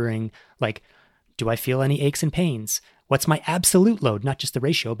considering, like, do I feel any aches and pains? What's my absolute load? Not just the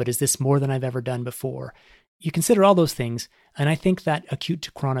ratio, but is this more than I've ever done before? You consider all those things. And I think that acute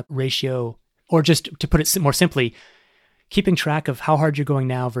to chronic ratio, or just to put it more simply, keeping track of how hard you're going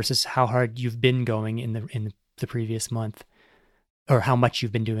now versus how hard you've been going in the previous month, or how much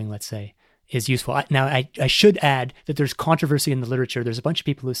you've been doing, let's say, is useful. Now, I should add that there's controversy in the literature. There's a bunch of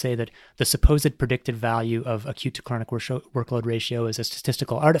people who say that the supposed predictive value of acute to chronic workload ratio is a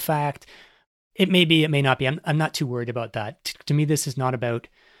statistical artifact. It may be, it may not be. I'm not too worried about that. To me, this is not about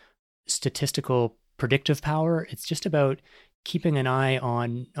statistical predictive power. It's just about keeping an eye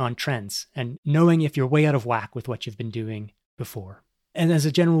on trends and knowing if you're way out of whack with what you've been doing before. And as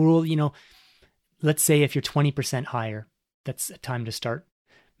a general rule, let's say if you're 20% higher, that's a time to start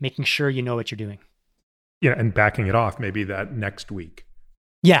making sure you know what you're doing. Yeah, and backing it off maybe that next week.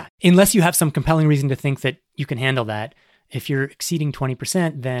 Yeah, unless you have some compelling reason to think that you can handle that. If you're exceeding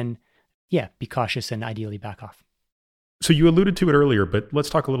 20%, then yeah, be cautious and ideally back off. So you alluded to it earlier, but let's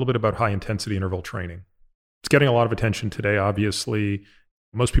talk a little bit about high intensity interval training. It's getting a lot of attention today, obviously.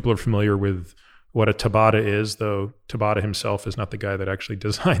 Most people are familiar with what a Tabata is, though Tabata himself is not the guy that actually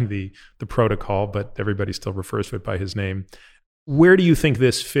designed the protocol, but everybody still refers to it by his name. Where do you think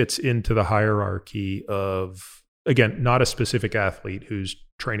this fits into the hierarchy of, again, not a specific athlete who's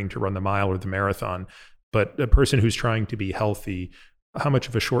training to run the mile or the marathon, but a person who's trying to be healthy? How much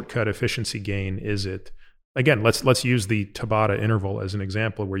of a shortcut efficiency gain is it? Again, let's use the Tabata interval as an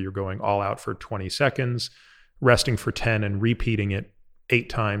example where you're going all out for 20 seconds, resting for 10 and repeating it 8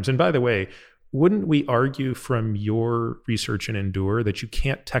 times. And by the way, wouldn't we argue from your research in Endure that you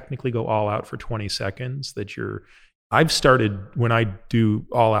can't technically go all out for 20 seconds? I've started, when I do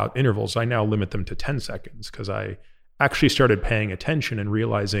all out intervals, I now limit them to 10 seconds because I actually started paying attention and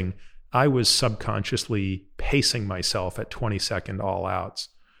realizing I was subconsciously pacing myself at 20-second all outs.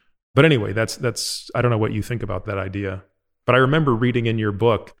 But anyway, that's I don't know what you think about that idea. But I remember reading in your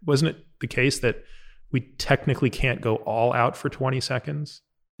book, wasn't it the case that we technically can't go all out for 20 seconds?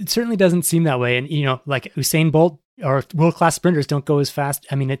 It certainly doesn't seem that way. And, like Usain Bolt or world-class sprinters don't go as fast.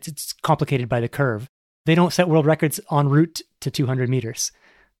 I mean, it's complicated by the curve. They don't set world records en route to 200 meters.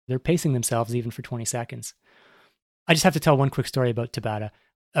 They're pacing themselves even for 20 seconds. I just have to tell one quick story about Tabata.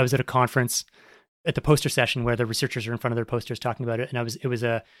 I was at a conference at the poster session where the researchers are in front of their posters talking about it. And it was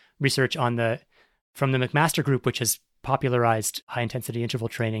a research from the McMaster group, which has popularized high intensity interval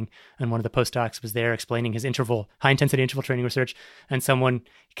training. And one of the postdocs was there explaining his high intensity interval training research. And someone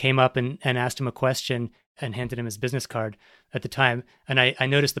came up and asked him a question and handed him his business card at the time. And I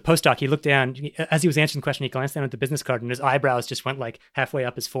noticed the postdoc, he looked down, as he was answering the question, he glanced down at the business card and his eyebrows just went like halfway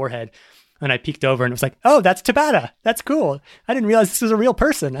up his forehead. And I peeked over and it was like, oh, that's Tabata. That's cool. I didn't realize this was a real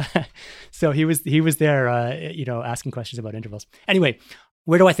person. So he was there, asking questions about intervals. Anyway,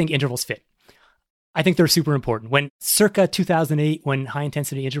 where do I think intervals fit? I think they're super important. When circa 2008, when high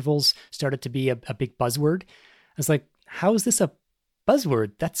intensity intervals started to be a big buzzword, I was like, how is this a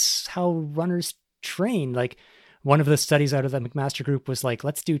buzzword? That's how runners train. Like one of the studies out of the McMaster group was like,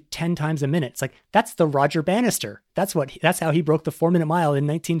 let's do 10 times a minute. It's like, that's the Roger Bannister. That's how he broke the 4-minute mile in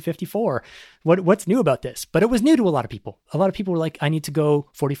 1954. What's new about this? But it was new to a lot of people. A lot of people were like, I need to go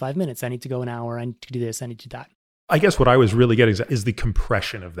 45 minutes. I need to go an hour. I need to do this. I need to do that. I guess what I was really getting is the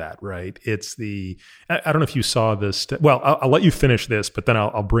compression of that, right? It's I don't know if you saw this. Well, I'll let you finish this, but then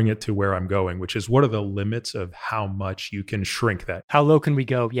I'll bring it to where I'm going, which is what are the limits of how much you can shrink that? How low can we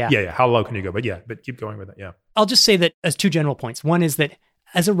go? Yeah. Yeah. How low can you go? But keep going with it. Yeah. I'll just say that as 2 general points. One is that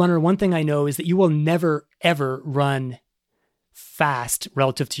as a runner, one thing I know is that you will never, ever run fast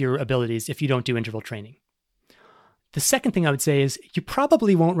relative to your abilities if you don't do interval training. The second thing I would say is you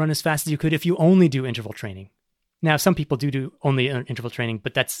probably won't run as fast as you could if you only do interval training. Now, some people do only interval training,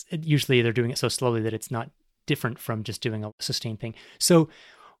 but that's usually they're doing it so slowly that it's not different from just doing a sustained thing. So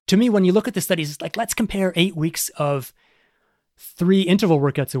to me, when you look at the studies, it's like, let's compare 8 weeks of 3 interval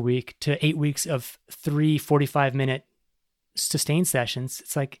workouts a week to 8 weeks of 3 45-minute sustained sessions.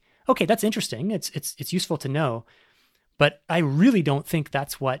 It's like, okay, that's interesting. It's useful to know, but I really don't think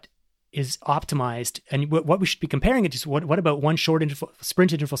that's what is optimized. And what we should be comparing it to, what about one short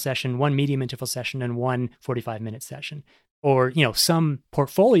sprint interval session, one medium interval session, and one 45-minute session? Or, some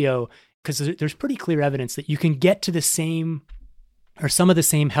portfolio, because there's pretty clear evidence that you can get to the same or some of the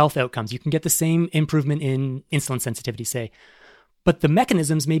same health outcomes. You can get the same improvement in insulin sensitivity, say, but the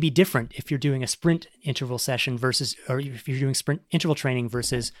mechanisms may be different if you're doing a sprint interval session or if you're doing sprint interval training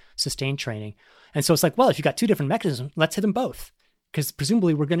versus sustained training. And so it's like, well, if you've got 2 different mechanisms, let's hit them both. Because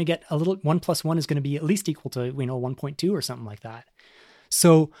presumably we're going to get 1 + 1 is going to be at least equal to, 1.2 or something like that.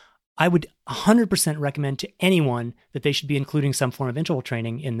 So I would 100% recommend to anyone that they should be including some form of interval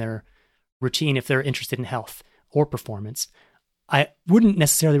training in their routine if they're interested in health or performance. I wouldn't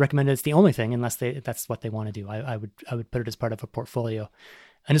necessarily recommend it's the only thing unless that's what they want to do. I would put it as part of a portfolio.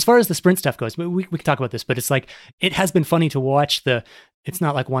 And as far as the sprint stuff goes, we can talk about this, but it's like, it has been funny to watch it's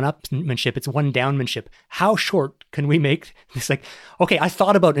not like one-upmanship, it's one-downmanship. How short can we make this? Like, okay, I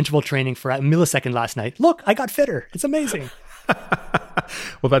thought about interval training for a millisecond last night. Look, I got fitter. It's amazing.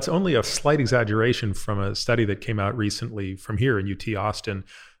 Well, that's only a slight exaggeration from a study that came out recently from here in UT Austin.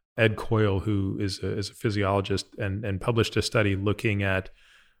 Ed Coyle, who is a physiologist, and published a study looking at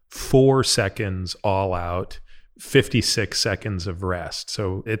 4 seconds all out, 56 seconds of rest.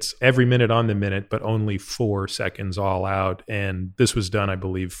 So it's every minute on the minute, but only 4 seconds all out. And this was done, I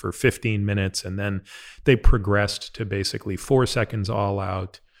believe, for 15 minutes. And then they progressed to basically 4 seconds all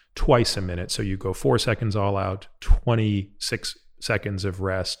out, twice a minute. So you go 4 seconds all out, 26 seconds of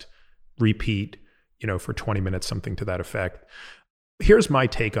rest, repeat, for 20 minutes, something to that effect. Here's my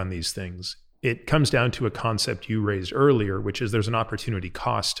take on these things. It comes down to a concept you raised earlier, which is there's an opportunity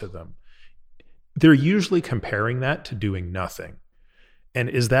cost to them. They're usually comparing that to doing nothing. And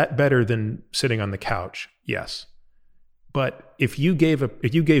is that better than sitting on the couch? Yes. But if you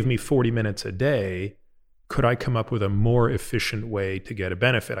gave me 40 minutes a day, could I come up with a more efficient way to get a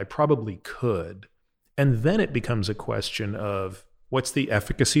benefit? I probably could. And then it becomes a question of what's the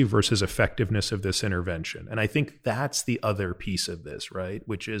efficacy versus effectiveness of this intervention? And I think that's the other piece of this, right?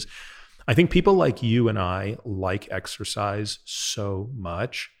 Which is, I think people like you and I like exercise so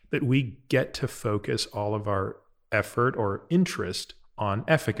much that we get to focus all of our effort or interest on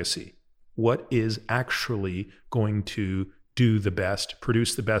efficacy. What is actually going to do the best,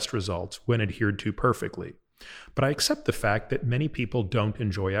 produce the best results when adhered to perfectly? But I accept the fact that many people don't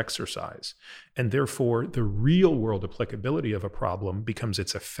enjoy exercise, and therefore the real world applicability of a problem becomes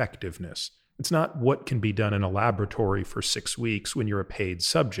its effectiveness. It's not what can be done in a laboratory for 6 weeks when you're a paid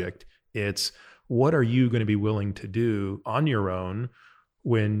subject. It's what are you going to be willing to do on your own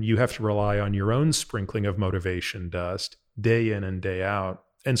when you have to rely on your own sprinkling of motivation dust day in and day out.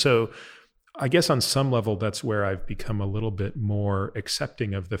 And so I guess on some level, that's where I've become a little bit more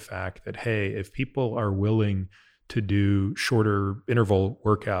accepting of the fact that, hey, if people are willing to do shorter interval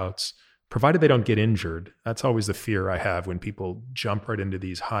workouts, provided they don't get injured, that's always the fear I have when people jump right into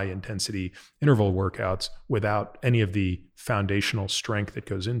these high intensity interval workouts without any of the foundational strength that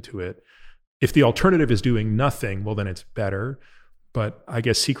goes into it. If the alternative is doing nothing, well, then it's better. But I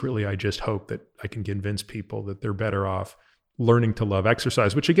guess secretly, I just hope that I can convince people that they're better off learning to love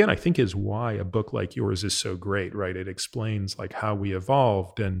exercise, which again, I think is why a book like yours is so great, right? It explains like how we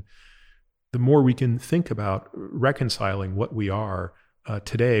evolved. And the more we can think about reconciling what we are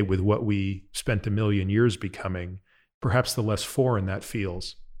today with what we spent a million years becoming, perhaps the less foreign that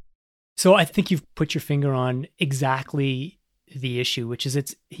feels. So I think you've put your finger on exactly the issue, which is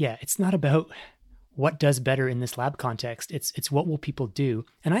it's not about what does better in this lab context. It's what will people do?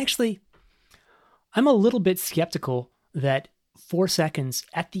 And I'm a little bit skeptical that 4 seconds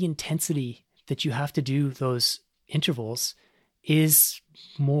at the intensity that you have to do those intervals is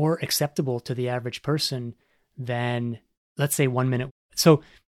more acceptable to the average person than, let's say, 1 minute. So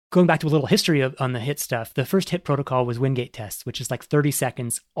going back to a little history on the HIIT stuff, the first HIIT protocol was Wingate test, which is like 30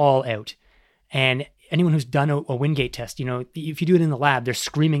 seconds all out. And anyone who's done a Wingate test, if you do it in the lab, they're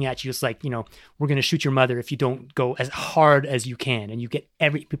screaming at you. It's like, we're going to shoot your mother if you don't go as hard as you can. And you get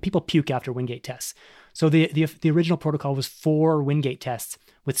people puke after Wingate tests. So the original protocol was 4 Wingate tests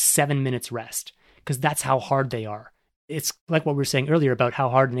with 7 minutes rest, because that's how hard they are. It's like what we were saying earlier about how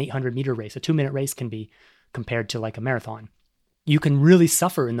hard an 800-meter race, a 2-minute race can be compared to like a marathon. You can really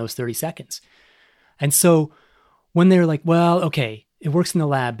suffer in those 30 seconds. And so when they're like, well, okay, it works in the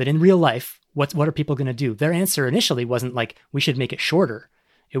lab, but in real life, what are people going to do? Their answer initially wasn't like, we should make it shorter.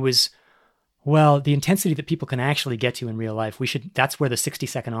 It was, well, the intensity that people can actually get to in real life, that's where the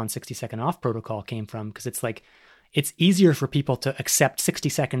 60-second on, 60-second off protocol came from. Because it's like, it's easier for people to accept 60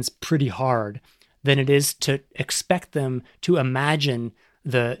 seconds pretty hard than it is to expect them to imagine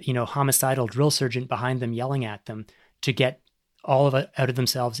the, homicidal drill sergeant behind them yelling at them to get all of it out of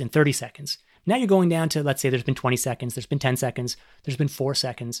themselves in 30 seconds. Now you're going down to, let's say there's been 20 seconds, there's been 10 seconds, there's been 4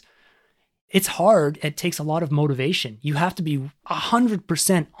 seconds. It's hard. It takes a lot of motivation. You have to be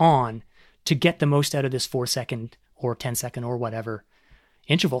 100% on to get the most out of this 4 second or 10 second or whatever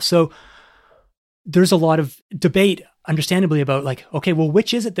interval. So there's a lot of debate, understandably, about like, okay, well,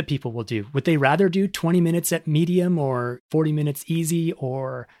 which is it that people will do? Would they rather do 20 minutes at medium or 40 minutes easy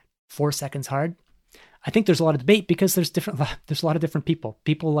or 4 seconds hard? I think there's a lot of debate because there's a lot of different people.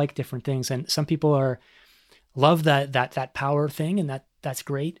 People like different things. And some people love that power thing, and that's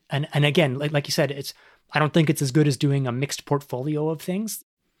great. And again, like you said, I don't think it's as good as doing a mixed portfolio of things,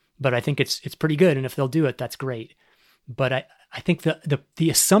 but I think it's pretty good. And if they'll do it, that's great. But I think the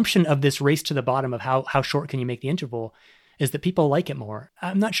assumption of this race to the bottom of how short can you make the interval is that people like it more.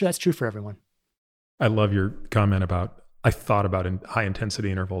 I'm not sure that's true for everyone. I love your comment about, I thought about high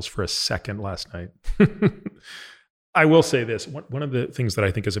intensity intervals for a second last night. I will say this. One of the things that I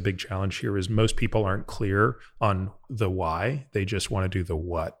think is a big challenge here is most people aren't clear on the why. They just want to do the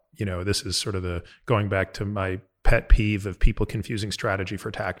what. This is sort of going back to my pet peeve of people confusing strategy for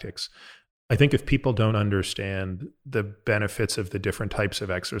tactics. I think if people don't understand the benefits of the different types of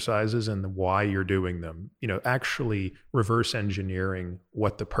exercises and why you're doing them, actually reverse engineering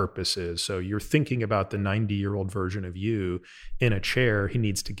what the purpose is. So you're thinking about the 90-year-old version of you in a chair, he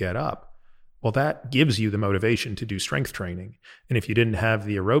needs to get up. Well, that gives you the motivation to do strength training. And if you didn't have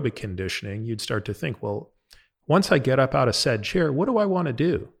the aerobic conditioning, you'd start to think, well, once I get up out of said chair, what do I want to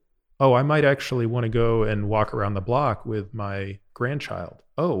do? Oh, I might actually want to go and walk around the block with my grandchild.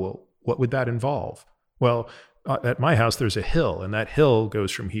 Oh, well, what would that involve? Well, at my house, there's a hill, and that hill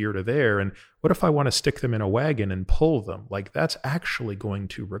goes from here to there. And what if I want to stick them in a wagon and pull them? Like, that's actually going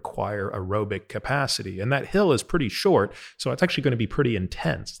to require aerobic capacity. And that hill is pretty short, so it's actually going to be pretty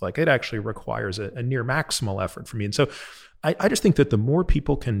intense. Like, it actually requires a near maximal effort for me. And so I just think that the more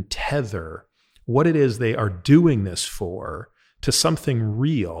people can tether what it is they are doing this for to something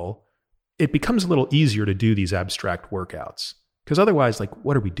real, it becomes a little easier to do these abstract workouts. Because otherwise, like,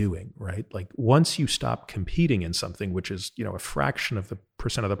 what are we doing, right? Like, once you stop competing in something, which is, a fraction of the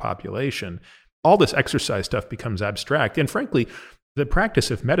percent of the population, all this exercise stuff becomes abstract. And frankly, the practice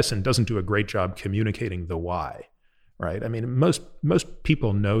of medicine doesn't do a great job communicating the why, right? I mean, most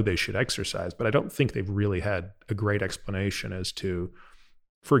people know they should exercise, but I don't think they've really had a great explanation as to,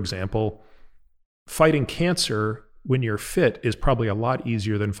 for example, fighting cancer when you're fit is probably a lot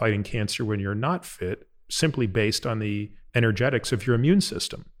easier than fighting cancer when you're not fit, simply based on the energetics of your immune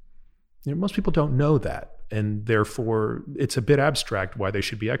system. Most people don't know that, and therefore it's a bit abstract why they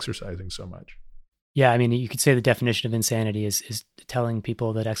should be exercising so much. Yeah, I mean, you could say the definition of insanity is telling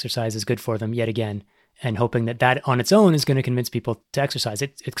people that exercise is good for them yet again, and hoping that on its own is going to convince people to exercise.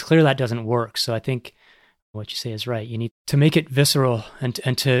 It's clear that doesn't work. So I think what you say is right. You need to make it visceral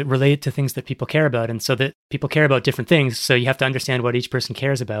and to relate it to things that people care about. And so that people care about different things. So you have to understand what each person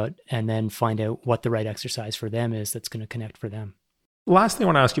cares about and then find out what the right exercise for them is that's going to connect for them. Last thing I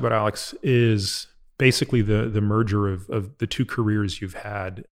want to ask you about, Alex, is basically the merger of the two careers you've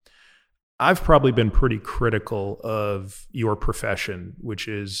had. I've probably been pretty critical of your profession, which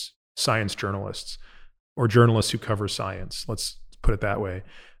is science journalists or journalists who cover science. Let's put it that way.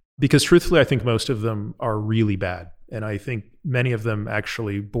 Because truthfully, I think most of them are really bad. And I think many of them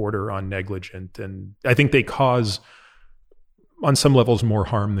actually border on negligent. And I think they cause, on some levels, more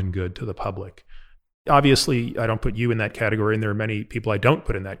harm than good to the public. Obviously, I don't put you in that category. And there are many people I don't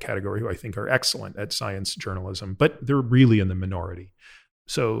put in that category who I think are excellent at science journalism, but they're really in the minority.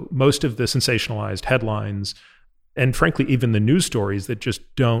 So most of the sensationalized headlines, and frankly, even the news stories that just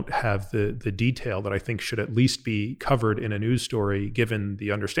don't have the detail that I think should at least be covered in a news story, given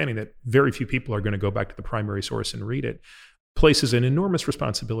the understanding that very few people are going to go back to the primary source and read it, places an enormous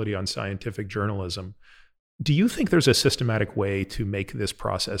responsibility on scientific journalism. Do you think there's a systematic way to make this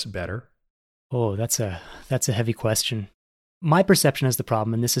process better? Oh, that's a heavy question. My perception is the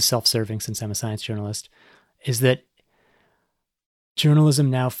problem, and this is self-serving since I'm a science journalist, is that journalism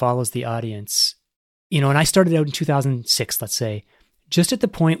now follows the audience. And I started out in 2006, let's say, just at the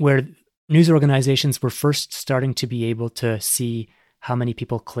point where news organizations were first starting to be able to see how many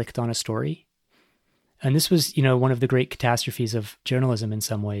people clicked on a story. And this was, one of the great catastrophes of journalism in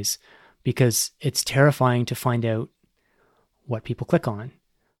some ways, because it's terrifying to find out what people click on.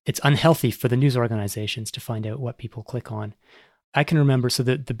 It's unhealthy for the news organizations to find out what people click on. I can remember, so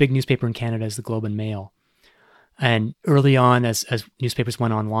the big newspaper in Canada is the Globe and Mail. And early on, as newspapers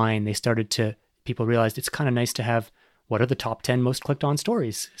went online, people realized it's kind of nice to have what are the top 10 most clicked on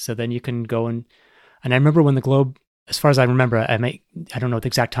stories. So then you can go and I remember when the Globe, as far as I remember, I don't know the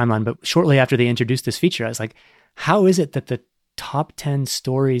exact timeline, but shortly after they introduced this feature, I was like, how is it that the top 10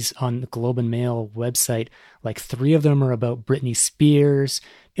 stories on the Globe and Mail website, like 3 of them are about Britney Spears?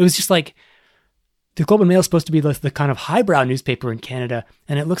 It was just like, the Globe and Mail is supposed to be the kind of highbrow newspaper in Canada,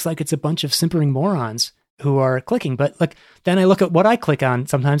 and it looks like it's a bunch of simpering morons who are clicking. But then I look at what I click on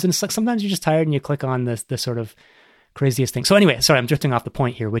sometimes, and it's like sometimes you're just tired and you click on the sort of craziest thing. So anyway, sorry, I'm drifting off the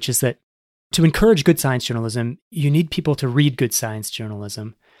point here, which is that to encourage good science journalism, you need people to read good science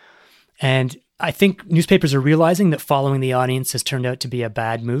journalism. And I think newspapers are realizing that following the audience has turned out to be a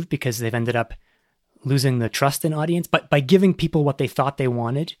bad move because they've ended up losing the trust in audience. But by giving people what they thought they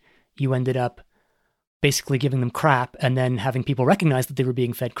wanted, you ended up basically giving them crap and then having people recognize that they were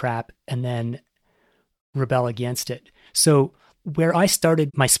being fed crap and then rebel against it. So where I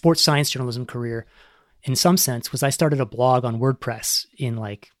started my sports science journalism career, in some sense, was I started a blog on WordPress in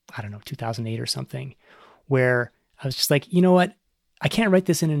 2008 or something, where I was just like, you know what? I can't write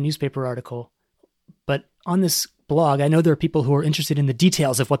this in a newspaper article, but on this blog, I know there are people who are interested in the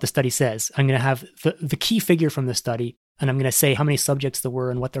details of what the study says. I'm going to have the key figure from the study, and I'm going to say how many subjects there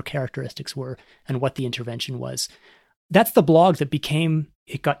were and what their characteristics were and what the intervention was. That's the blog that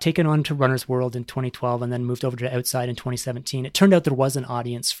it got taken on to Runner's World in 2012 and then moved over to Outside in 2017. It turned out there was an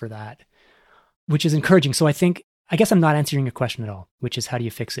audience for that, which is encouraging. So I guess I'm not answering your question at all, which is how do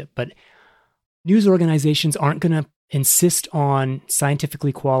you fix it? But news organizations aren't going to insist on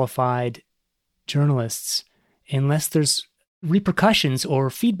scientifically qualified journalists unless there's repercussions or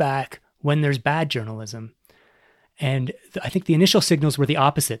feedback when there's bad journalism. And I think the initial signals were the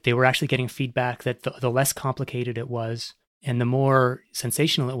opposite. They were actually getting feedback that the less complicated it was and the more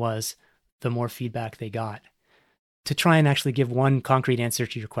sensational it was, the more feedback they got. To try and actually give one concrete answer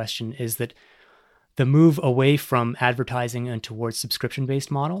to your question is that the move away from advertising and towards subscription-based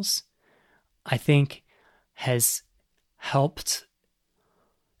models, I think, has helped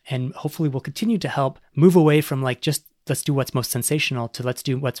and hopefully will continue to help move away from like just let's do what's most sensational to let's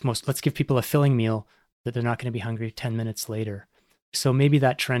give people a filling meal that they're not going to be hungry 10 minutes later. So maybe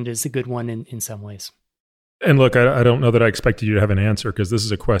that trend is a good one in some ways. And look, I don't know that I expected you to have an answer because this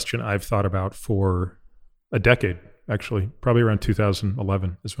is a question I've thought about for a decade, actually. Probably around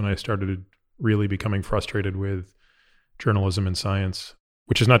 2011 is when I started really becoming frustrated with journalism and science,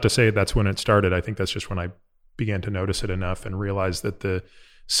 which is not to say that's when it started. I think that's just when I began to notice it enough and realize that the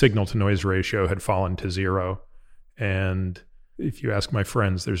signal to noise ratio had fallen to zero. And if you ask my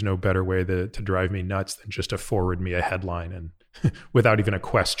friends, there's no better way to drive me nuts than just to forward me a headline and without even a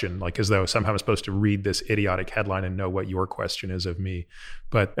question, like as though somehow I'm supposed to read this idiotic headline and know what your question is of me.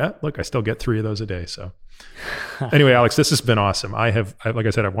 But look, I still get 3 of those a day. So anyway, Alex, this has been awesome. Like I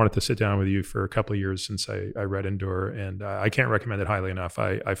said, I've wanted to sit down with you for a couple of years since I read Endure, and I can't recommend it highly enough.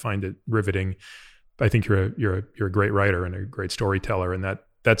 I find it riveting. I think you're a great writer and a great storyteller, and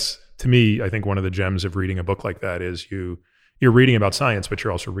that's to me, I think one of the gems of reading a book like that is you're reading about science, but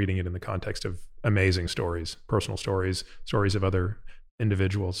you're also reading it in the context of amazing stories, personal stories of other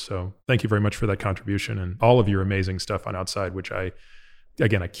individuals. So thank you very much for that contribution and all of your amazing stuff on Outside, which I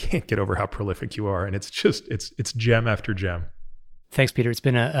can't get over how prolific you are. And it's gem after gem. Thanks, Peter. It's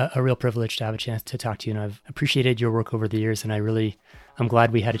been a real privilege to have a chance to talk to you. And I've appreciated your work over the years. And I'm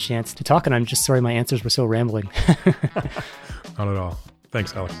glad we had a chance to talk. And I'm just sorry my answers were so rambling. Not at all.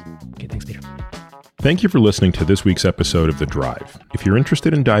 Thanks, Alex. Okay, thanks, Peter. Thank you for listening to this week's episode of The Drive. If you're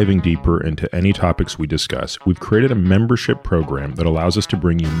interested in diving deeper into any topics we discuss, we've created a membership program that allows us to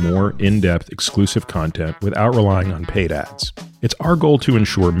bring you more in-depth, exclusive content without relying on paid ads. It's our goal to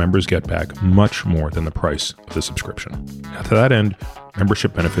ensure members get back much more than the price of the subscription. Now, to that end,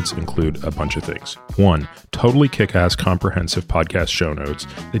 membership benefits include a bunch of things. 1, totally kick-ass comprehensive podcast show notes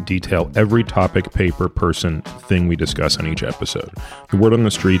that detail every topic, paper, person, thing we discuss on each episode. The word on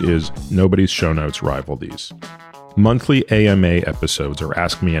the street is nobody's show notes rival these. Monthly AMA episodes or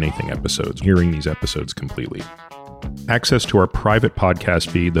Ask Me Anything episodes, hearing these episodes completely. Access to our private podcast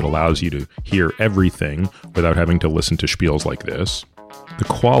feed that allows you to hear everything without having to listen to spiels like this. The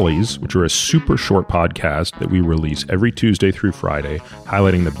Qualies, which are a super short podcast that we release every Tuesday through Friday,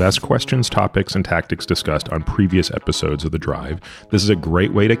 highlighting the best questions, topics, and tactics discussed on previous episodes of The Drive. This is a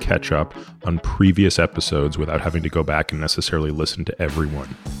great way to catch up on previous episodes without having to go back and necessarily listen to every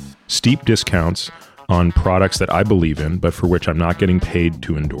one. Steep discounts on products that I believe in, but for which I'm not getting paid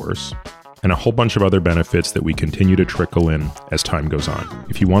to endorse. And a whole bunch of other benefits that we continue to trickle in as time goes on.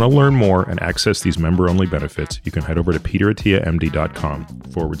 If you want to learn more and access these member-only benefits, you can head over to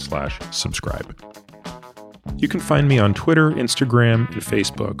peterattiamd.com/subscribe. You can find me on Twitter, Instagram, and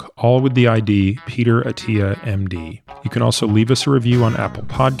Facebook, all with the ID Peter Attia MD. You can also leave us a review on Apple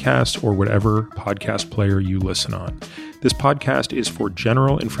Podcasts or whatever podcast player you listen on. This podcast is for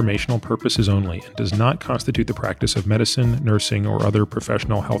general informational purposes only and does not constitute the practice of medicine, nursing, or other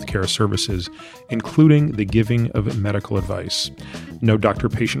professional healthcare services, including the giving of medical advice. No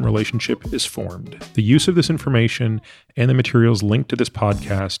doctor-patient relationship is formed. The use of this information and the materials linked to this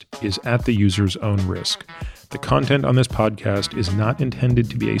podcast is at the user's own risk. The content on this podcast is not intended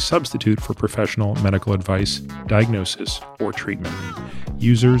to be a substitute for professional medical advice, diagnosis, or treatment.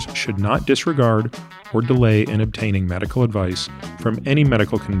 Users should not disregard or delay in obtaining medical advice from any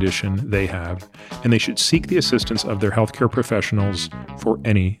medical condition they have, and they should seek the assistance of their healthcare professionals for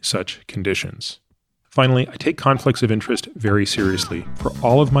any such conditions. Finally, I take conflicts of interest very seriously. For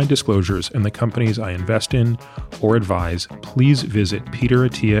all of my disclosures and the companies I invest in or advise, please visit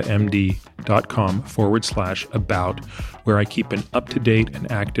peterattiamd.com/about, where I keep an up-to-date and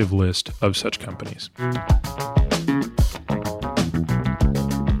active list of such companies.